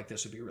think a role like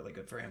this would be really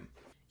good for him.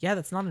 Yeah,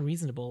 that's not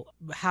unreasonable.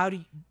 How do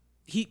you...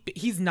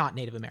 He's not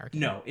Native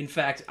American. No, in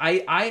fact,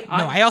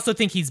 I also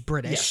think he's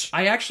British. Yes,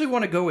 I actually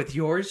want to go with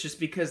yours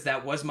just because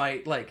that was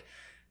my, like,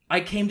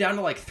 I came down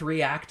to like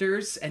 3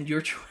 actors, and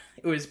it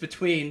was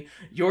between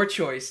your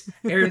choice,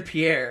 Aaron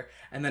Pierre,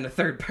 and then a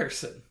third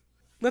person.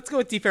 Let's go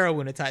with Tifero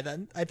Wunatai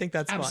then. I think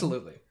that's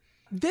absolutely fun.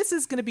 This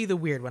is going to be the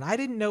weird one. I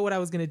didn't know what I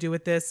was going to do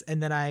with this,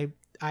 and then I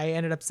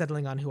ended up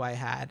settling on who I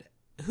had.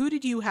 Who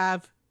did you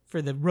have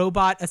for the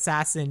robot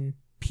assassin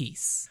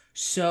piece?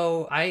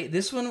 So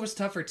this one was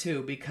tougher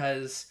too,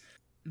 because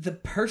the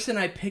person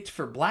I picked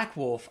for Black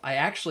Wolf I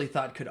actually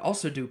thought could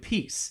also do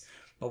Peace,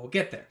 but we'll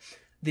get there.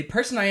 The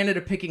person I ended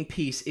up picking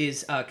Peace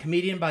is a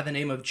comedian by the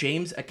name of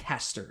James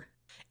Acaster.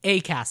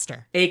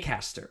 Acaster,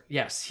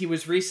 yes. He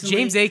was recently...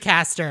 James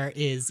Acaster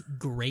is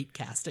great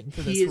casting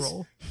for this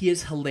role. He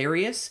is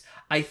hilarious.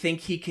 I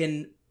think he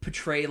can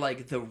portray,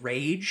 like, the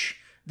rage...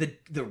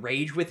 The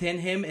rage within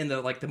him in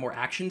the more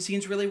action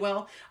scenes really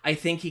well. I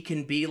think he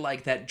can be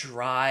like that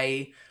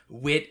dry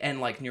wit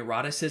and like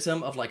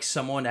neuroticism of like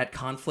someone at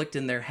conflict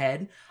in their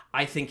head.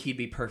 I think he'd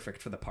be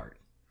perfect for the part.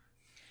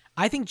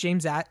 I think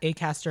James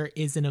Acaster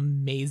is an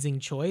amazing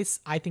choice.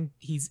 I think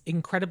he's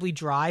incredibly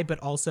dry, but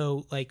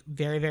also like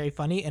very, very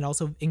funny, and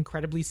also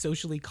incredibly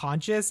socially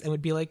conscious, and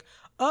would be like,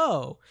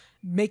 oh,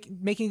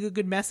 making a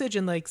good message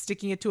and like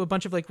sticking it to a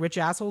bunch of like rich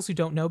assholes who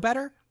don't know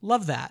better.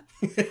 Love that.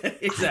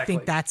 Exactly.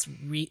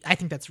 I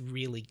think that's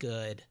really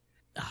good.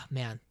 Oh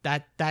man,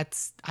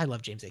 I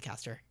love James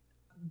Acaster.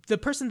 The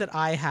person that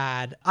I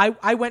had,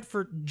 I went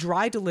for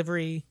dry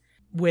delivery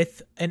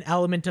with an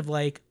element of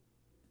like,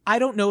 I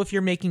don't know if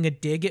you're making a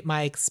dig at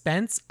my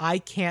expense. I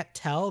can't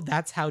tell.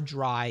 That's how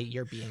dry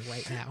you're being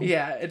right now.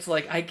 Yeah, it's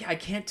like, I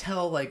can't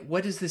tell, like,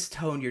 what is this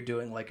tone you're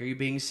doing? Like, are you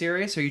being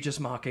serious, or are you just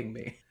mocking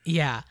me?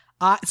 Yeah.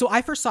 So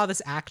I first saw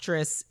this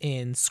actress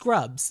in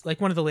Scrubs,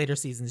 like one of the later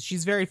seasons.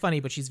 She's very funny,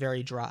 but she's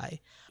very dry.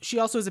 She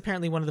also is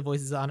apparently one of the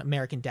voices on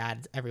American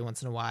Dad every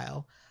once in a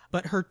while.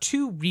 But her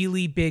 2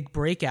 really big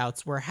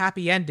breakouts were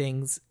Happy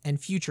Endings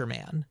and Future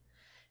Man.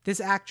 This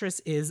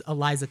actress is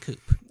Eliza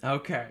Coupe.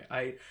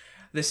 Okay.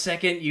 The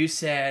second you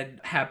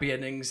said Happy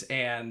Endings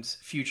and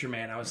Future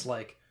Man, I was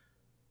like,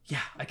 yeah,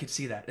 I could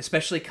see that.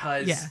 Especially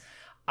because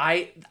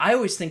I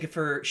always think of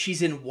her,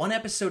 she's in one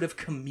episode of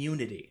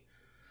Community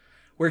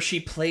where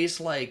she plays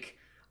like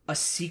a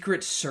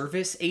Secret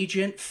Service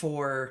agent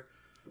for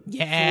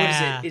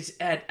what is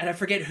it? And I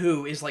forget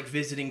who is like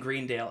visiting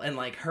Greendale, and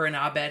like her and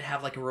Abed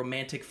have like a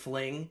romantic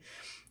fling.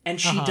 And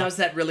she does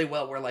that really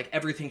well, where like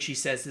everything she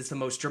says is the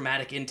most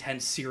dramatic,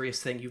 intense,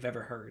 serious thing you've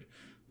ever heard.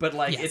 But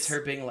like it's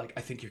her being like,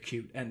 I think you're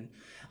cute, and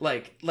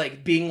like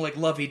being like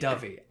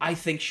lovey-dovey. I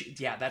think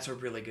that's a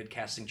really good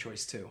casting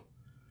choice too.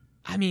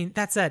 I mean,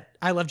 that said,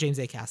 I love James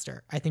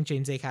Acaster. I think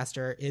James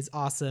Acaster is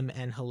awesome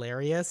and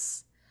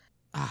hilarious.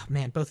 Ah,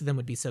 man, both of them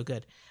would be so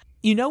good.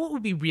 You know what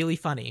would be really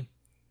funny?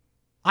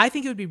 I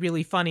think it would be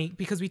really funny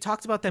because we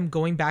talked about them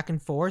going back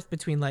and forth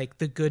between like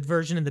the good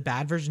version and the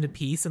bad version of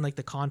Peace and like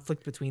the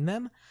conflict between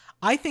them.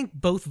 I think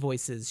both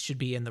voices should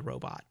be in the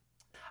robot.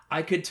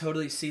 I could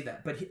totally see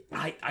that, but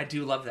I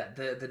do love that,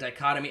 the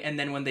dichotomy, and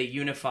then when they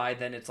unify,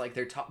 then it's like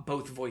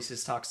both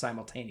voices talk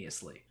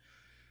simultaneously.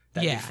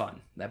 That'd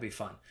be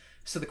fun.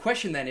 So the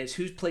question then is,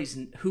 who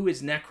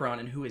is Necron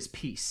and who is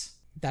Peace?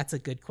 That's a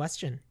good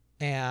question,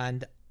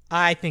 and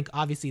I think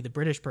obviously the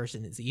British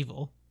person is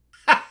evil.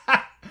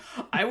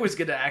 I was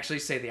gonna actually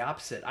say the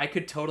opposite. I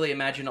could totally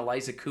imagine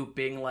Eliza Coupe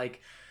being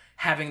like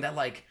having that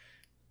like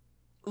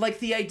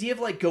the idea of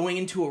like going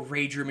into a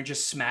rage room and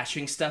just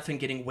smashing stuff and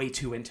getting way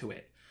too into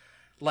it.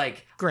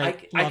 Like,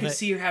 great. I could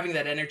see her having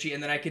that energy,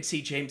 and then I could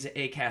see James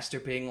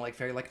Acaster being like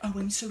very like, oh,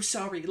 I'm so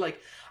sorry. Like,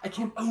 I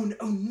can't. Oh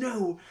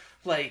no.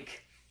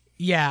 Like,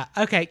 yeah.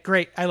 Okay.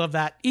 Great. I love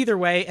that. Either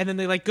way, and then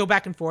they like go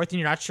back and forth, and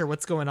you're not sure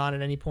what's going on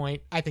at any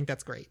point. I think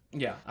that's great.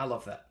 Yeah, I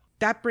love that.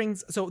 That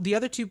brings. So the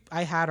other 2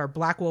 I had are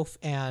Black Wolf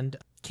and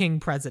King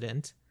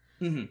President.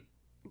 Mm-hmm.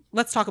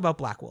 Let's talk about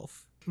Black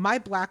Wolf. My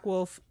Black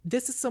Wolf.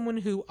 This is someone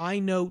who I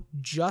know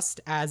just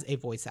as a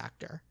voice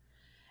actor.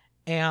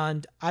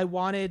 And I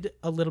wanted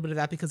a little bit of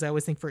that because I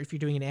always think if you're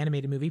doing an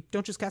animated movie,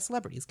 don't just cast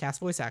celebrities, cast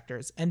voice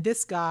actors. And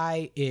this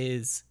guy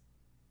is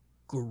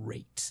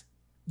great.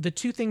 The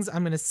 2 things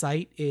I'm going to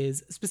cite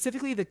is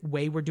specifically the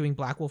way we're doing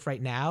Black Wolf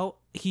right now.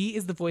 He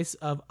is the voice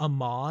of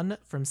Amon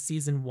from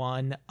season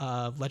 1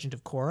 of Legend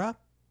of Korra.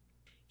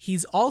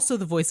 He's also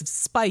the voice of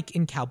Spike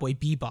in Cowboy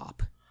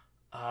Bebop.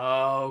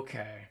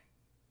 Okay.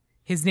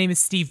 His name is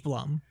Steve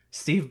Blum.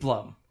 Steve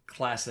Blum.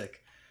 Classic.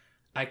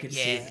 I could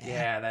see,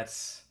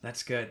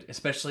 that's good.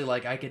 Especially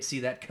like I could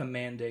see that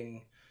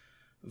commanding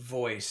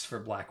voice for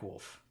Black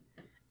Wolf.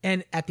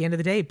 And at the end of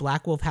the day,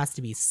 Black Wolf has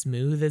to be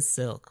smooth as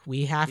silk.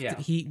 We have to,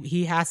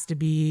 he has to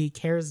be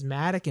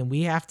charismatic, and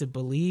we have to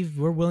believe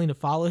we're willing to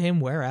follow him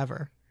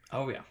wherever.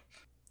 Oh yeah.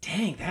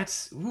 Dang,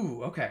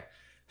 okay.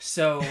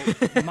 So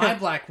my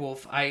Black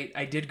Wolf,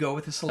 I did go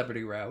with the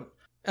celebrity route.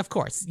 Of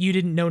course, you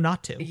didn't know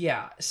not to.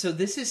 Yeah. So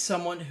this is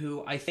someone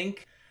who I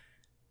think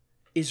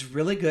is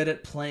really good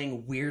at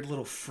playing weird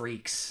little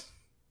freaks,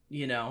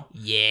 you know?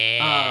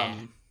 Yeah.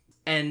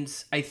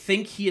 And I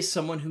think he is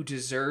someone who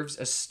deserves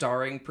a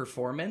starring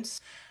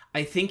performance.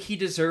 I think he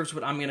deserves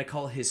what I'm going to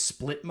call his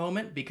split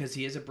moment, because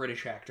he is a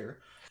British actor.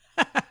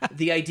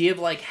 The idea of,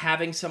 like,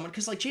 having someone...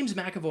 Because, like, James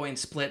McAvoy in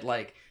Split,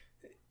 like...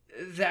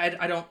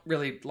 that I don't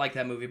really like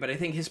that movie, but I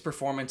think his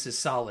performance is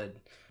solid.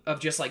 Of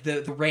just, like,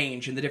 the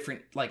range and the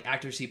different, like,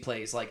 actors he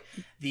plays. Like,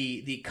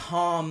 the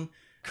calm...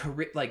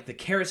 like the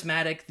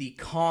charismatic, the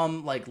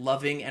calm, like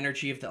loving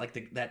energy of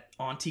that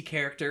auntie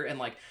character, and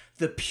like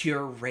the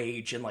pure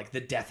rage and like the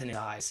death in his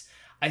eyes.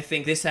 I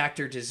think this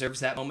actor deserves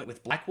that moment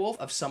with Black Wolf,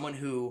 of someone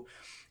who,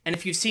 and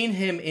if you've seen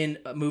him in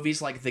movies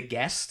like The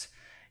Guest,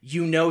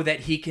 you know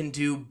that he can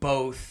do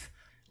both,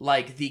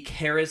 like the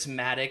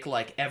charismatic,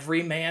 like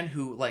everyman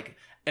who like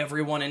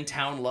everyone in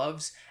town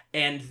loves,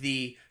 and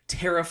the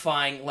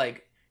terrifying,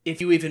 like if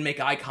you even make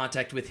eye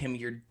contact with him,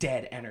 you're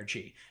dead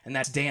energy. And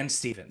that's Dan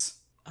Stevens.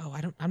 Oh,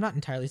 I'm not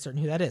entirely certain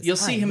who that is. You'll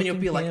see him and you'll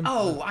be like,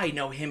 oh, I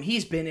know him.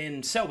 He's been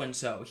in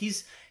so-and-so.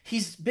 He's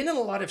been in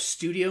a lot of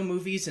studio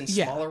movies and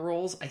smaller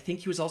roles. I think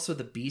he was also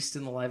the Beast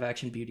in the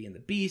live-action Beauty and the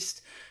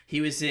Beast.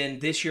 He was in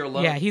this year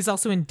alone. Yeah, he's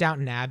also in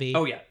Downton Abbey.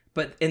 Oh, yeah.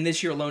 But in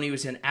this year alone, he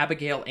was in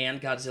Abigail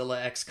and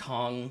Godzilla x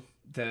Kong.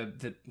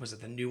 Was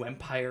it the New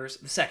Empires?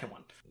 The second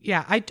one.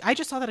 Yeah, I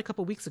just saw that a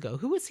couple weeks ago.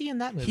 Who was he in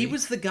that movie? He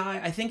was the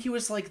guy, I think he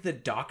was like the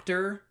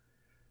doctor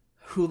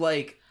who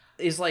like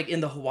is like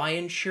in the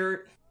Hawaiian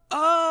shirt.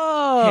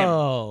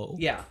 Oh,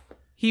 him. Yeah.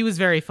 He was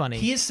very funny.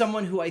 He is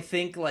someone who I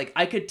think, like,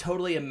 I could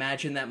totally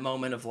imagine that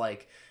moment of,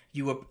 like,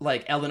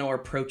 like, Eleanor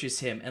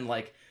approaches him and,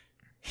 like,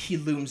 he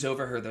looms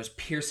over her, those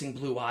piercing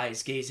blue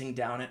eyes gazing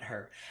down at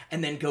her,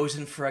 and then goes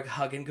in for a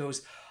hug and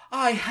goes,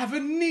 I have a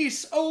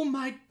niece! Oh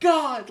my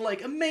god!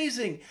 Like,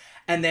 amazing!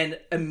 And then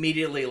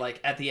immediately,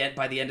 like,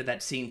 by the end of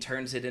that scene,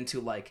 turns it into,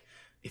 like,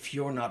 if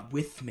you're not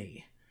with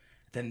me,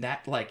 then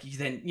that, like,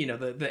 then, you know,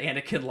 the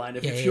Anakin line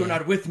of, if you're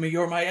not with me,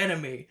 you're my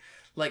enemy.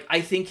 Like,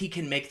 I think he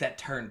can make that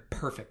turn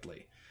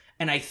perfectly.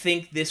 And I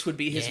think this would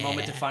be his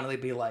moment to finally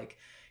be like,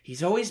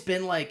 he's always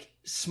been, like,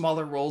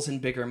 smaller roles in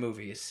bigger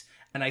movies.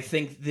 And I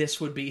think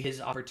this would be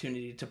his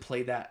opportunity to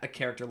play a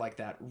character like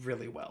that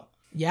really well.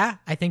 Yeah,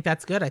 I think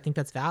that's good. I think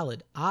that's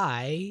valid.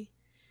 I,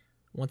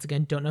 once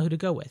again, don't know who to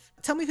go with.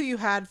 Tell me who you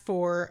had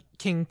for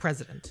King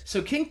President.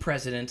 So King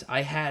President,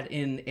 I had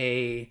in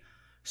a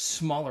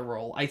smaller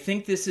role. I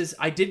think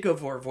I did go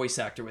for a voice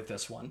actor with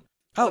this one.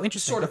 Oh,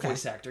 interesting. Sort of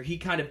voice actor. He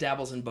kind of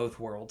dabbles in both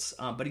worlds,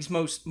 but he's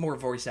more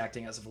voice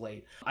acting as of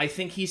late. I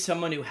think he's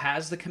someone who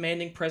has the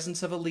commanding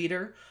presence of a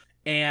leader,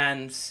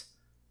 and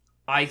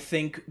I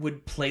think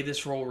would play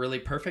this role really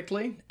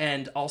perfectly,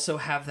 and also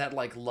have that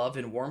like love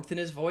and warmth in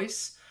his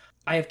voice.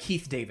 I have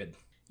Keith David.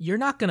 You're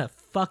not gonna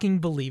fucking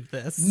believe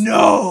this.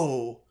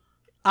 No!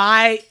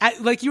 I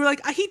like, you were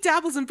like, he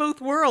dabbles in both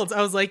worlds.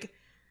 I was like,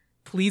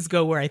 please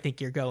go where I think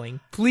you're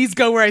going. Please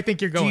go where I think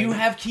you're going. Do you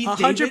have Keith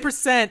David?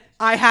 100%.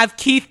 I have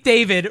Keith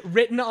David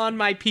written on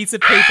my piece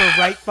of paper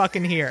right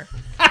fucking here.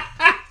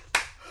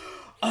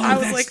 I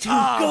was like, too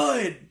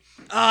good.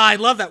 I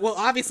love that. Well,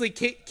 obviously,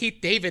 Keith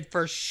David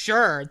for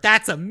sure.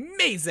 That's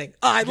amazing.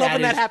 I love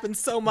when that happens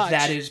so much.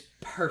 That is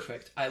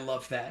perfect. I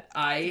love that.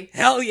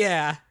 Hell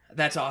yeah.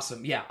 That's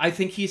awesome. Yeah, I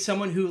think he's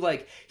someone who,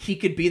 like, he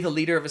could be the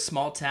leader of a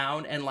small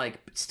town and, like,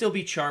 still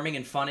be charming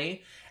and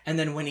funny. And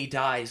then when he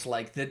dies,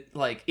 like,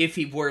 if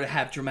he were to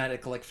have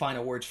dramatic, like,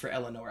 final words for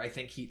Eleanor, I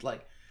think he'd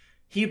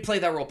play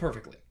that role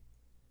perfectly.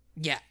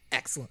 Yeah,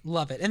 excellent.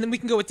 Love it. And then we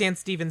can go with Dan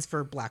Stevens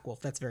for Black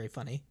Wolf. That's very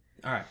funny.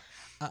 All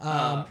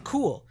right.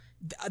 Cool.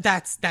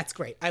 That's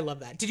great. I love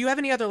that. Did you have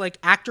any other, like,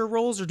 actor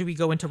roles, or do we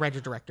go into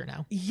writer-director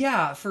now?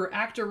 Yeah, for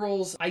actor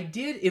roles, I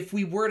did, if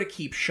we were to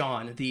keep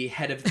Sean, the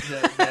head of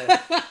the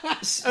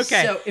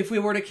okay. So, if we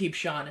were to keep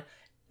Sean...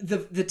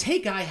 The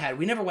take I had,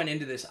 we never went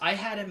into this, I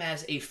had him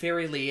as a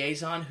fairy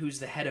liaison who's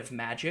the head of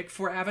magic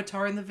for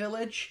Avatar in the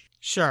Village.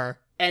 Sure.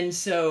 And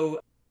so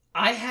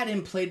I had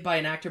him played by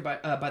an actor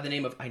by the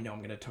name of, I know I'm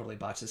going to totally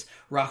botch this,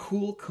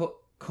 Rahul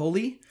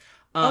Kohli.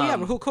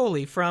 Rahul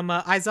Kohli from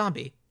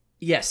iZombie.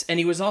 Yes, and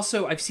he was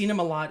also, I've seen him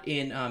a lot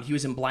in, he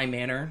was in Bly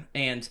Manor,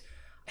 and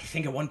I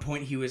think at one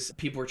point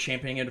people were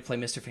championing him to play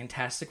Mr.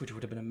 Fantastic, which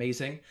would have been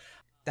amazing.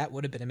 That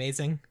would have been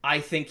amazing. I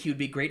think he would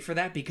be great for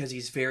that because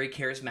he's very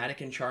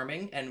charismatic and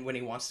charming, and when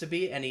he wants to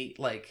be, and he,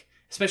 like,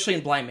 especially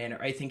in Bly Manor,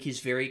 I think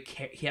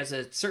he has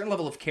a certain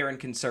level of care and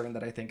concern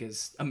that I think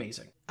is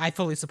amazing. I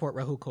fully support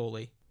Rahul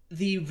Kohli.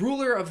 The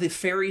ruler of the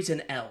fairies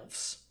and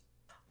elves.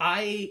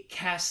 I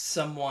cast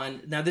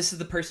someone, now this is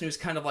the person who's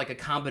kind of like a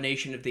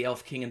combination of the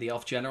Elf King and the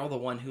Elf General, the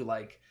one who,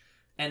 like,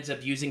 ends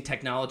up using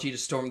technology to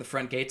storm the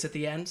front gates at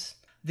the end.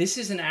 This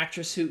is an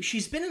actress who,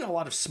 she's been in a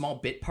lot of small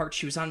bit parts.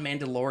 She was on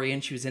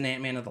Mandalorian, she was in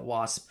Ant-Man and the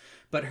Wasp,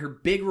 but her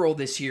big role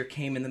this year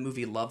came in the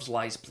movie Love's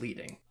Lies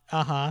Bleeding.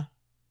 Uh-huh.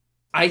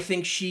 I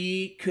think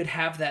she could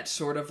have that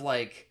sort of,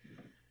 like,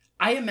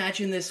 I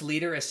imagine this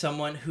leader as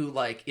someone who,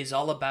 like, is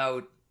all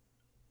about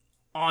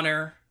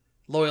honor,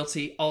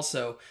 loyalty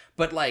also,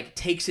 but like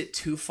takes it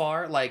too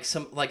far, like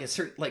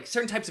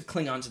certain types of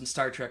Klingons in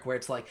Star Trek where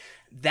it's like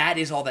that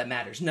is all that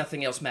matters,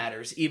 nothing else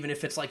matters, even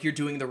if it's like you're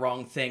doing the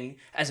wrong thing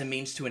as a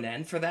means to an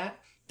end for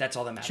that's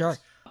all that matters. Sure.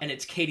 And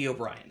it's Katie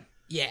O'Brien.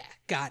 Yeah,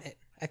 got it.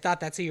 I thought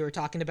that's who you were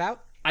talking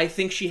about. I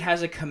think she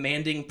has a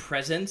commanding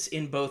presence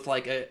in both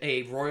like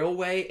a royal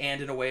way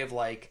and in a way of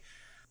like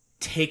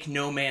take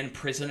no man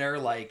prisoner,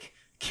 like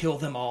kill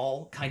them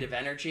all kind of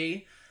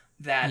energy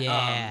that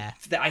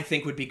that I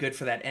think would be good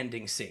for that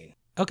ending scene.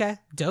 Okay,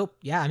 dope.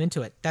 Yeah, I'm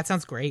into it. That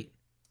sounds great.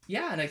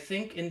 Yeah, and I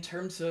think in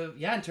terms of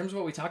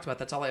what we talked about,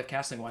 that's all I have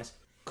casting wise.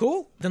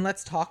 Cool. Then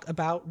let's talk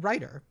about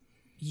writer.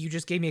 You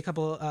just gave me a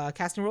couple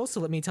casting roles, so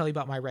let me tell you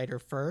about my writer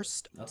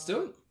first. Let's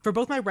do it. For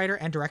both my writer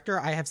and director,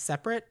 I have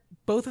separate.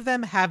 Both of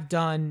them have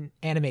done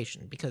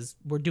animation because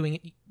we're doing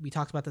it. We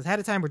talked about this ahead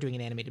of time. We're doing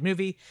an animated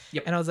movie.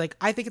 Yep. And I was like,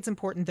 I think it's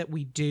important that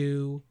we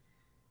do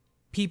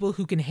people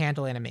who can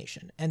handle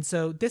animation. And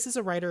so this is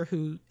a writer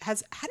who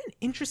has had an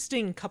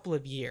interesting couple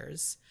of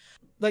years.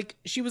 Like,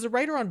 she was a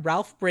writer on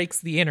Ralph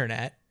Breaks the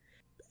Internet,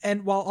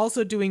 and while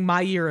also doing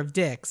My Year of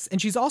Dicks.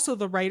 And she's also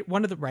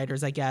one of the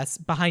writers, I guess,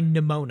 behind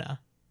Nimona.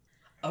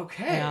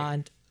 Okay.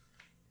 And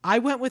I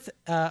went with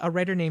a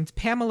writer named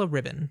Pamela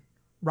Ribon.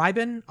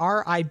 Ribon,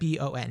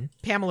 R-I-B-O-N.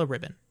 Pamela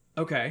Ribon.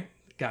 Okay,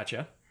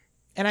 gotcha.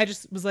 And I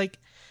just was like,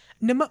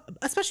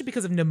 especially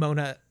because of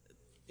Nimona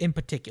in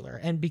particular,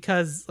 and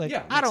because like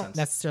I don't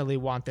necessarily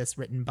want this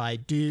written by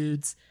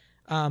dudes,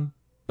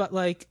 but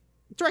like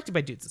directed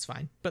by dudes is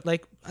fine. But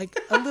like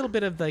a little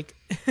bit of like,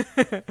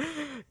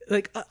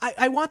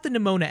 I want the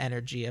Nimona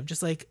energy of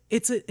just like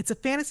it's a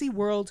fantasy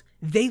world.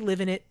 They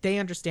live in it. They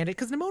understand it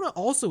because Nimona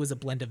also is a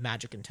blend of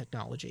magic and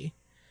technology.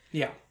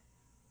 Yeah.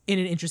 In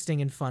an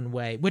interesting and fun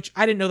way, which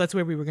I didn't know that's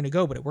where we were going to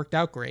go, but it worked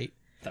out great.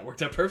 That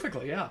worked out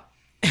perfectly, yeah.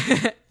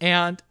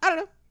 And I don't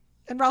know.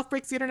 And Ralph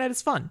Breaks the Internet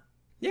is fun.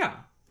 Yeah.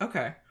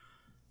 Okay.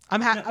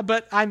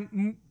 But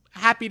I'm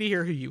happy to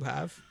hear who you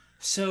have.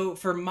 So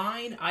for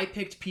mine, I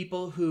picked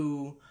people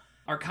who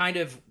are kind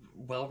of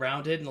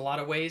well-rounded in a lot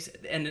of ways,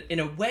 and in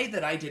a way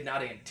that I did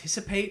not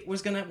anticipate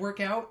was going to work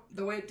out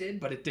the way it did,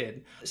 but it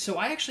did. So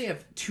I actually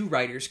have two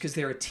writers because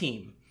they're a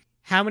team.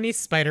 How many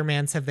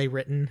Spider-Mans have they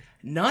written?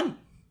 None.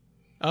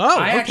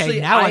 Oh,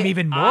 okay. I'm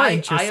even more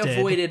interested. I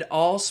avoided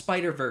all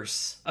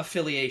Spider-Verse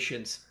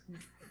affiliations.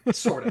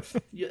 Sort of.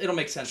 It'll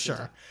make sense.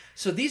 Sure.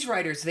 So these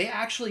writers, they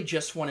actually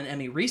just won an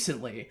Emmy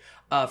recently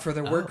for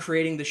their work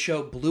creating the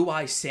show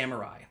Blue-Eye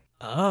Samurai.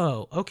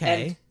 Oh,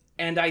 okay.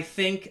 And I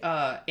think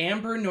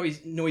Amber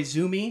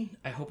Noizumi,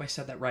 I hope I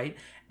said that right,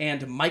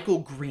 and Michael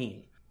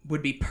Green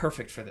would be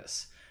perfect for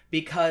this.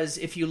 Because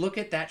if you look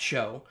at that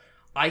show,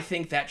 I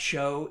think that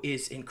show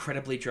is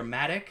incredibly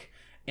dramatic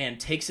and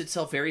takes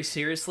itself very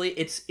seriously.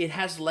 It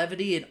has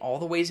levity in all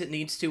the ways it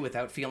needs to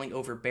without feeling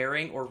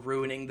overbearing or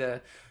ruining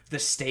the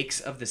stakes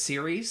of the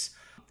series.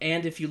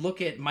 And if you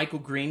look at Michael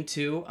Green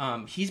too,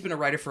 he's been a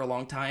writer for a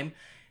long time.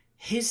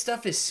 His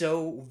stuff is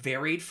so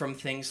varied, from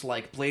things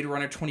like Blade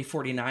Runner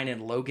 2049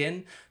 and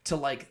Logan to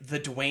like the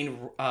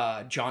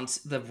Dwayne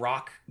Johnson, the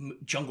Rock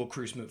Jungle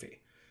Cruise movie.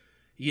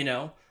 You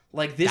know,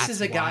 like this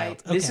is a guy.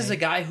 Okay. This is a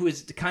guy who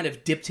has kind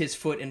of dipped his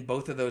foot in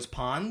both of those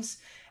ponds.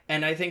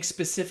 And I think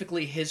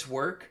specifically his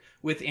work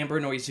with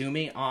Amber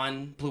Noizumi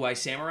on Blue-Eye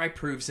Samurai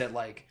proves that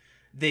like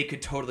they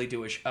could totally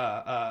do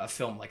a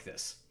film like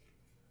this.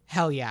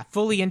 Hell yeah.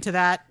 Fully into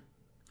that.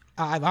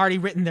 I've already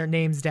written their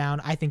names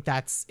down. I think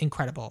that's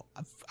incredible.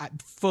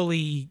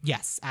 Fully,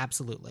 yes,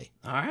 absolutely.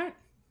 All right.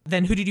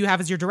 Then who did you have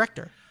as your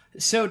director?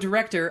 So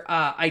director,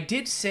 I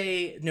did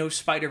say no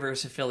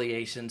Spider-Verse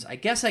affiliations. I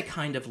guess I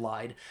kind of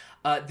lied.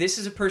 This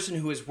is a person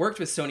who has worked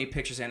with Sony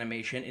Pictures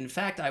Animation. In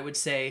fact, I would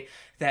say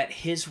that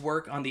his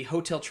work on the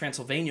Hotel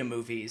Transylvania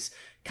movies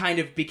kind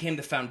of became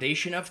the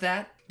foundation of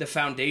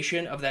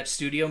that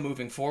studio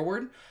moving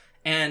forward.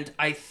 And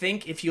I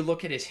think if you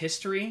look at his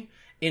history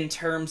in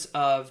terms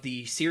of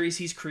the series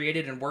he's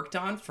created and worked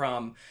on,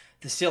 from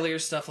the sillier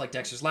stuff like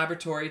Dexter's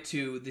Laboratory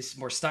to this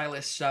more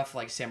stylish stuff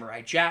like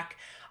Samurai Jack,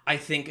 I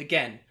think,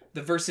 again,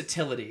 the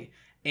versatility.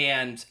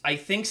 And I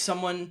think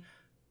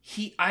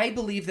I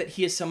believe that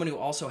he is someone who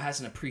also has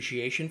an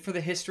appreciation for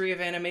the history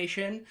of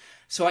animation.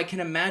 So I can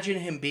imagine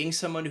him being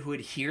someone who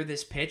would hear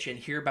this pitch and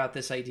hear about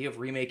this idea of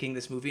remaking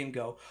this movie and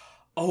go,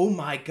 oh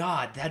my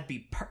God, that'd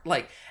be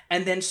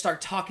and then start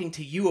talking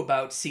to you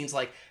about scenes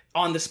like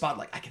on the spot,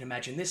 like I can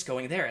imagine this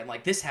going there and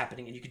like this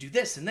happening and you could do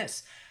this and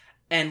this.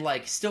 And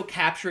like still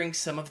capturing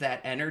some of that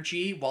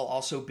energy while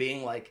also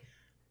being like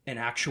an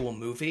actual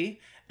movie.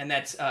 And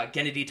that's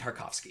Gennady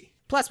Tarkovsky.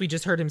 Plus, we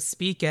just heard him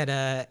speak at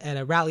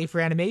a rally for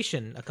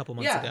animation a couple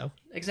months ago.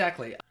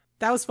 Exactly.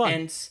 That was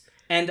fun.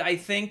 And I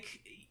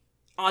think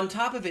on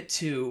top of it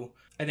too,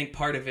 I think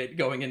part of it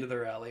going into the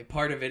rally,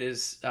 part of it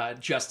is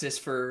justice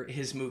for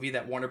his movie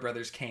that Warner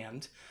Brothers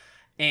canned.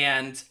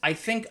 And I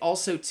think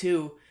also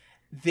too,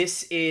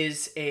 this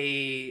is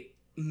a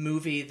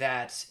movie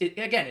that,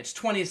 it's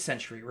 20th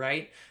century,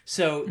 right?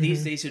 So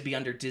these days would be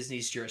under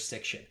Disney's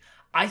jurisdiction.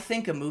 I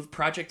think a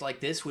project like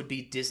this would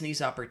be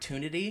Disney's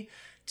opportunity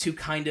to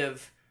kind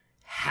of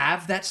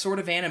have that sort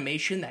of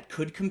animation that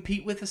could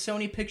compete with a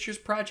Sony Pictures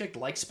project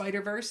like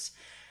Spider-Verse.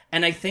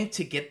 And I think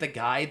to get the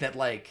guy that,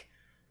 like,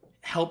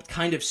 helped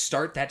kind of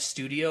start that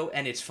studio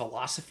and its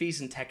philosophies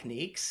and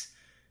techniques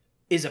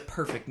is a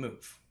perfect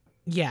move.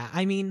 Yeah,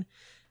 I mean,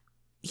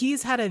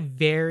 he's had a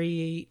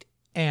varied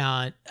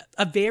and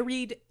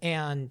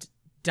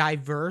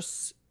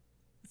diverse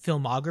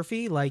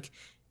filmography. Like,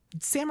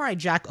 Samurai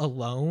Jack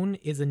alone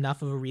is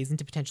enough of a reason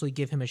to potentially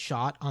give him a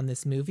shot on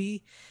this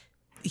movie.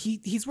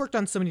 He's worked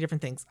on so many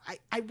different things.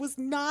 I was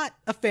not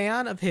a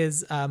fan of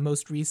his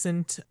most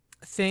recent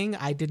thing.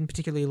 I didn't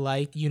particularly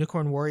like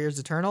Unicorn Warriors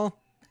Eternal.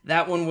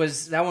 That one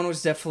was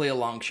definitely a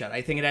long shot.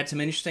 I think it had some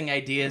interesting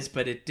ideas,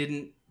 but it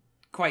didn't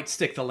quite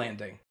stick the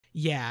landing.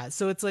 Yeah,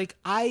 so it's like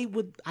I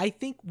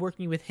think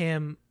working with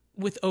him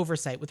with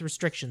oversight, with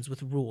restrictions,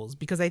 with rules,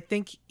 because I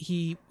think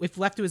he, if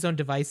left to his own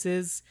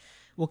devices,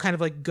 will kind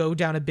of like go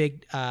down a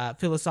big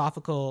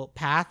philosophical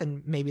path,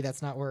 and maybe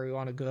that's not where we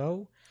want to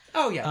go.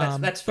 Oh yeah,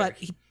 that's fair.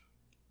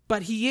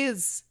 But he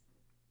is,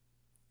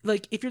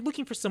 like, if you're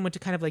looking for someone to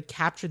kind of like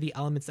capture the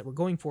elements that we're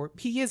going for,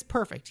 he is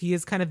perfect. He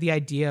is kind of the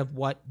idea of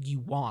what you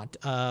want,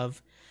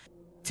 of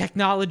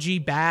technology,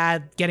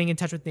 bad, getting in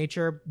touch with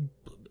nature,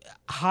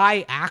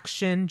 high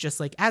action. Just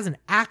like as an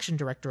action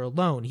director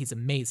alone, he's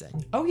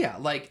amazing. Oh yeah,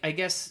 like I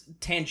guess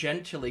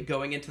tangentially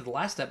going into the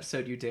last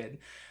episode you did,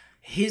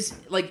 his,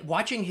 like,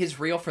 watching his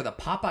reel for the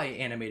Popeye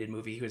animated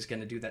movie he was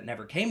going to do that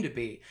never came to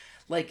be,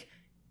 like,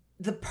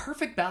 the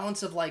perfect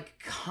balance of like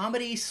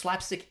comedy,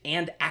 slapstick,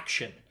 and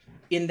action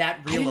in that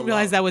reel. I didn't alone.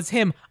 realize that was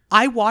him.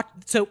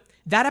 So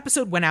that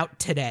episode went out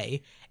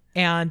today,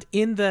 and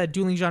in the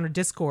Dueling Genre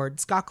Discord,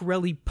 Scott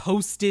Corelli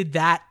posted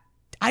that.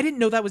 I didn't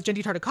know that was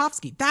Genndy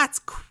Tartakovsky. That's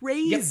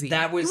crazy. Yep,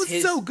 that was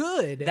his, so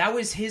good. That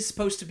was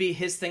supposed to be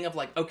his thing of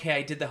like, okay,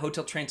 I did the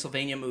Hotel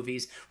Transylvania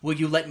movies. Will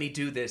you let me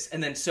do this?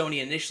 And then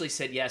Sony initially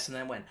said yes, and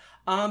then went,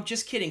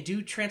 just kidding,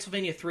 do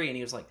Transylvania 3. And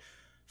he was like,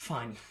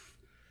 fine.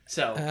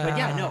 So, but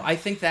yeah, no, I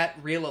think that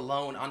reel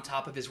alone, on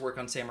top of his work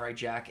on Samurai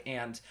Jack,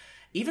 and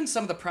even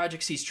some of the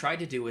projects he's tried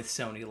to do with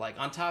Sony, like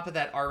on top of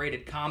that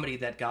R-rated comedy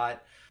that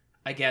got,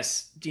 I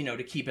guess, you know,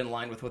 to keep in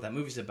line with what that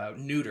movie's about,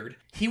 neutered,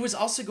 he was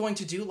also going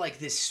to do like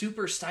this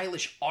super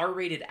stylish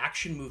R-rated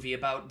action movie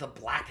about the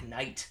Black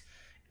Knight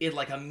in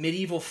like a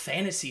medieval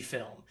fantasy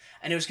film.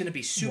 And it was going to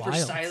be super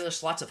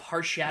stylish, lots of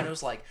harsh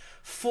shadows, like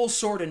full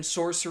sword and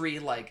sorcery,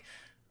 like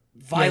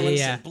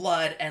violence and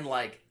blood, and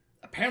like,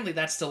 apparently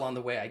that's still on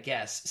the way, I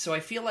guess. So I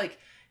feel like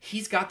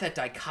he's got that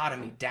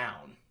dichotomy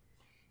down,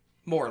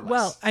 more or less.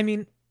 Well, I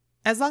mean,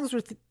 as long as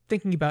we're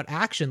thinking about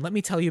action, let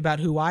me tell you about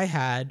who I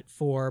had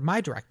for my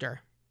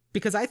director.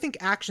 Because I think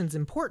action's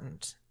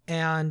important.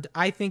 And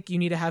I think you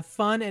need to have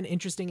fun and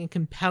interesting and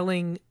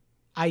compelling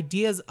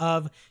ideas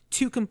of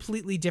two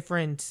completely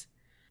different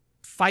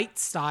fight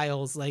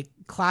styles, like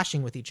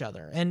clashing with each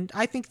other. And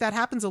I think that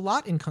happens a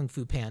lot in Kung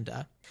Fu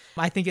Panda.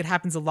 I think it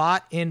happens a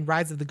lot in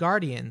Rise of the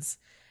Guardians.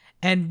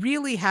 And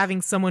really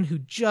having someone who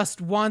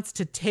just wants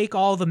to take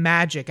all the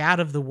magic out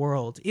of the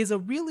world is a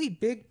really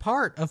big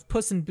part of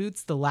Puss in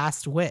Boots: The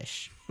Last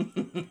Wish,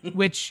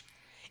 which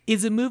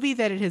is a movie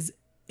that is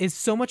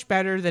so much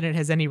better than it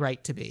has any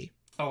right to be.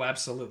 Oh,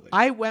 absolutely.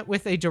 I went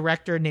with a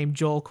director named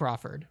Joel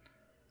Crawford,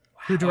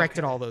 who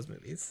directed all those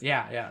movies.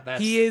 Yeah.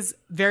 He is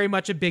very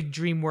much a big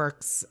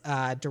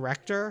DreamWorks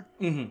director,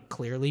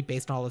 clearly,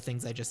 based on all the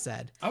things I just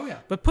said. Oh, yeah.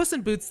 But Puss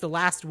in Boots: The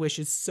Last Wish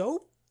is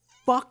so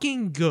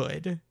fucking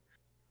good.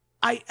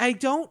 I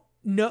don't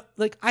know,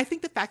 like, I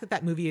think the fact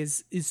that movie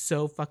is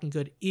so fucking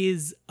good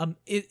is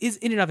in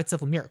and of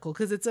itself a miracle,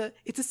 because it's a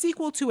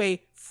sequel to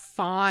a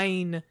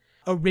fine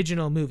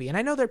original movie. And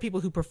I know there are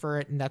people who prefer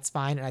it, and that's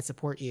fine, and I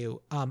support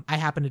you. I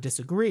happen to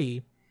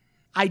disagree.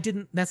 I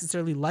didn't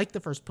necessarily like the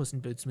first Puss in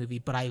Boots movie,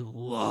 but I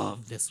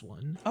love this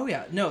one. Oh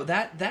yeah, no,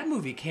 that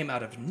movie came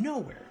out of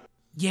nowhere.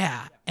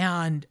 Yeah,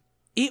 and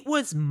it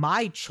was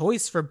my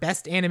choice for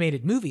best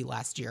animated movie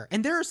last year.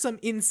 And there are some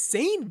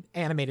insane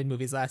animated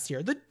movies last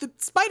year. The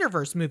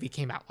Spider-Verse movie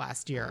came out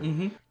last year.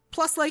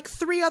 Plus like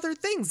 3 other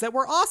things that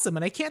were awesome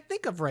and I can't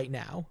think of right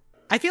now.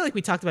 I feel like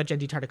we talked about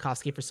Genndy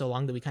Tartakovsky for so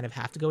long that we kind of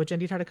have to go with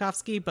Genndy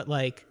Tartakovsky, but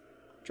like,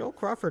 Joel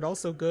Crawford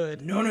also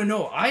good.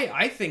 No.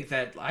 I think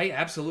that I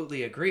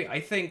absolutely agree.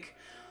 I think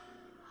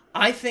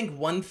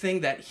one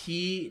thing that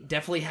he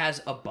definitely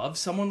has above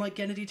someone like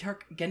Genndy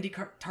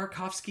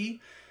Tartakovsky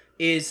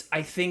is,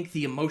 I think,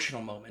 the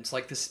emotional moments,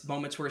 like the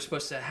moments where we're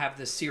supposed to have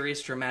this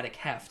serious dramatic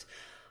heft.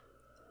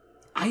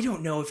 I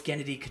don't know if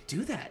Genndy could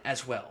do that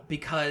as well,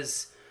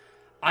 because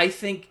I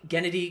think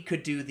Genndy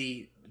could do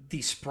the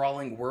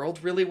sprawling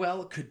world really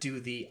well, could do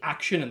the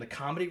action and the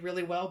comedy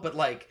really well, but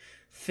like,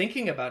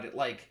 thinking about it,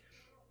 like,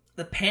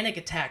 the panic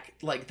attack,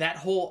 like that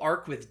whole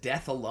arc with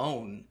death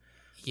alone,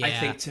 I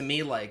think, to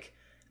me, like,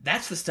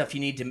 that's the stuff you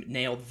need to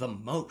nail the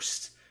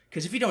most.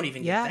 Because if you don't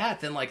even get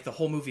that, then like the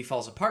whole movie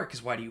falls apart,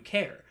 because why do you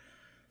care?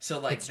 So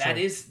like,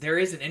 there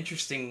is an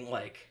interesting,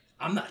 like,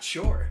 I'm not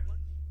sure.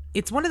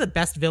 It's one of the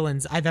best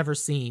villains I've ever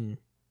seen,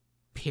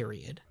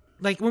 period.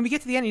 Like, when we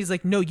get to the end, he's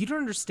like, no, you don't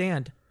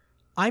understand.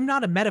 I'm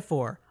not a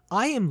metaphor.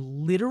 I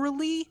am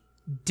literally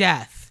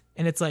death.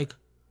 And it's like,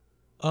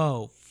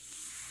 Oh,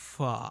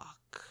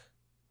 fuck.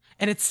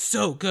 And it's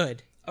so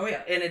good. Oh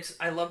yeah, and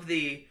I love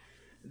the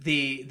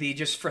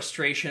just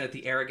frustration at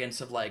the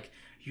arrogance of like,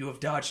 you have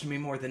dodged me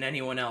more than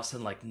anyone else,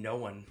 and like no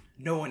one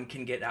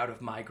can get out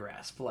of my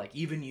grasp, like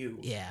even you.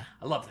 Yeah.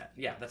 I love that.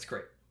 Yeah, that's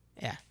great.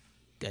 Yeah.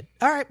 Good.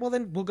 All right, well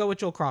then we'll go with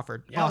Joel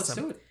Crawford. Yeah,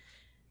 awesome. let's do it.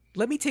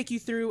 Let me take you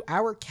through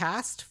our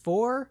cast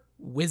for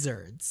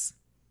Wizards.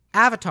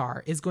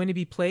 Avatar is going to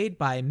be played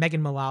by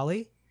Megan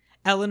Mullally.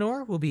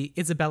 Eleanor will be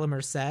Isabella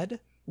Merced.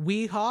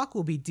 Weehawk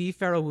will be Dee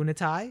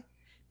Farrell-Wunatai.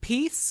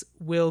 Peace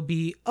will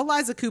be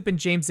Eliza Coupe and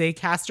James A.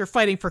 Caster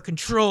fighting for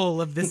control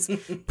of this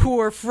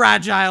poor,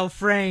 fragile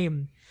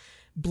frame.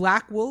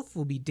 Black Wolf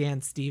will be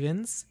Dan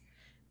Stevens.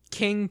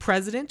 King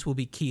President will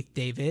be Keith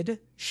David.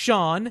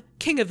 Sean,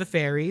 King of the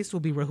Fairies, will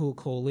be Rahul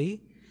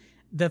Kohli.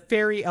 The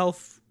Fairy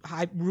Elf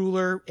High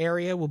Ruler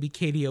area will be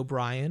Katie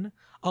O'Brien.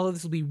 All of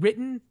this will be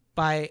written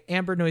by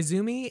Amber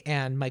Noizumi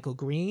and Michael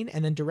Green,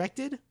 and then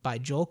directed by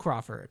Joel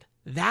Crawford.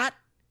 That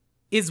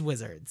is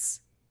Wizards.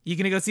 You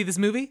gonna go see this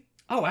movie?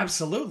 Oh,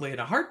 absolutely, in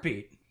a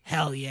heartbeat.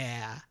 Hell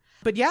yeah.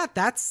 But yeah,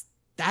 that's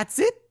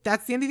it.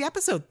 That's the end of the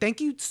episode.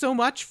 Thank you so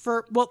much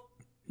for, well,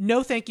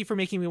 no thank you for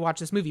making me watch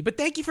this movie, but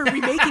thank you for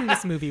remaking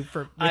this movie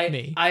with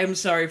me. I am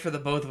sorry for the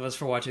both of us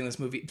for watching this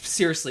movie.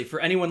 Seriously, for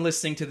anyone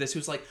listening to this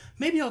who's like,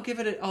 maybe I'll give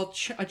it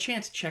a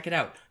chance to check it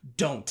out.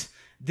 Don't.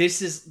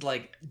 This is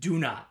like, do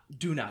not.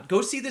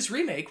 Go see this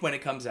remake when it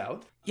comes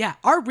out. Yeah,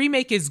 our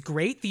remake is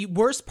great. The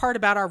worst part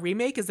about our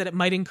remake is that it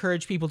might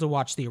encourage people to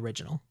watch the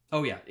original.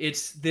 Oh yeah,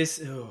 it's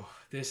this.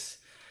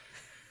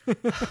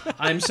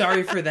 I'm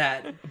sorry for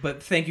that,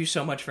 but thank you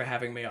so much for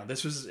having me on.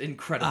 This was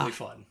incredibly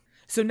fun.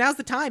 So now's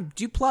the time.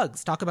 Do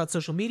plugs. Talk about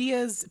social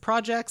medias,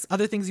 projects,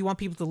 other things you want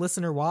people to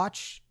listen or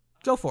watch.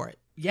 Go for it.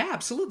 Yeah,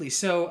 absolutely.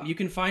 So you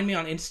can find me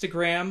on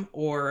Instagram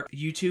or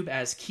YouTube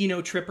as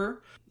Kino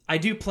Tripper. I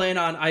do plan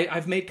on,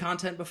 I've made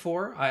content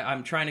before.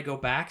 I'm trying to go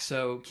back,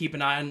 so keep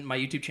an eye on my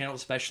YouTube channel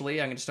especially.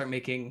 I'm going to start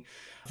making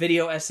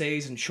video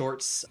essays and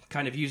shorts,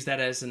 kind of use that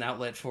as an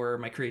outlet for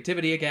my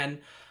creativity again.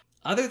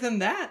 Other than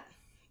that,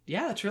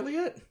 yeah, that's really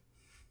it.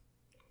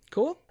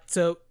 Cool.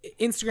 So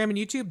Instagram and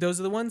YouTube, those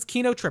are the ones.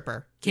 Kino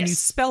Tripper. Can you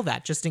spell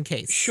that just in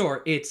case?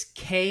 Sure. It's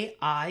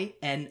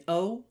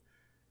KINOTRIPPER.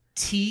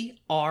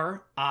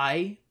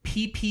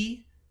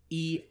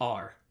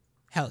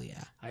 Hell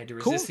yeah. I had to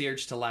resist the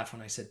urge to laugh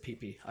when I said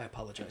pee-pee. I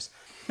apologize.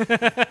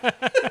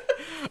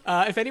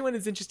 If anyone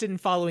is interested in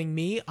following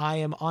me, I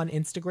am on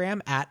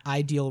Instagram at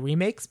Ideal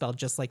Remake, spelled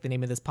just like the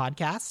name of this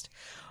podcast.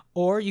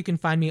 Or you can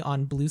find me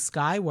on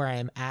BlueSky, where I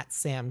am at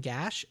Sam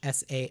Gasch,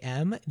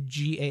 SAMGASCH.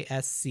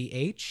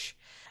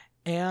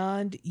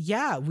 And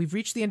yeah, we've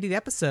reached the end of the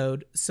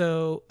episode.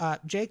 So,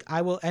 Jake,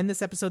 I will end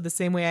this episode the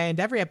same way I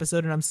end every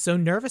episode, and I'm so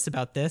nervous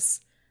about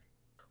this.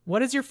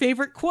 What is your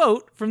favorite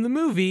quote from the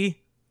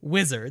movie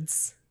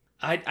Wizards?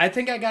 I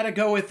think I gotta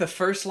go with the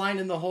first line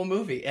in the whole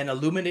movie. An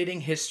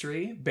illuminating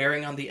history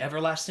bearing on the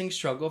everlasting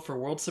struggle for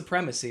world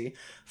supremacy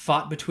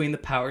fought between the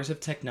powers of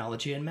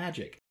technology and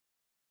magic.